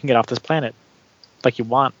help, you can get off this planet. Like you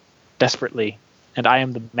want, desperately. And I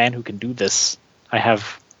am the man who can do this. I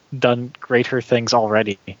have done greater things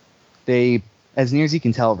already. They, as near as you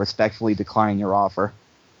can tell, respectfully decline your offer.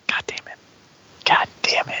 God damn it.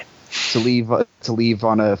 To leave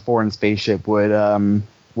on a foreign spaceship would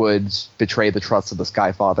betray the trust of the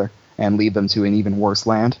Skyfather and lead them to an even worse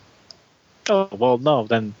land. Oh, well, no,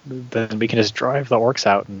 then we can just drive the orcs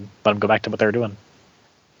out and let them go back to what they were doing.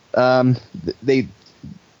 They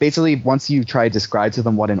basically, once you try to describe to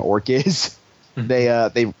them what an orc is,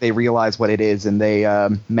 they realize what it is, and they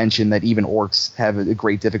mention that even orcs have a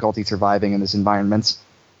great difficulty surviving in this environment.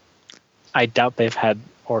 I doubt they've had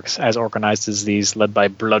orcs as organized as these, led by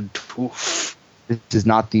Bloodtooth. This is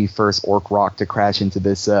not the first orc rock to crash into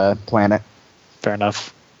this planet. Fair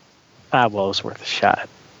enough. Well, it was worth a shot.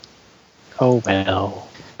 Oh, well.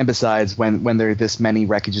 And besides, when there are this many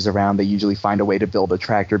wreckages around, they usually find a way to build a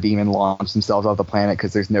tractor beam and launch themselves off the planet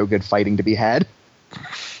because there's no good fighting to be had.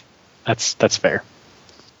 That's fair.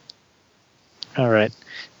 All right.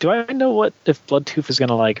 Do I know what if Bloodtooth is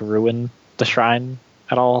going to ruin the shrine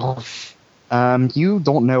at all? You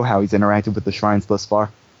don't know how he's interacted with the shrines thus far.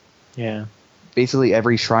 Yeah. Basically,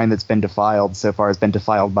 every shrine that's been defiled so far has been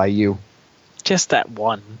defiled by you. Just that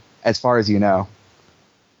one. As far as you know.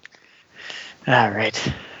 All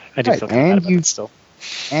right. I do right, feel bad about it still.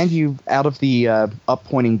 And you, out of the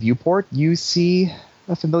up-pointing viewport, you see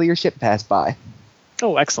a familiar ship pass by.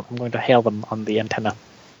 Oh, excellent. I'm going to hail them on the antenna.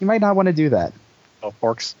 You might not want to do that. Oh,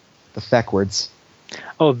 orcs. The Feckwards.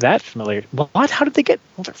 Oh, that familiar. What? How did they get...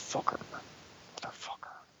 Motherfucker.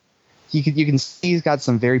 You can see he's got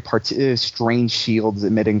some very strange shields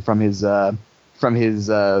emitting from his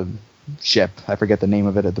ship. I forget the name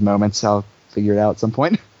of it at the moment, so I'll figure it out at some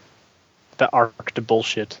point. The Arc to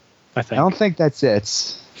bullshit, I think. I don't think that's it.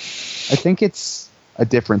 I think it's a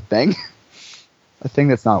different thing. I think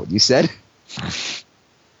that's not what you said.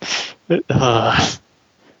 I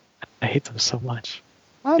hate them so much.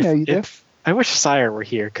 I know you do. I wish Sire were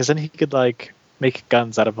here, because then he could make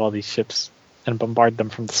guns out of all these ships and bombard them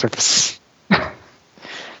from the surface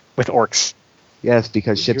with orcs. Yes,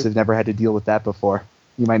 because ships have never had to deal with that before.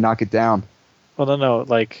 You might knock it down. Well, no,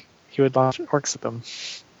 he would launch orcs at them.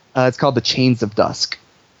 It's called the Chains of Dusk.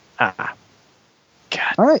 Ah.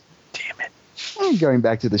 God. All right. Damn it. And going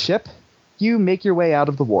back to the ship, you make your way out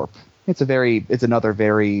of the warp. It's another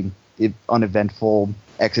very uneventful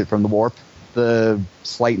exit from the warp. The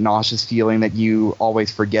slight nauseous feeling that you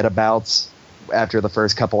always forget about after the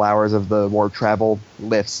first couple hours of the warp travel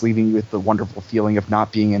lifts, leaving you with the wonderful feeling of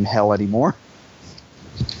not being in hell anymore.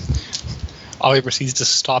 Ollie proceeds to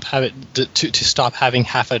stop having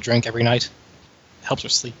half a drink every night. Helps her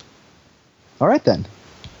sleep. All right then.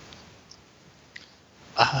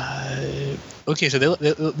 Okay, so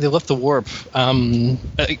they left the warp. I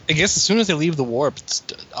guess as soon as they leave the warp,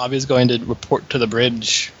 Avi's going to report to the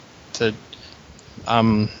bridge to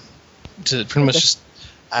pretty much just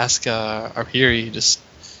ask Arhiri, just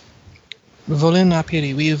Volina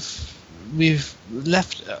Piri, we've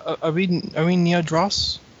left. Are we near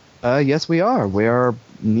Dross? Yes, we are. We are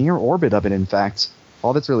near orbit of it, in fact.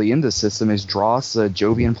 All that's really in this system is Dross, a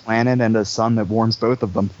Jovian planet, and a sun that warms both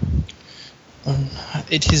of them.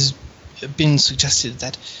 It has been suggested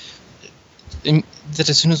that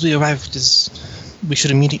as soon as we arrive, we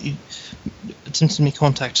should immediately attempt to make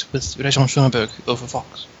contact with Regent Schoenberg over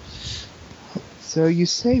Vox. So you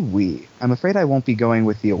say we. I'm afraid I won't be going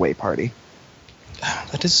with the away party.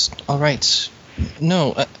 That is all right.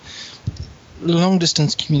 No,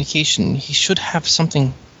 long-distance communication. He should have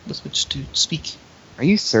something with which to speak. Are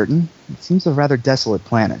you certain? It seems a rather desolate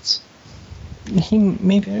planet. He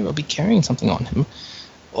may very well be carrying something on him,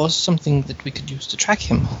 or something that we could use to track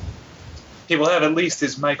him. He will have at least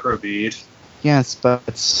his microbead. Yes,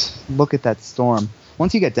 but look at that storm.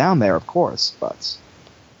 Once you get down there, of course, but...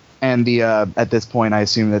 And at this point, I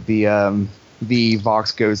assume that the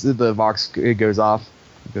Vox goes off.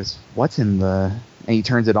 He goes, what's in the... And he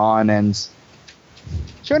turns it on, and...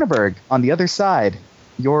 Schoenberg, on the other side,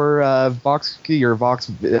 your Vox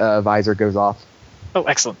visor goes off. Oh,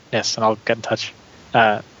 excellent. Yes, and I'll get in touch.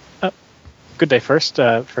 Good day first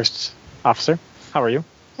officer. How are you?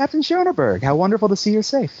 Captain Schoenberg, how wonderful to see you're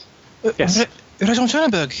safe. Yes. Regent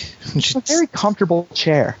Schoenberg. A very comfortable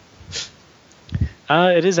chair.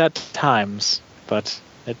 It is at times, but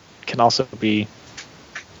it can also be...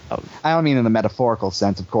 I don't mean in the metaphorical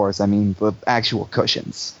sense, of course. I mean the actual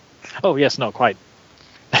cushions. Oh, yes, no, quite.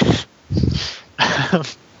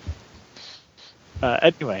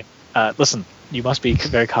 Anyway, listen, you must be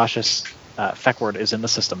very cautious. Feckward is in the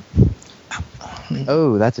system.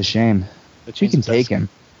 Oh, that's a shame. We can take him.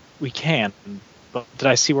 We can. But did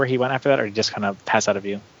I see where he went after that, or did he just kind of pass out of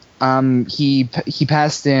view? He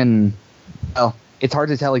passed in... Well, it's hard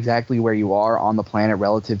to tell exactly where you are on the planet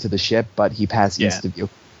relative to the ship, but he passed east of you.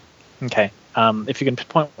 Okay. If you can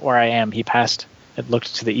pinpoint where I am, he passed... It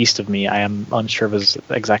looked to the east of me. I am unsure of his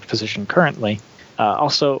exact position currently.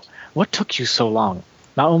 Also, what took you so long?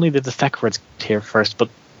 Not only did the Feckwards get here first, but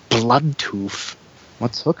Bloodtooth.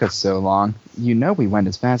 What took us so long? You know we went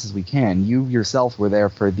as fast as we can. You yourself were there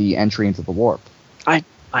for the entry into the warp. I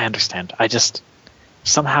understand. I just...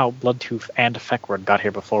 Somehow Bloodtooth and Feckward got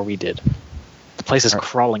here before we did. The place is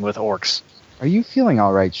crawling with orcs. Are you feeling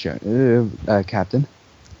all right, Captain?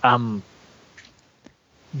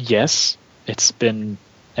 Yes. It's been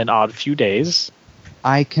an odd few days.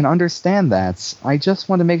 I can understand that. I just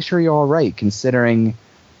want to make sure you're all right, considering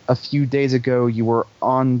a few days ago you were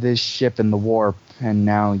on this ship in the warp, and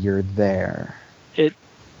now you're there.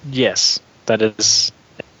 Yes, that is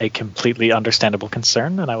a completely understandable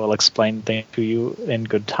concern, and I will explain things to you in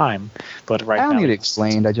good time. But right now, I don't need it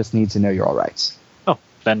explained. I just need to know you're all right. Oh,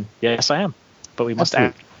 then yes, I am. But we must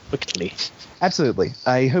act quickly. Absolutely.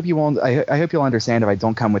 I hope you won't. I hope you'll understand if I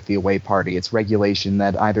don't come with the away party. It's regulation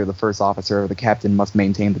that either the first officer or the captain must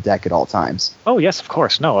maintain the deck at all times. Oh yes, of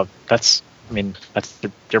course. No, that's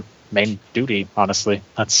your main duty. Honestly,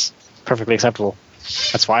 that's perfectly acceptable.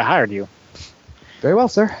 That's why I hired you. Very well,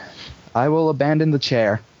 sir. I will abandon the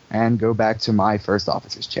chair and go back to my first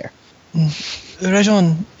officer's chair.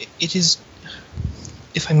 Rajon, it is,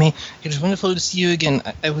 if I may, it is wonderful to see you again.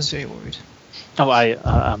 I was very worried. Oh,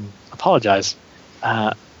 I apologize.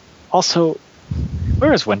 Also,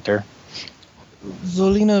 where is Winter?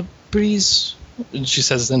 Volina Breeze. She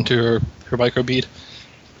says into her microbead.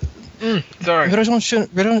 Sorry. Regent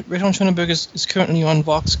Schoenberg is currently on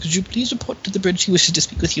Vox. Could you please report to the bridge? He wishes to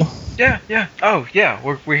speak with you. Yeah. Oh, yeah.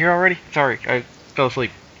 We're here already? Sorry, I fell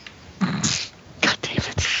asleep. God damn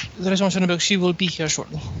it. Regent Schoenberg, she will be here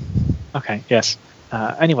shortly. Okay, yes.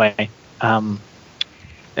 Anyway,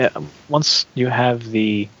 once you have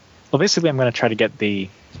the... Well, basically I'm going to try to get the...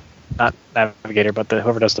 Not navigator, but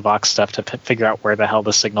whoever does the Vox stuff to figure out where the hell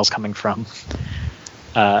the signal's coming from.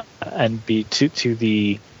 And be to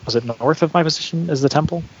the... Was it north of my position is the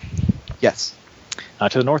temple? Yes.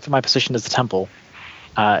 To the north of my position is the temple.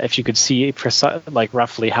 If you could see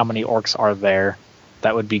roughly how many orcs are there,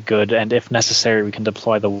 that would be good. And if necessary, we can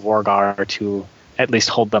deploy the Wargar to at least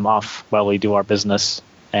hold them off while we do our business.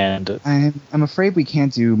 And I'm afraid we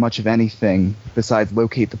can't do much of anything besides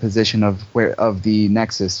locate the position of the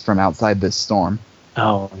Nexus from outside this storm.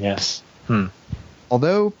 Oh yes.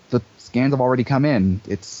 Although the scans have already come in,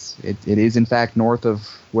 it is in fact north of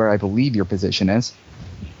where I believe your position is.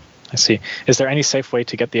 I see. Is there any safe way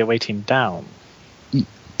to get the away team down?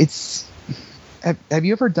 Have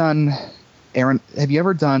you ever done, Aaron? Have you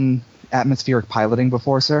ever done atmospheric piloting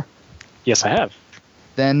before, sir? Yes, I have.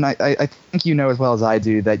 Then I think you know as well as I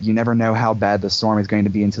do that you never know how bad the storm is going to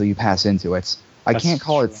be until you pass into it. I can't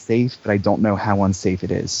call it safe, but I don't know how unsafe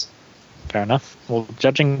it is. Fair enough. Well,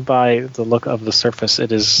 judging by the look of the surface,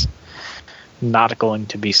 it is not going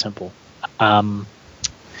to be simple. Can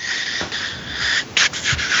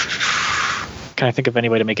I think of any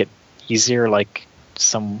way to make it easier, like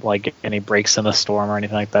any breaks in the storm or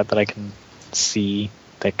anything like that that I can see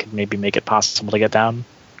that could maybe make it possible to get down?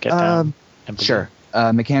 And Sure.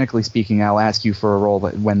 Mechanically speaking, I'll ask you for a roll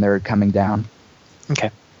when they're coming down. Okay.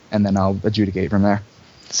 And then I'll adjudicate from there.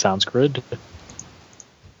 Sounds good.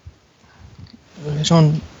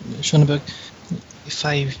 Jean Schoenberg, if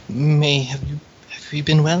I may, have you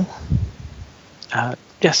been well?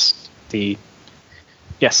 Yes.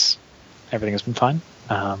 Yes. Everything has been fine.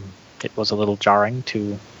 It was a little jarring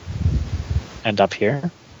to end up here,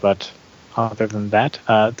 but other than that,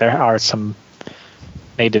 there are some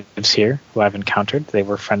natives here who I've encountered. They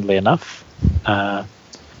were friendly enough. No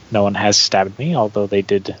one has stabbed me, although they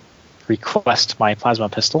did request my plasma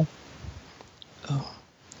pistol. Oh,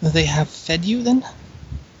 they have fed you then?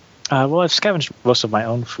 Well, I've scavenged most of my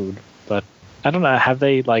own food, but I don't know. Have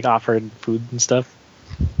they offered food and stuff?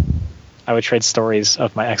 I would trade stories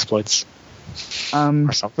of my exploits.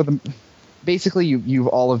 Or something. Basically, you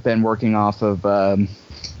all have been working off of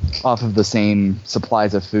the same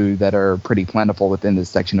supplies of food that are pretty plentiful within this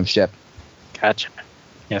section of ship. Gotcha.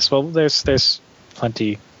 Yes. Well, there's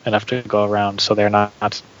plenty enough to go around, so they're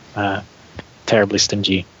not terribly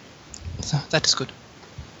stingy. So that is good.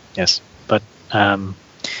 Yes, but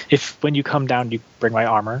if when you come down you bring my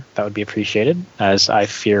armor, that would be appreciated, as I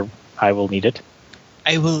fear I will need it.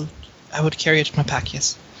 I would carry it in my pack,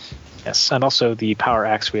 yes. Yes, and also the power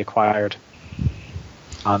axe we acquired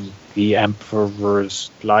on the Emperor's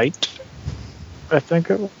Light, I think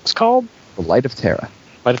it was called? The Light of Terra.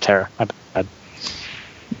 Light of Terra, my bad.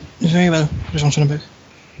 Very well, Jean Schoenberg.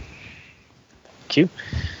 Thank you.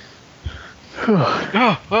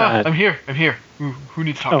 I'm here. Who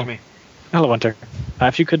needs to talk to me? Hello, Winter.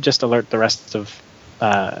 If you could just alert the rest of...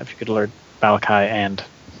 if you could alert Malachi and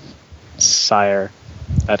Sire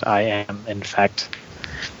that I am, in fact,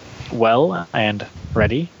 well and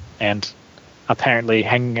ready, and apparently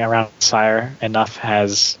hanging around Sire enough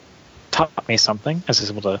has taught me something, as he's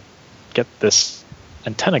able to get this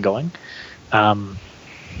antenna going.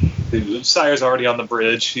 Sire's already on the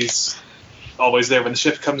bridge. He's always there when the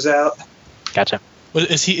ship comes out. Gotcha. Well,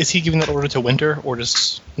 is he giving that order to Winter or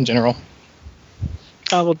just in general?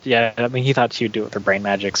 Oh, well, yeah, I mean, he thought he would do it with her brain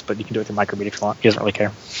magics, but you can do it with your microbead if you want. He doesn't really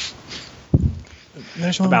care.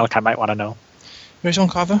 But Malachi might want to know. Jean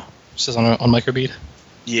Carver? Says on microbead.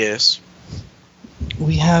 Yes.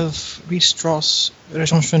 We have reached Strauss.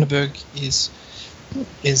 Jean Schoenberg is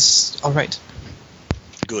all right.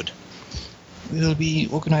 Good. We will be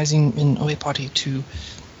organizing an OA party to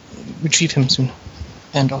retrieve him soon,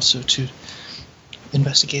 and also to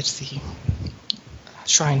investigate the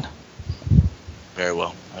shrine. Very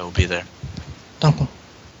well. I will be there. Danke.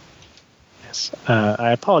 Yes.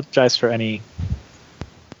 I apologize for any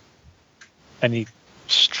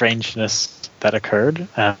strangeness that occurred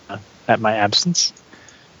at my absence.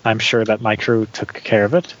 I'm sure that my crew took care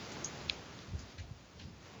of it.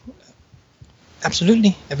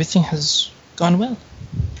 Absolutely. Everything has gone well.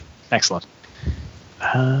 Excellent.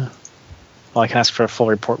 Well, I can ask for a full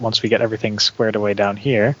report once we get everything squared away down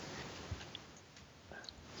here.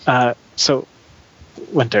 So,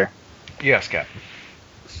 Winter. Yes, Captain.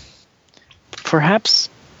 Perhaps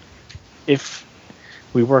if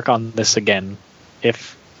we work on this again,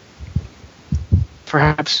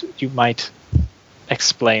 perhaps you might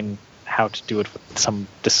explain how to do it with some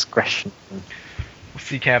discretion.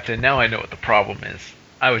 See, Captain, now I know what the problem is.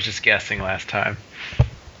 I was just guessing last time.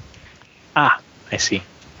 Ah, I see.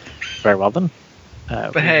 Very well then.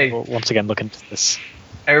 But hey, we'll once again look into this.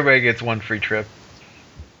 Everybody gets one free trip.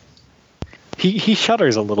 He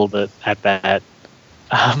shudders a little bit at that.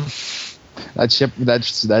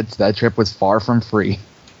 That trip was far from free.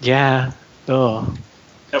 Yeah. Oh.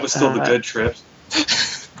 That was still the good trip.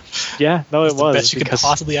 Yeah, no, it was. The best you could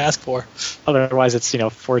possibly ask for. Otherwise, it's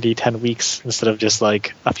 4D 10 weeks instead of just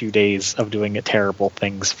like a few days of doing terrible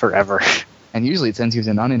things forever. And usually it sends you to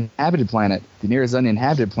an uninhabited planet. The nearest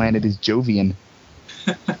uninhabited planet is Jovian.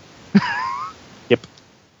 Yep.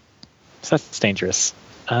 So that's dangerous.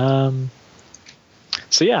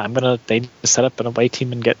 So yeah, they need to set up an away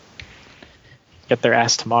team and get their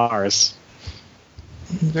ass to Mars.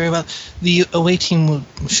 Very well. The away team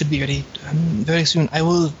should be ready very soon. I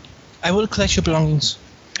will collect your belongings.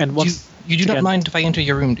 And once you do not mind if I enter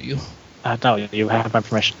your room, do you? No, you have my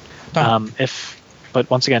permission. Done. But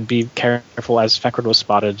once again, be careful as Fekrid was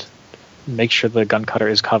spotted. Make sure the gun cutter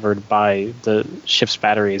is covered by the ship's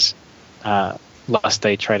batteries, lest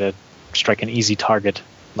they try to strike an easy target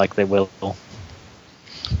like they will.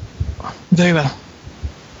 Very well.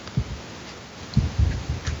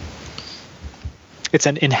 It's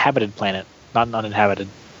an inhabited planet, not an uninhabited.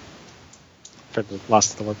 For the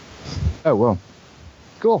Lost of the World. Oh, well.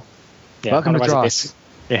 Cool. Yeah, Welcome to otherwise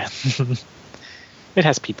Dross. Yeah. It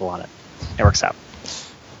has people on it. It works out.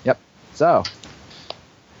 Yep. So.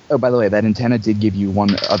 Oh, by the way, that antenna did give you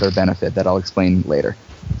one other benefit that I'll explain later.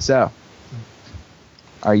 So.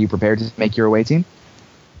 Are you prepared to make your away team?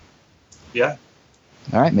 Yeah.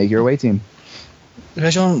 All right, make your away team.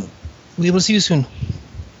 Rajon, we will see you soon.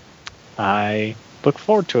 I look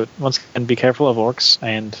forward to it. Once again, be careful of orcs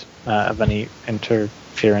and of any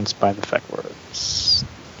interference by the Feck words.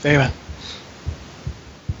 Very well.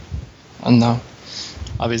 And now,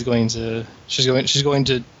 Avi's going to. She's going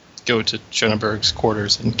to go to Schoenberg's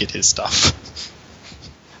quarters and get his stuff.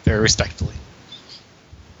 Very respectfully.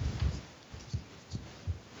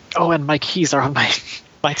 Oh, and my keys are on my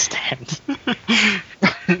nightstand.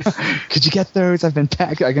 Could you get those? I've been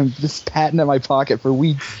just patting at my pocket for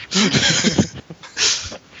weeks.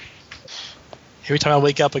 Every time I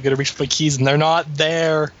wake up, I gotta reach for my keys, and they're not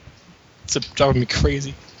there. It's driving me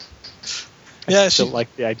crazy. I still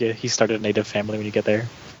like the idea he started a native family when you get there.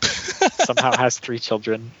 Somehow has 3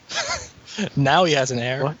 children. Now he has an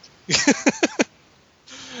heir.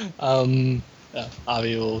 What?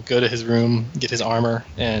 Avi will go to his room, get his armor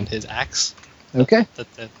and his axe Okay. that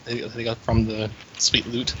they got from the sweet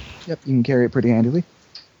loot. Yep, you can carry it pretty handily.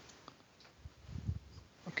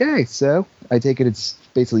 Okay, so I take it it's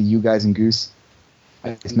basically you guys and Goose.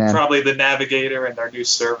 Yes, man. Probably the navigator and our new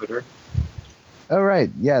servitor. Oh, right.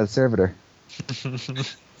 Yeah, the servitor.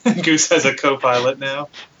 Goose has a co-pilot now.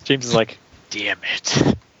 James is like, damn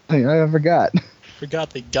it. I forgot. Forgot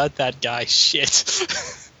they got that guy. Shit.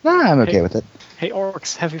 Nah, I'm okay with it. Hey,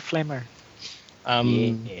 orcs, heavy flamer.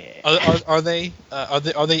 Yeah. Are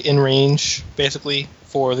they in range basically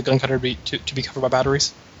for the gun cutter to be covered by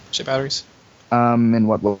batteries, ship batteries? In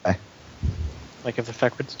what way? Like if the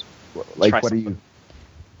Feck words. Like, Try what are you?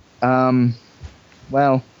 something.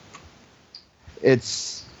 Well,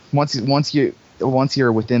 it's once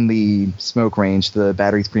you're within the smoke range, the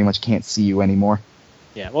batteries pretty much can't see you anymore.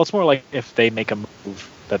 Yeah, well, it's more like if they make a move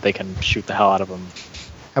that they can shoot the hell out of them.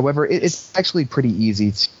 However, it's actually pretty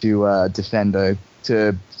easy to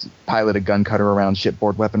to pilot a gun cutter around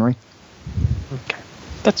shipboard weaponry. Okay,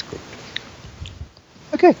 that's good.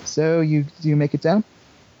 Okay, so do you make it down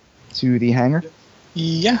to the hangar?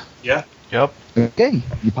 Yeah. Yeah. Yep. Okay,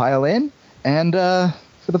 you pile in, and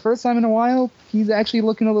for the first time in a while, he's actually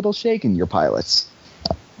looking a little shaken, your pilots.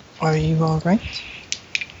 Are you all right?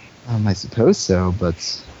 I suppose so,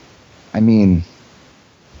 but I mean,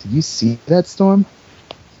 did you see that storm?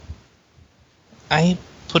 I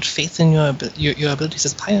put faith in your abilities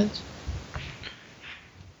as a pilot.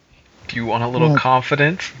 Do you want a little Yeah.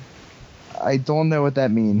 confidence? I don't know what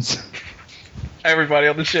that means. Everybody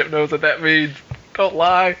on the ship knows what that means. Don't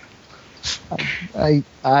lie.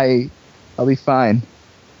 I'll be fine.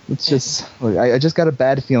 Let's just look. I just got a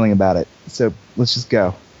bad feeling about it, so let's just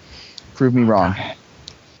go. Prove me wrong.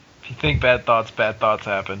 If you think bad thoughts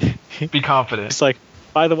happen. Be confident. It's like,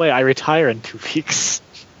 by the way, I retire in 2 weeks.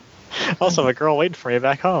 Also, a girl waiting for you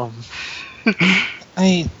back home.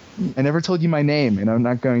 I never told you my name, and I'm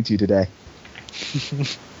not going to today.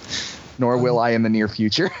 Nor will I in the near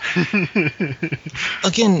future.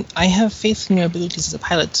 Again, I have faith in your abilities as a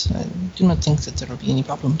pilot. I do not think that there will be any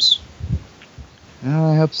problems. Well,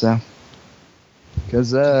 I hope so.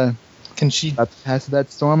 Because Can she about to pass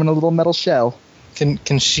that storm in a little metal shell. can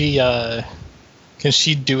she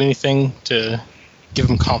do anything to give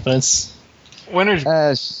him confidence?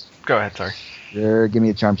 Winter's. Go ahead. Sorry. Sure, give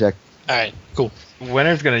me a charm check. All right, cool.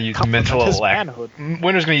 Winter's gonna use mental His alacrity. manhood.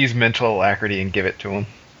 Winter's gonna use mental alacrity and give it to him.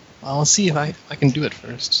 Well, I'll see if I can do it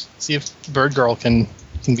first. See if Bird Girl can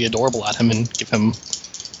be adorable at him and give him.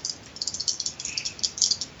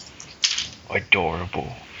 Adorable.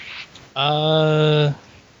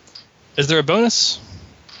 Is there a bonus?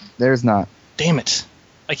 There's not. Damn it!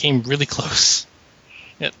 I came really close.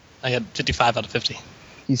 Yep, I got 55 out of 50.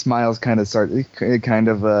 He smiles kind of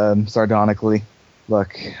sardonically.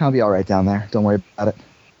 Look, I'll be all right down there. Don't worry about it.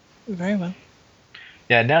 Very well.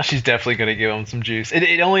 Yeah, now she's definitely gonna give him some juice.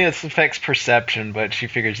 It only affects perception, but she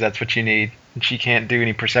figures that's what you need. And she can't do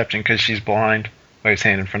any perception because she's blind. Waves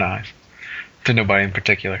hand in front eyes. To nobody in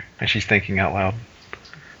particular. And she's thinking out loud.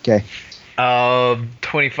 Okay.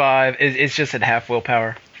 25. It's just at half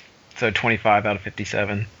willpower. So 25 out of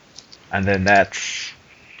 57. And then that's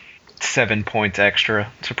 7 points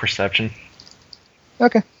extra to perception.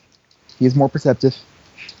 Okay. He is more perceptive.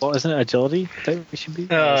 Well, isn't it agility that we should be?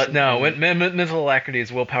 No, mental alacrity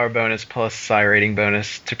is willpower bonus plus psi rating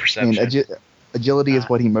bonus to I perception. mean, agility is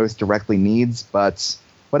what he most directly needs, but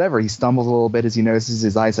whatever. He stumbles a little bit as he notices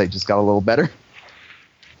his eyesight just got a little better.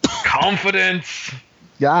 Confidence.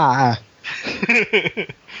 Yeah.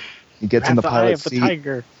 He gets in the eye pilot's of the seat.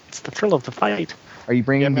 tiger. It's the thrill of the fight. Are you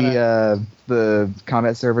bringing the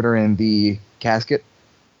combat servitor in the casket?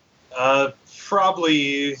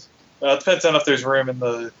 Probably. Depends on if there's room in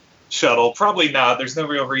the shuttle. Probably not. There's no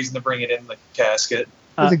real reason to bring it in the casket.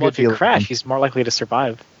 There's a good Well, if you feeling. crash, he's more likely to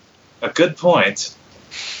survive. A good point.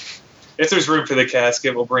 If there's room for the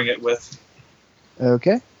casket, we'll bring it with.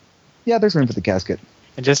 Okay. Yeah, there's room for the casket.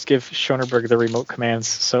 And just give Schoenberg the remote commands,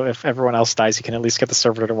 so if everyone else dies, he can at least get the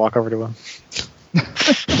servitor to walk over to him.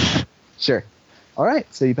 Sure. All right.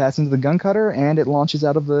 So you pass into the gun cutter, and it launches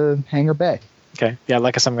out of the hangar bay. Okay. Yeah,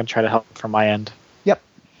 like I said, I'm going to try to help from my end.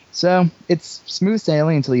 So it's smooth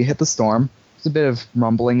sailing until you hit the storm. There's a bit of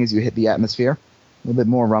rumbling as you hit the atmosphere. A little bit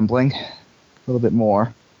more rumbling. A little bit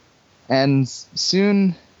more. And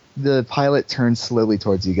soon the pilot turns slowly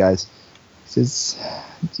towards you guys. Says,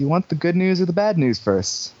 do you want the good news or the bad news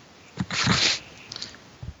first?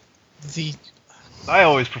 The I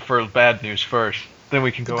always prefer bad news first. Then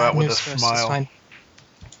we can go bad out with a news first is smile. fine.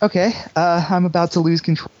 Okay, I'm about to lose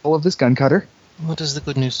control of this gun cutter. What is the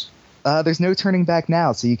good news? There's no turning back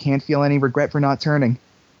now, so you can't feel any regret for not turning.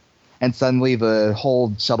 And suddenly the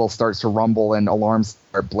whole shuttle starts to rumble and alarms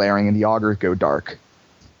start blaring and the augers go dark.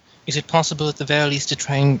 Is it possible at the very least to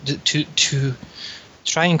try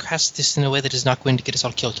and crash this in a way that is not going to get us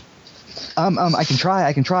all killed? I can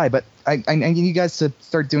try, but I need you guys to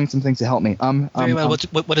start doing some things to help me. Very well.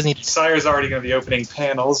 What is needed? Sire's already going to be opening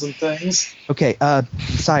panels and things. Okay,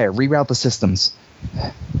 Sire, reroute the systems.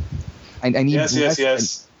 I need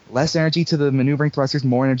Yes. less energy to the maneuvering thrusters,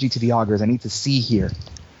 more energy to the augers. I need to see here.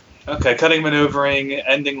 Okay, cutting maneuvering,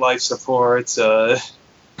 ending life support.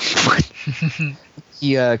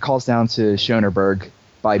 He calls down to Schoenberg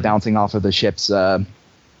by bouncing off of the ship's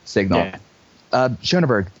signal. Yeah.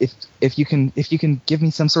 Schoenberg, if you can give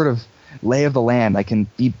me some sort of lay of the land, I can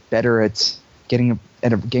be better at getting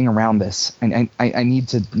around this. I need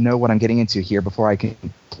to know what I'm getting into here before I can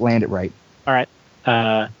land it right. All right.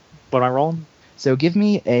 What am I rolling? So give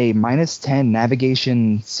me a -10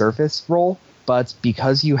 navigation surface roll, but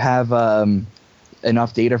because you have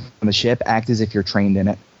enough data from the ship, act as if you're trained in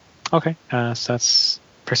it. Okay. So that's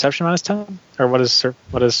perception -10, or what is I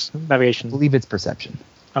navigation? believe it's perception.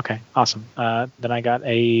 Okay. Awesome. Then I got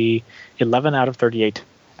a 11 out of 38.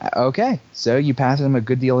 Okay, so you pass him a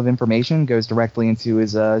good deal of information, goes directly into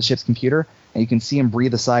his ship's computer, and you can see him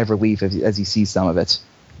breathe a sigh of relief as he sees some of it.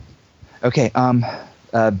 Okay,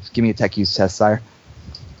 give me a tech use test, Sire.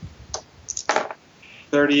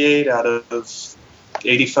 38 out of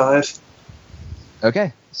 85.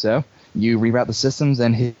 Okay, so you reroute the systems,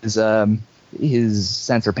 and his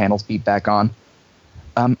sensor panels beat back on.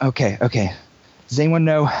 Okay. Does anyone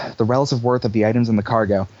know the relative worth of the items in the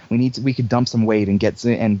cargo? We could dump some weight and get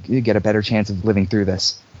a better chance of living through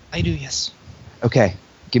this. I do, yes. Okay,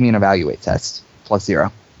 give me an evaluate test.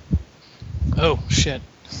 +0. Oh, shit.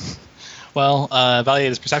 Well,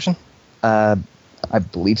 evaluate is perception? I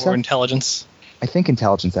believe so. Or intelligence? I think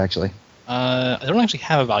intelligence, actually. I don't actually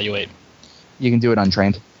have evaluate. You can do it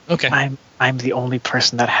untrained. Okay. I'm the only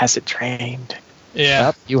person that has it trained. Yeah.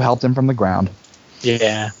 Yep, you helped him from the ground.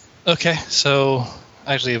 Yeah. Okay, so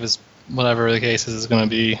actually, if it's whatever the case is, it's going to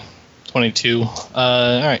be 22. All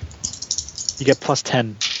right. You get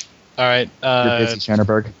 +10. All right. You're busy,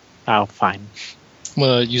 Schoenberg. Oh, fine. I'm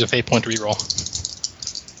going to use a fate point to reroll.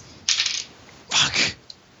 Fuck.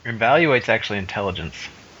 Evaluate's actually intelligence.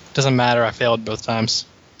 Doesn't matter. I failed both times.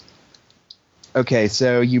 Okay,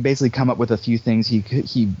 so you basically come up with a few things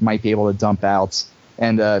he might be able to dump out,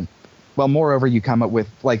 and moreover, you come up with,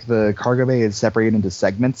 like, the cargo bay is separated into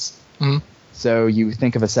segments. Mm-hmm. So you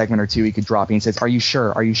think of a segment or two he could drop in and says, "Are you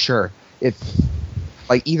sure? Are you sure?" If,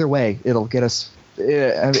 like, either way, it'll get us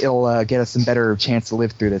some better chance to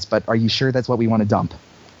live through this. But are you sure that's what we want to dump?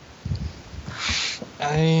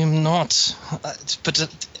 I'm not. But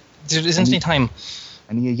there isn't any time.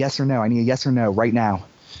 I need a yes or no. I need a yes or no right now.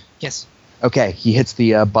 Yes. Okay, he hits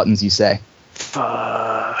the buttons you say.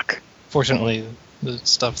 Fuck. Fortunately, the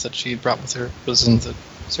stuff that she brought with her was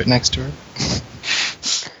right next to her.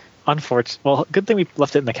 Unfortunate. Well, good thing we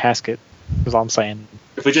left it in the casket, is all I'm saying.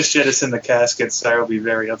 If we just jettison the casket, Sire will be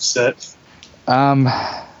very upset.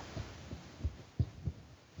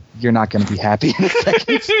 You're not going to be happy in a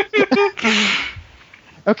second.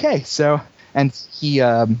 Okay, so, and he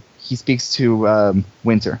speaks to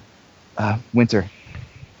Winter. Winter,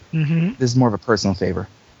 Mm-hmm. this is more of a personal favor.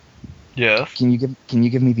 Yes. Can you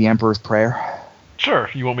give me the Emperor's Prayer? Sure.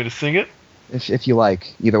 You want me to sing it? If you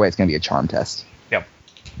like. Either way, it's gonna be a charm test.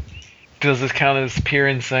 Does this count as pure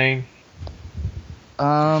insane?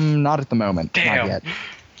 Not at the moment. Damn. Not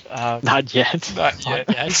yet. Not yet. Not yet.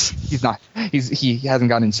 Yes. He's not. He hasn't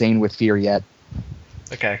gone insane with fear yet.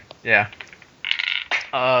 Okay. Yeah.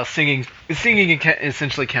 Singing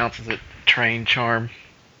essentially counts as a trained charm.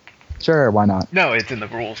 Sure, why not? No, it's in the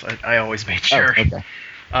rules. I always made Oh, sure. okay.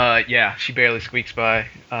 Yeah, she barely squeaks by.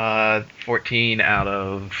 14 out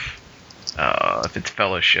of, if it's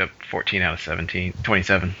fellowship, 14 out of 17,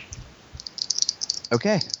 27.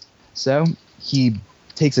 Okay. So he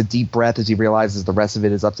takes a deep breath as he realizes the rest of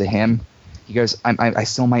it is up to him. He goes, I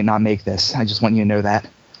still might not make this. I just want you to know that.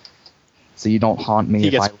 So you don't haunt me He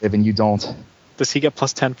if gets- I live and you don't. Does he get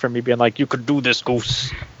plus 10 for me being like, you could do this,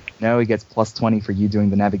 Goose? No, he gets plus 20 for you doing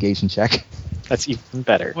the navigation check. That's even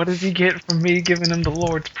better. What does he get from me giving him the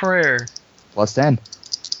Lord's Prayer? Plus 10.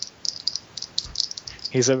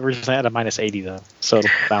 He's originally at a minus 80 though, so it'll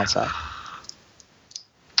bounce out.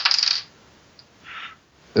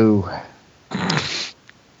 Ooh.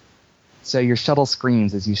 So your shuttle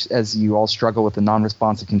screams as you all struggle with the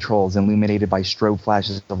non-responsive controls illuminated by strobe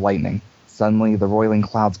flashes of lightning. Suddenly, the roiling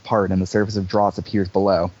clouds part and the surface of Dross appears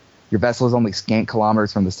below. Your vessel is only scant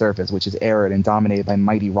kilometers from the surface, which is arid and dominated by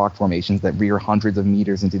mighty rock formations that rear hundreds of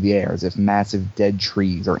meters into the air as if massive dead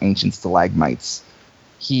trees or ancient stalagmites.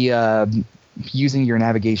 He, using your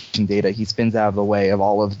navigation data, he spins out of the way of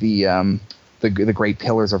all of the great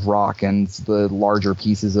pillars of rock and the larger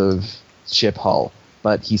pieces of ship hull,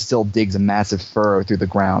 but he still digs a massive furrow through the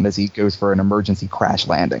ground as he goes for an emergency crash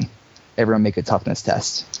landing. Everyone make a toughness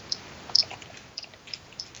test.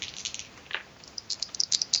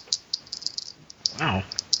 Wow.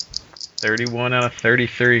 31 out of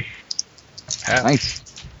 33. Pass.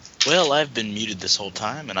 Nice. Well, I've been muted this whole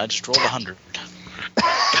time, and I just rolled 100.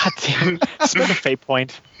 God damn. Spend a fate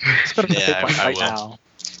point. Spend a Yeah, fate point I right will. now.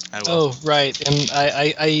 I will. Oh, right. And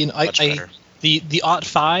I Much better. the OT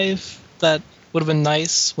 5 that would have been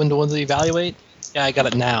nice when the ones to evaluate. Yeah, I got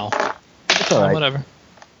it now. That's all right. Whatever.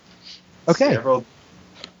 Okay. Yeah, roll.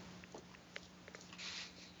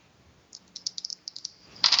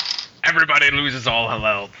 Everybody loses all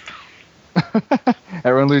health.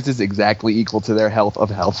 Everyone loses exactly equal to their health of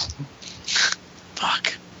health.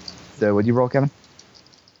 Fuck. So what'd you roll, Kevin?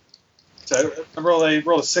 So I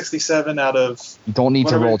roll a 67 out of. You don't need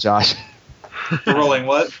What to are we- roll, Josh. We're rolling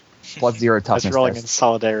what? Plus 0 That's toughness rolling in test.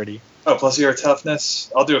 solidarity. Oh, plus your toughness.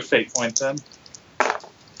 I'll do a fate point then.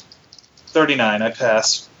 39. I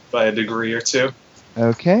pass by a degree or two.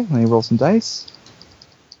 Okay, let me roll some dice.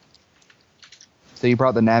 So you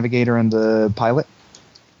brought the navigator and the pilot?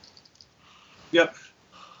 Yep.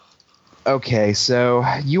 Okay, so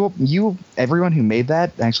you everyone who made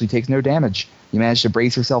that actually takes no damage. You managed to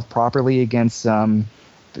brace yourself properly against the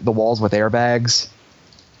walls with airbags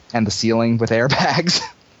and the ceiling with airbags.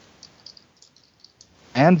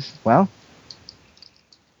 And, well,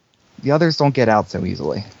 the others don't get out so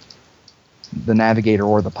easily. The navigator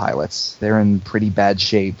or the pilots. They're in pretty bad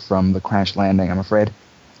shape from the crash landing, I'm afraid.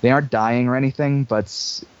 They aren't dying or anything,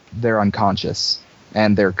 but they're unconscious,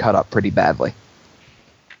 and they're cut up pretty badly.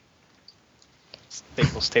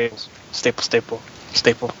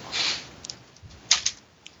 Staple.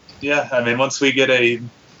 Yeah, I mean, once we get a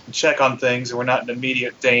check on things and we're not in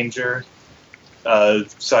immediate danger,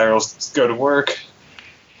 Cyrus go to work.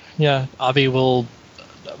 Yeah, Avi will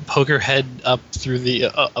poke her head up through the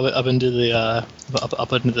up into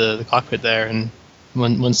the cockpit there, and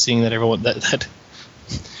when seeing that everyone that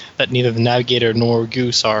neither the navigator nor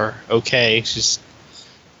Goose are okay, she's,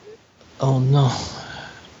 oh no,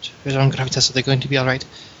 Rajon Gravitas, are they going to be all right?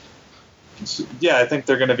 Yeah, I think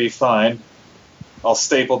they're going to be fine. I'll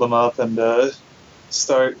staple them up and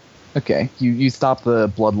start. Okay, you stop the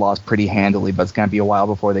blood loss pretty handily, but it's going to be a while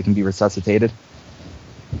before they can be resuscitated.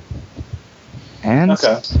 And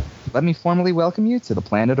Okay. let me formally welcome you to the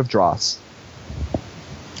planet of Dross.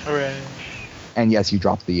 Hooray. And yes, you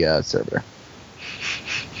dropped the servitor.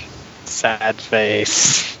 Sad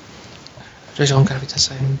face. Rajon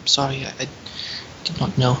Gravitas, I'm sorry, I did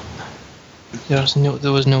not know. There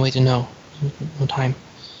was no way to know. No time.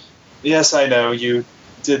 Yes, I know you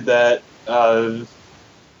did that.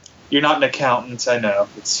 You're not an accountant, I know.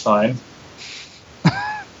 It's fine.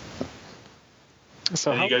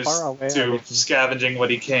 So And how he goes far away are to they? scavenging what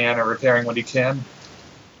he can or repairing what he can.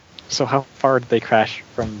 So how far did they crash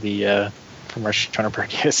from the from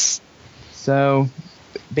Roshtonapergius? So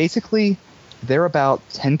basically, they're about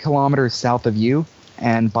 10 kilometers south of you,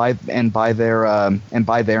 and by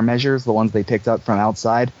their measures, the ones they picked up from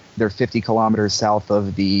outside, They're 50 kilometers south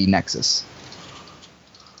of the Nexus.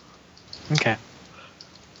 Okay.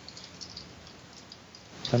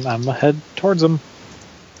 Then I'm gonna head towards them.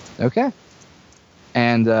 Okay.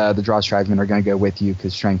 And the Dross tribesmen are going to go with you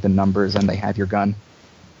because strength in numbers, and they have your gun.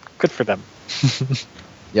 Good for them.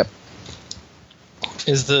 Yep.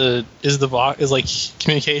 Is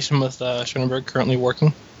communication with Schoenberg currently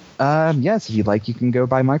working? Yes, if you'd like, you can go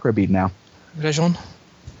by microbead now. Rajon?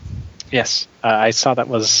 Yes, I saw that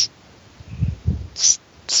was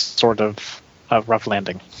sort of a rough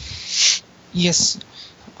landing. Yes,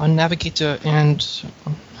 our navigator and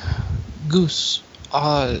Goose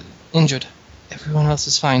are injured. Everyone else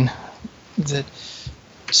is fine. The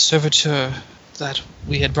servitor that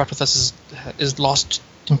we had brought with us is lost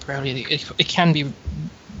temporarily. It can be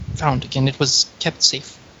found again. It was kept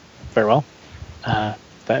safe. Very well.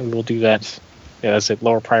 That we will do that. Yeah, that's a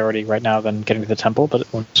lower priority right now than getting to the temple,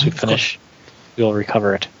 but once we finish, we'll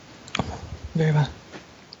recover it. Very well.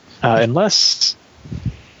 Unless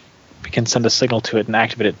we can send a signal to it and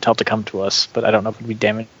activate it, tell it to come to us, but I don't know if it would be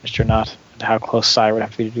damaged or not, and how close Sire would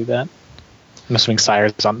have to be to do that. I'm assuming Sire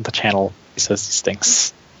is on the channel. He says these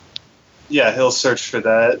things. Yeah, he'll search for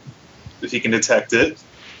that if he can detect it.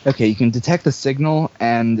 Okay, you can detect the signal,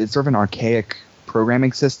 and it's sort of an archaic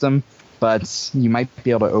programming system, but you might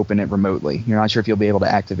be able to open it remotely. You're not sure if you'll be able to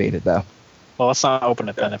activate it, though. Well, let's not open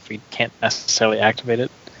it then if we can't necessarily activate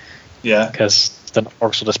it, Yeah. because then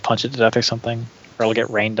orcs will just punch it to death or something, or it'll get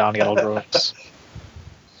rained on, get all gross.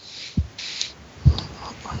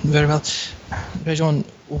 Very well. Rajon,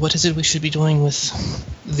 what is it we should be doing with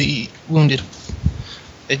the wounded?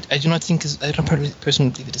 I do not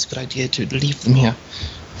personally believe it is a good idea to leave them here.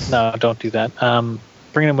 No, don't do that.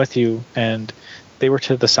 Bring them with you, and they were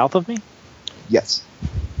to the south of me? Yes.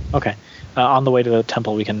 Okay. On the way to the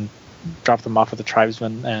temple, we can drop them off with the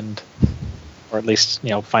tribesmen, or at least,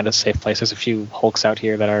 find a safe place. There's a few hulks out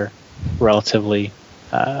here that are relatively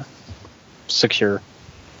secure.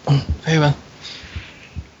 Very well.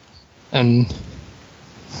 And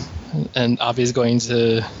Avi's going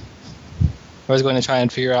to try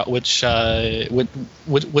and figure out which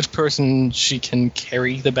person she can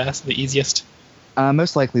carry the easiest.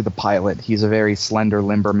 Most likely the pilot. He's a very slender,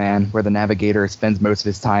 limber man, where the navigator spends most of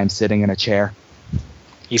his time sitting in a chair.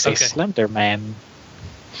 He's a Okay. slender man.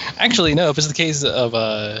 Actually, no. If it's the case of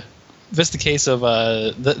the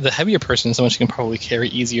heavier person, someone she can probably carry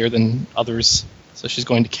easier than others. So she's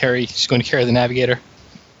going to carry the navigator.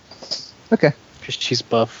 Okay. She's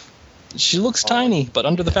buff. She looks tiny, but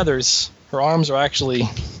under the feathers, her arms are actually,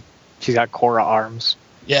 She's got Korra arms.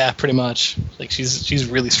 yeah, pretty much. Like she's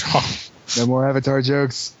really strong. No more Avatar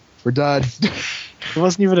jokes. We're done. It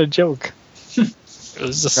wasn't even a joke. It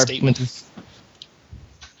was a statement.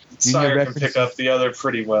 Sire can reference- pick up the other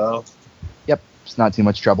pretty well. Yep. It's not too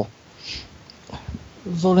much trouble.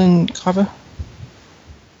 Volan Carver,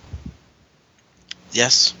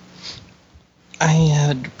 Yes. I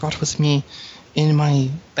had brought with me in my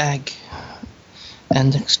bag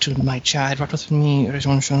and next to my chair, I brought with me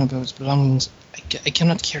Rajon Schoenberg's belongings. I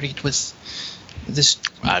cannot carry it with this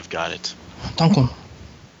I've got it. Duncan.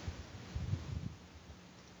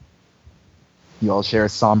 You all share a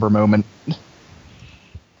somber moment.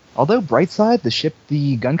 Although, bright side,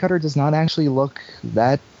 the gun cutter does not actually look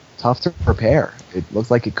that tough to repair. It looks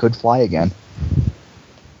like it could fly again.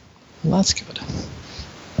 Well, that's good.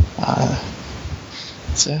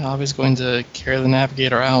 So I was going to carry the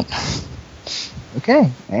navigator out.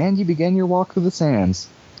 Okay, and you begin your walk through the sands.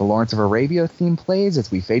 The Lawrence of Arabia theme plays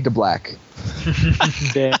as we fade to black.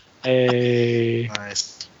 Yay.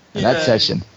 Nice. In that session.